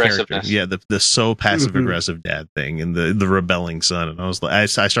passive that aggressiveness. character. Yeah, the so passive aggressive dad thing and the rebelling son. And I was like, I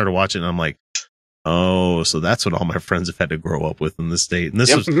started watching and I'm like, oh, so that's what all my friends have had to grow up with in the state. And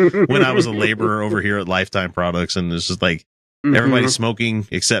this was when I was a laborer over here at Lifetime Products, and it's just like everybody's smoking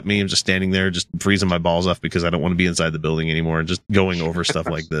except me. I'm just standing there, just freezing my balls off because I don't want to be inside the building anymore and just going over stuff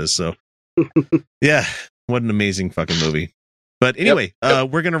like this. So, yeah, what an amazing fucking movie. But anyway,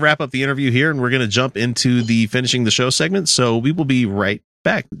 we're going to wrap up the interview here, and we're going to jump into the finishing the show segment. So we will be right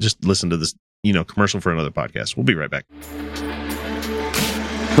back. Just listen to this, commercial for another podcast. We'll be right back.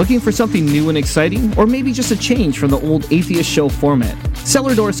 Looking for something new and exciting, or maybe just a change from the old Atheist Show format?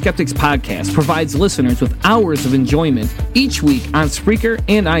 Cellar Door Skeptics Podcast provides listeners with hours of enjoyment each week on Spreaker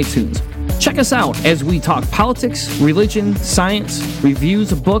and iTunes. Check us out as we talk politics, religion, science,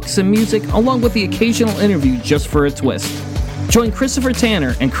 reviews of books and music, along with the occasional interview just for a twist. Join Christopher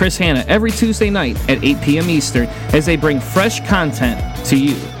Tanner and Chris Hanna every Tuesday night at 8 p.m. Eastern as they bring fresh content to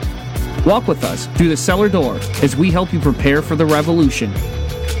you. Walk with us through the cellar door as we help you prepare for the revolution.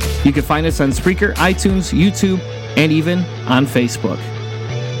 You can find us on Spreaker, iTunes, YouTube, and even on Facebook.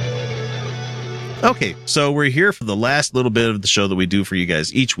 Okay, so we're here for the last little bit of the show that we do for you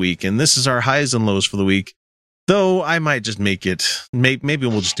guys each week, and this is our highs and lows for the week. Though I might just make it, maybe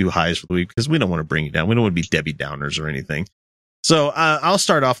we'll just do highs for the week because we don't want to bring you down. We don't want to be Debbie Downers or anything. So I'll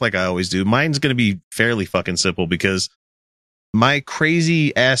start off like I always do. Mine's going to be fairly fucking simple because my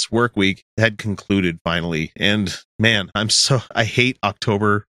crazy ass work week had concluded finally. And man, I hate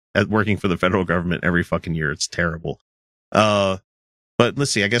October at working for the federal government every fucking year. It's terrible. But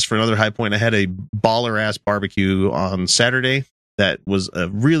let's see, I guess for another high point, I had a baller ass barbecue on Saturday. That was a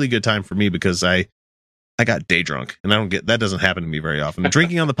really good time for me because I got day drunk, and that doesn't happen to me very often.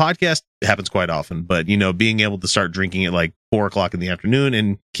 Drinking on the podcast happens quite often, but being able to start drinking at like 4:00 in the afternoon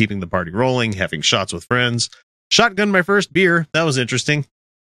and keeping the party rolling, having shots with friends, shotgun my first beer. That was interesting.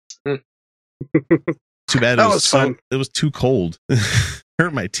 Too bad it was fun. It was too cold.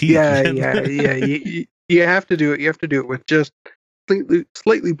 Hurt my teeth. Yeah. You have to do it. You have to do it with just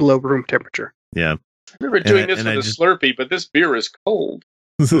slightly below room temperature. Yeah. I remember doing this with a Slurpee, but this beer is cold.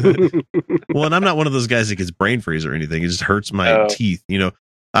 Well, and I'm not one of those guys that gets brain freeze or anything. It just hurts my teeth.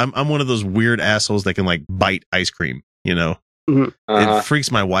 I'm one of those weird assholes that can like bite ice cream. It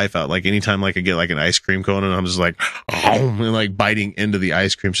freaks my wife out. Like anytime like I get like an ice cream cone and I'm just like, and like biting into the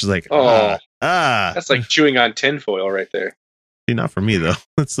ice cream. She's like, that's like chewing on tinfoil right there. See, not for me though.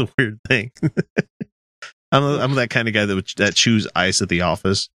 That's the weird thing. I'm that kind of guy that chews ice at the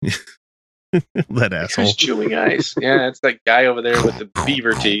office. That asshole. He's chewing ice. Yeah, it's that guy over there with the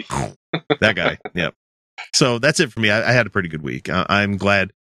beaver teeth. That guy. Yep. So that's it for me. I had a pretty good week. I'm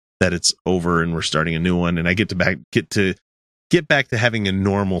glad that it's over and we're starting a new one, and I get back to having a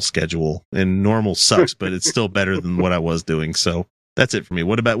normal schedule. And normal sucks, but it's still better than what I was doing. So that's it for me.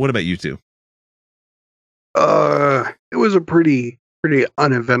 What about you two? It was a pretty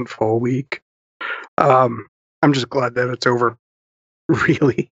uneventful week. I'm just glad that it's over.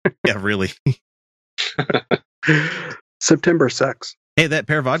 Really. Yeah, really. September sucks. Hey, that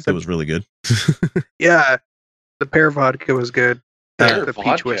pear vodka was really good. Yeah, the pear vodka was good. The peach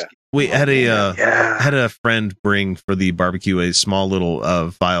vodka. whiskey. We had a friend bring for the barbecue a small little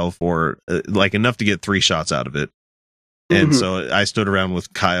vial for like enough to get 3 shots out of it. And so I stood around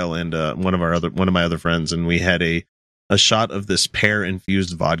with Kyle and one of my other friends, and we had a shot of this pear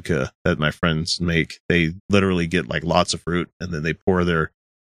infused vodka that my friends make. They literally get like lots of fruit, and then they pour their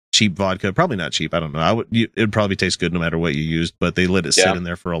cheap vodka. Probably not cheap. I don't know. It'd probably taste good no matter what you used, but they let it sit in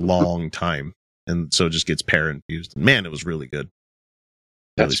there for a long time, and so it just gets pear infused. Man, it was really good.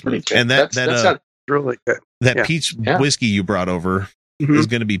 That's pretty good. And that sounds really good. That peach whiskey you brought over is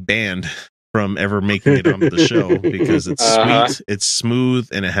going to be banned from ever making it onto the show because it's sweet, it's smooth,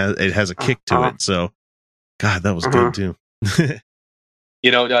 and it has a kick to it. So, God, that was good too.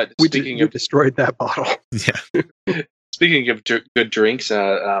 You know, we destroyed that bottle. Yeah. Speaking of good drinks,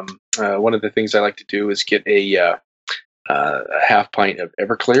 one of the things I like to do is get a half pint of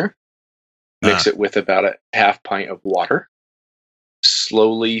Everclear, mix it with about a half pint of water,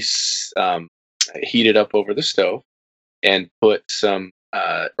 slowly heat it up over the stove, and put some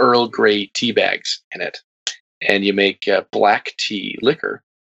Earl Grey tea bags in it, and you make black tea liquor.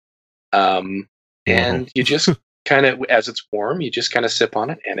 And you just kind of, as it's warm, you just kind of sip on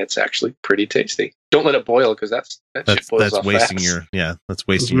it, and it's actually pretty tasty. Don't let it boil because that shit boils off wasting fast. that's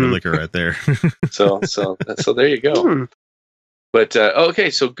wasting your liquor right there. so there you go. But okay,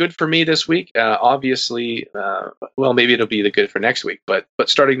 so good for me this week. Obviously, well, maybe it'll be the good for next week. But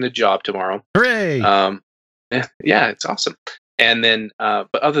starting the job tomorrow. Hooray! Yeah, it's awesome. And then,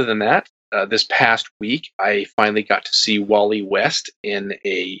 but other than that, this past week I finally got to see Wally West in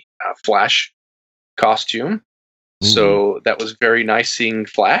a Flash costume. Ooh. So that was very nice seeing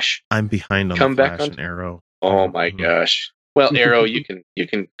Flash. I'm behind on the Flash and Arrow. Oh my gosh. Well, Arrow, you can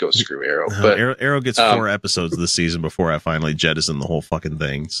go screw Arrow. But Arrow gets 4 episodes this season before I finally jettison the whole fucking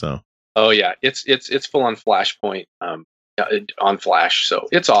thing. So. Oh yeah, it's full on Flashpoint on Flash, so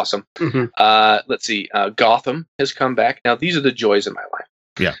it's awesome. Let's see, Gotham has come back. Now these are the joys of my life.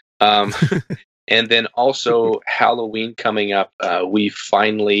 Yeah. And then also Halloween coming up. We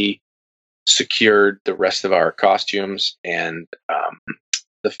finally secured the rest of our costumes, and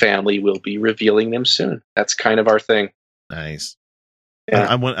the family will be revealing them soon. That's kind of our thing. Nice. Yeah.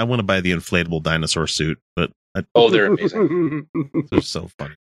 I want to buy the inflatable dinosaur suit, but they're amazing. They're so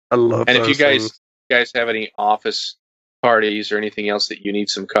funny. I love. And if you guys have any office parties or anything else that you need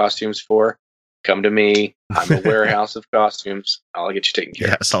some costumes for, come to me. I'm a warehouse of costumes. I'll get you taken care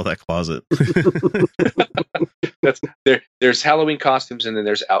of. Yeah, I saw that closet. There's Halloween costumes, and then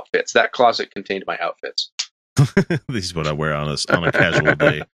there's outfits. That closet contained my outfits. This is what I wear on a casual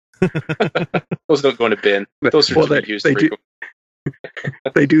day. Those don't go in a bin. Those are used frequently.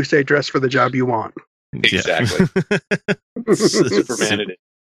 They do say dress for the job you want. Exactly. Superman it is.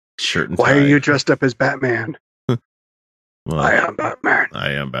 Shirt and Why tie. are you dressed up as Batman? Well, I am Batman.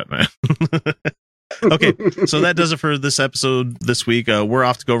 I am Batman. Okay, so that does it for this episode this week. We're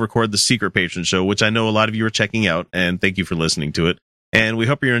off to go record the Secret Patron Show, which I know a lot of you are checking out, and thank you for listening to it. And we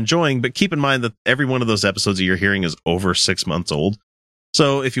hope you're enjoying, but keep in mind that every one of those episodes that you're hearing is over 6 months old.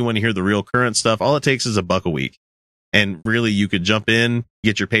 So if you want to hear the real current stuff, all it takes is $1 a week. And really, you could jump in,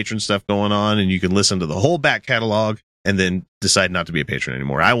 get your patron stuff going on, and you can listen to the whole back catalog and then decide not to be a patron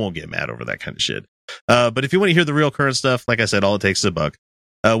anymore. I won't get mad over that kind of shit. But if you want to hear the real current stuff, like I said, all it takes is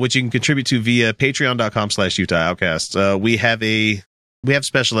 $1, which you can contribute to via patreon.com/Utah Outcasts. We have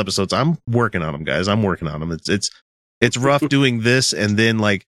special episodes. I'm working on them, guys. I'm working on them. It's rough doing this, and then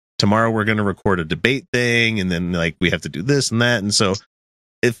like tomorrow we're going to record a debate thing, and then like we have to do this and that, and so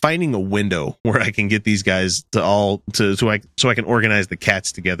finding a window where I can get these guys so I can organize the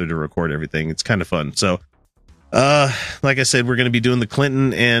cats together to record everything. It's kind of fun. So, like I said, we're going to be doing the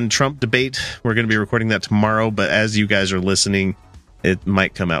Clinton and Trump debate. We're going to be recording that tomorrow, but as you guys are listening, it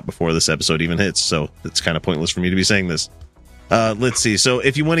might come out before this episode even hits. So it's kind of pointless for me to be saying this. Let's see. So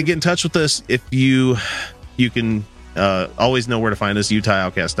if you want to get in touch with us, if you can always know where to find us,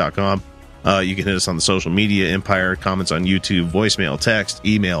 UtahOutcast.com. You can hit us on the social media empire, comments on YouTube, voicemail, text,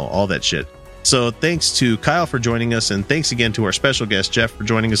 email, all that shit. So thanks to Kyle for joining us, and thanks again to our special guest, Jeff, for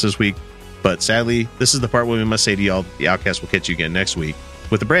joining us this week. But sadly, this is the part where we must say to y'all, the Outcast will catch you again next week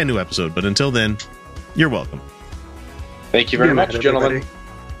with a brand new episode. But until then, you're welcome. Thank you very much, gentlemen.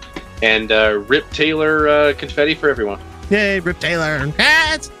 And Rip Taylor confetti for everyone. Yay, Rip Taylor.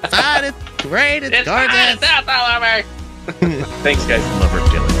 It's fine, it's great, it's gorgeous. Thanks, guys. Love Rip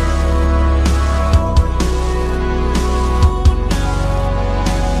Taylor.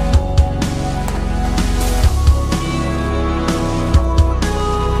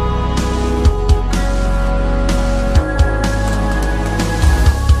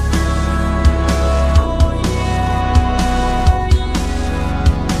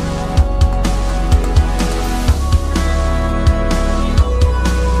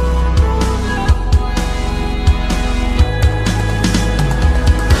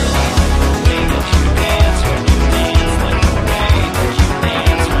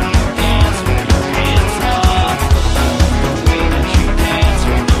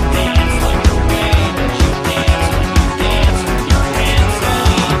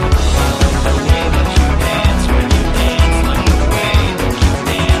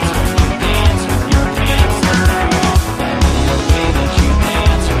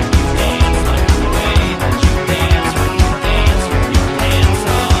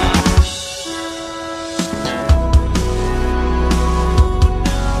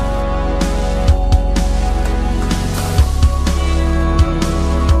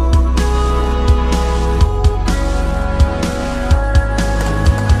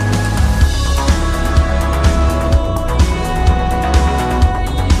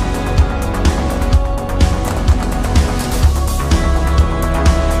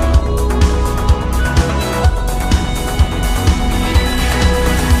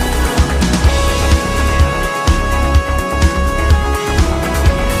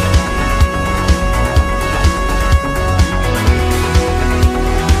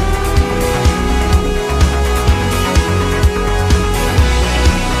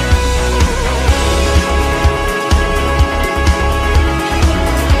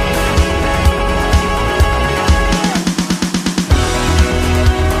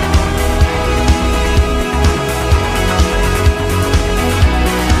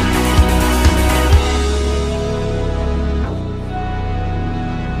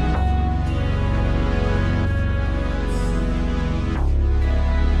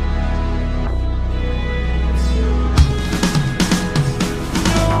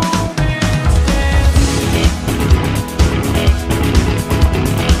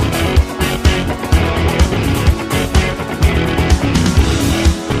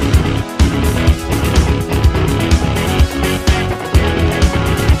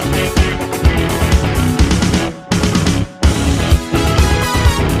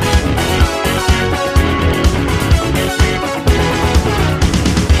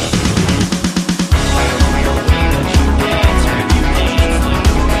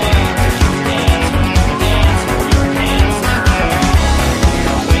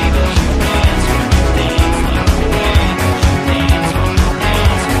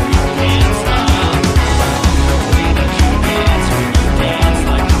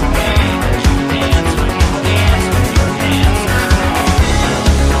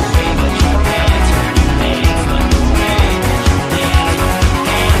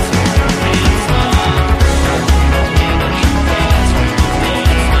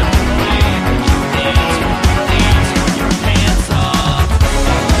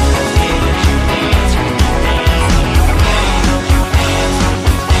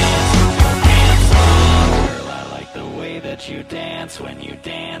 dance when you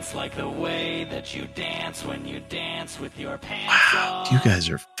dance, like the way that you dance when you dance with your pants off. You guys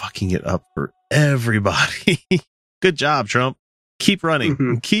are fucking it up for everybody. Good job, Trump. Keep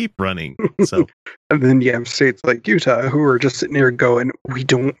running. Keep running. So, and then you have states like Utah who are just sitting there going, we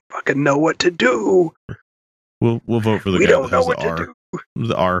don't fucking know what to do. We'll vote for the We guy don't that has know the what to R. do.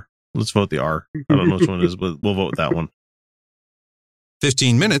 The R. Let's vote the R. I don't know which one it is, but we'll vote with that one.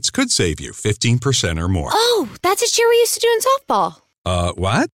 15 minutes could save you 15% or more. Oh, that's a cheer we used to do in softball.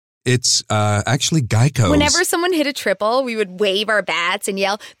 What? It's actually Geico's. Whenever someone hit a triple, we would wave our bats and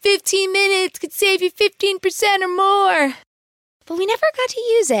yell, 15 minutes could save you 15% or more. But we never got to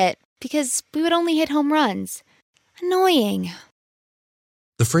use it because we would only hit home runs. Annoying.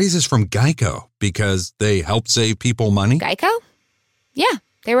 The phrase is from Geico because they help save people money. Geico? Yeah,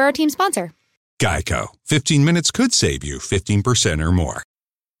 they were our team sponsor. Geico. 15 minutes could save you 15% or more.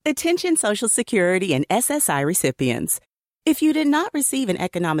 Attention Social Security and SSI recipients. If you did not receive an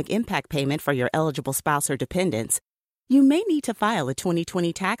economic impact payment for your eligible spouse or dependents, you may need to file a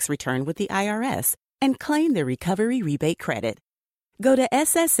 2020 tax return with the IRS and claim the recovery rebate credit. Go to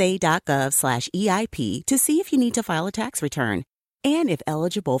ssa.gov/EIP to see if you need to file a tax return and if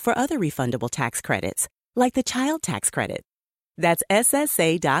eligible for other refundable tax credits, like the child tax credit. That's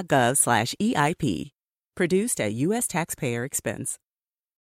ssa.gov/EIP. Produced at U.S. taxpayer expense.